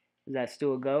 Is that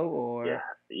still a go or?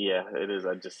 Yeah, it is.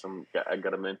 I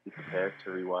got to mentally prepare to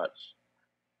rewatch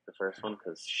the first one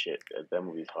because shit, that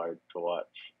movie's hard to watch.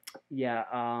 Yeah.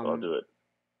 So I'll do it.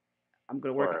 I'm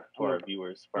gonna work for our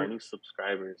viewers, for our new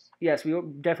subscribers. Yes, we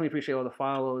definitely appreciate all the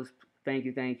follows. Thank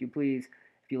you. Please,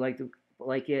 if you like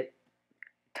it,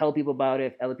 tell people about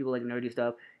it. If other people like nerdy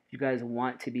stuff. If you guys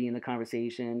want to be in the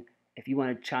conversation, if you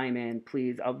want to chime in,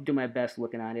 please. I'll do my best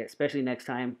looking at it, especially next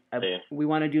time. We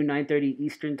want to do 9:30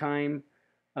 Eastern time.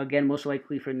 Again, most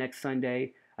likely for next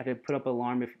Sunday. I could put up an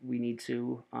alarm if we need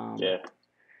to.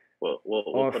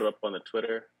 We'll put it up on the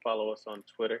Twitter. Follow us on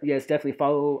Twitter. Yes, definitely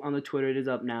follow on the Twitter. It is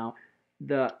up now.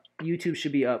 The YouTube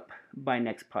should be up by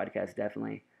next podcast,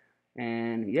 definitely.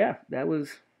 And yeah, that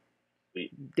was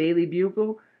Sweet. Daily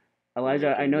Bugle.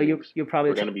 Elijah, I know you're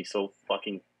probably... We're going to be so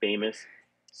fucking famous.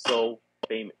 So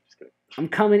famous. Just kidding. I'm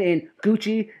coming in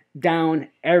Gucci down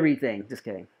everything. Just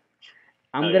kidding.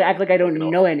 I'm going to act like I don't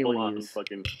know anyone use.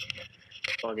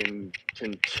 Fucking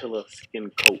chinchilla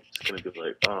skin coat. It's going to be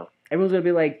like, Everyone's going to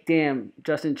be like, damn,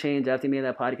 Justin changed after me in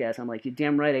that podcast. I'm like, you're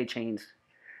damn right I changed.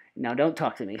 Now don't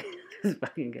talk to me. Just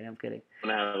fucking kidding. I'm kidding. I'm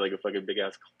going to have like a fucking big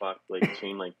ass clock, like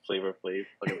chain, like Flavor Flav,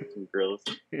 fucking with some grills.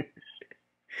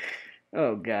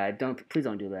 Oh God, please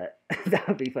don't do that. That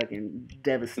would be fucking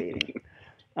devastating.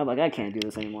 I'm like, I can't do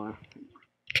this anymore.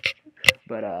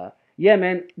 But yeah,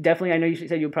 man, definitely. I know you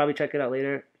said you'll probably check it out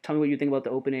later. Tell me what you think about the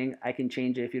opening. I can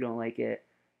change it if you don't like it.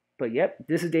 But yep,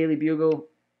 this is Daily Bugle.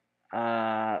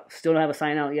 Still don't have a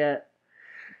sign out yet.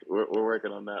 We're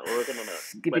working on that. We're working on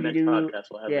that. By next podcast,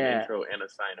 we'll have an intro and a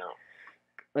sign out.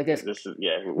 Like this.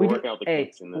 We're working out the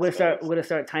kinks in this. We're gonna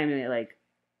start timing it like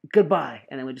goodbye,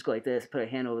 and then we just go like this, put a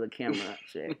hand over the camera,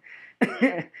 shit.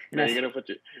 No, you're gonna put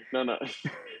you're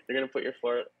gonna put your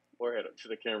forehead up to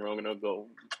the camera. I'm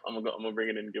gonna bring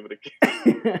it in and give it a kiss.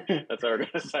 That's how we're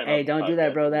gonna sign off. Hey, don't do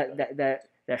that, bro.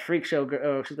 That freak show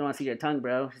girl, she's gonna want to see your tongue,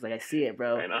 bro. She's like, I see it,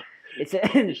 bro. I know.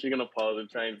 She's gonna pause and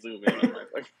try and zoom in on my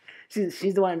fucking...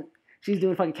 She's the one. She's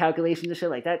doing fucking calculations and shit.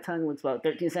 Like that tongue looks about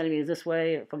 13 centimeters this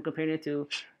way. If I'm comparing it to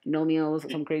no meals,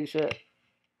 some crazy shit.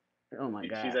 Oh my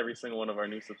God. She's every single one of our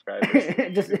new subscribers.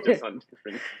 just on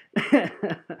different.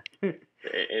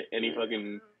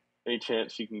 Any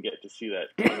chance she can get to see that?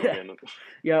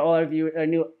 Yeah,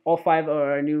 all 5 of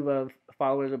our new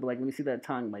followers will be like, let me see that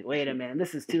tongue. I'm like, wait a minute,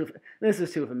 this is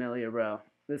too familiar, bro.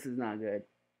 This is not good.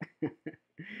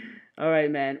 All right,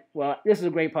 man. Well, this was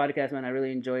a great podcast, man. I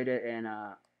really enjoyed it, and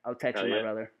I'll text you, my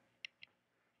brother.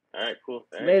 All right, cool.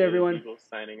 Later, everyone. People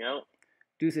signing out.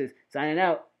 Deuces signing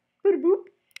out. Boop boop.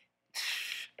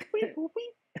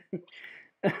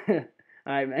 All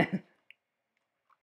right, man.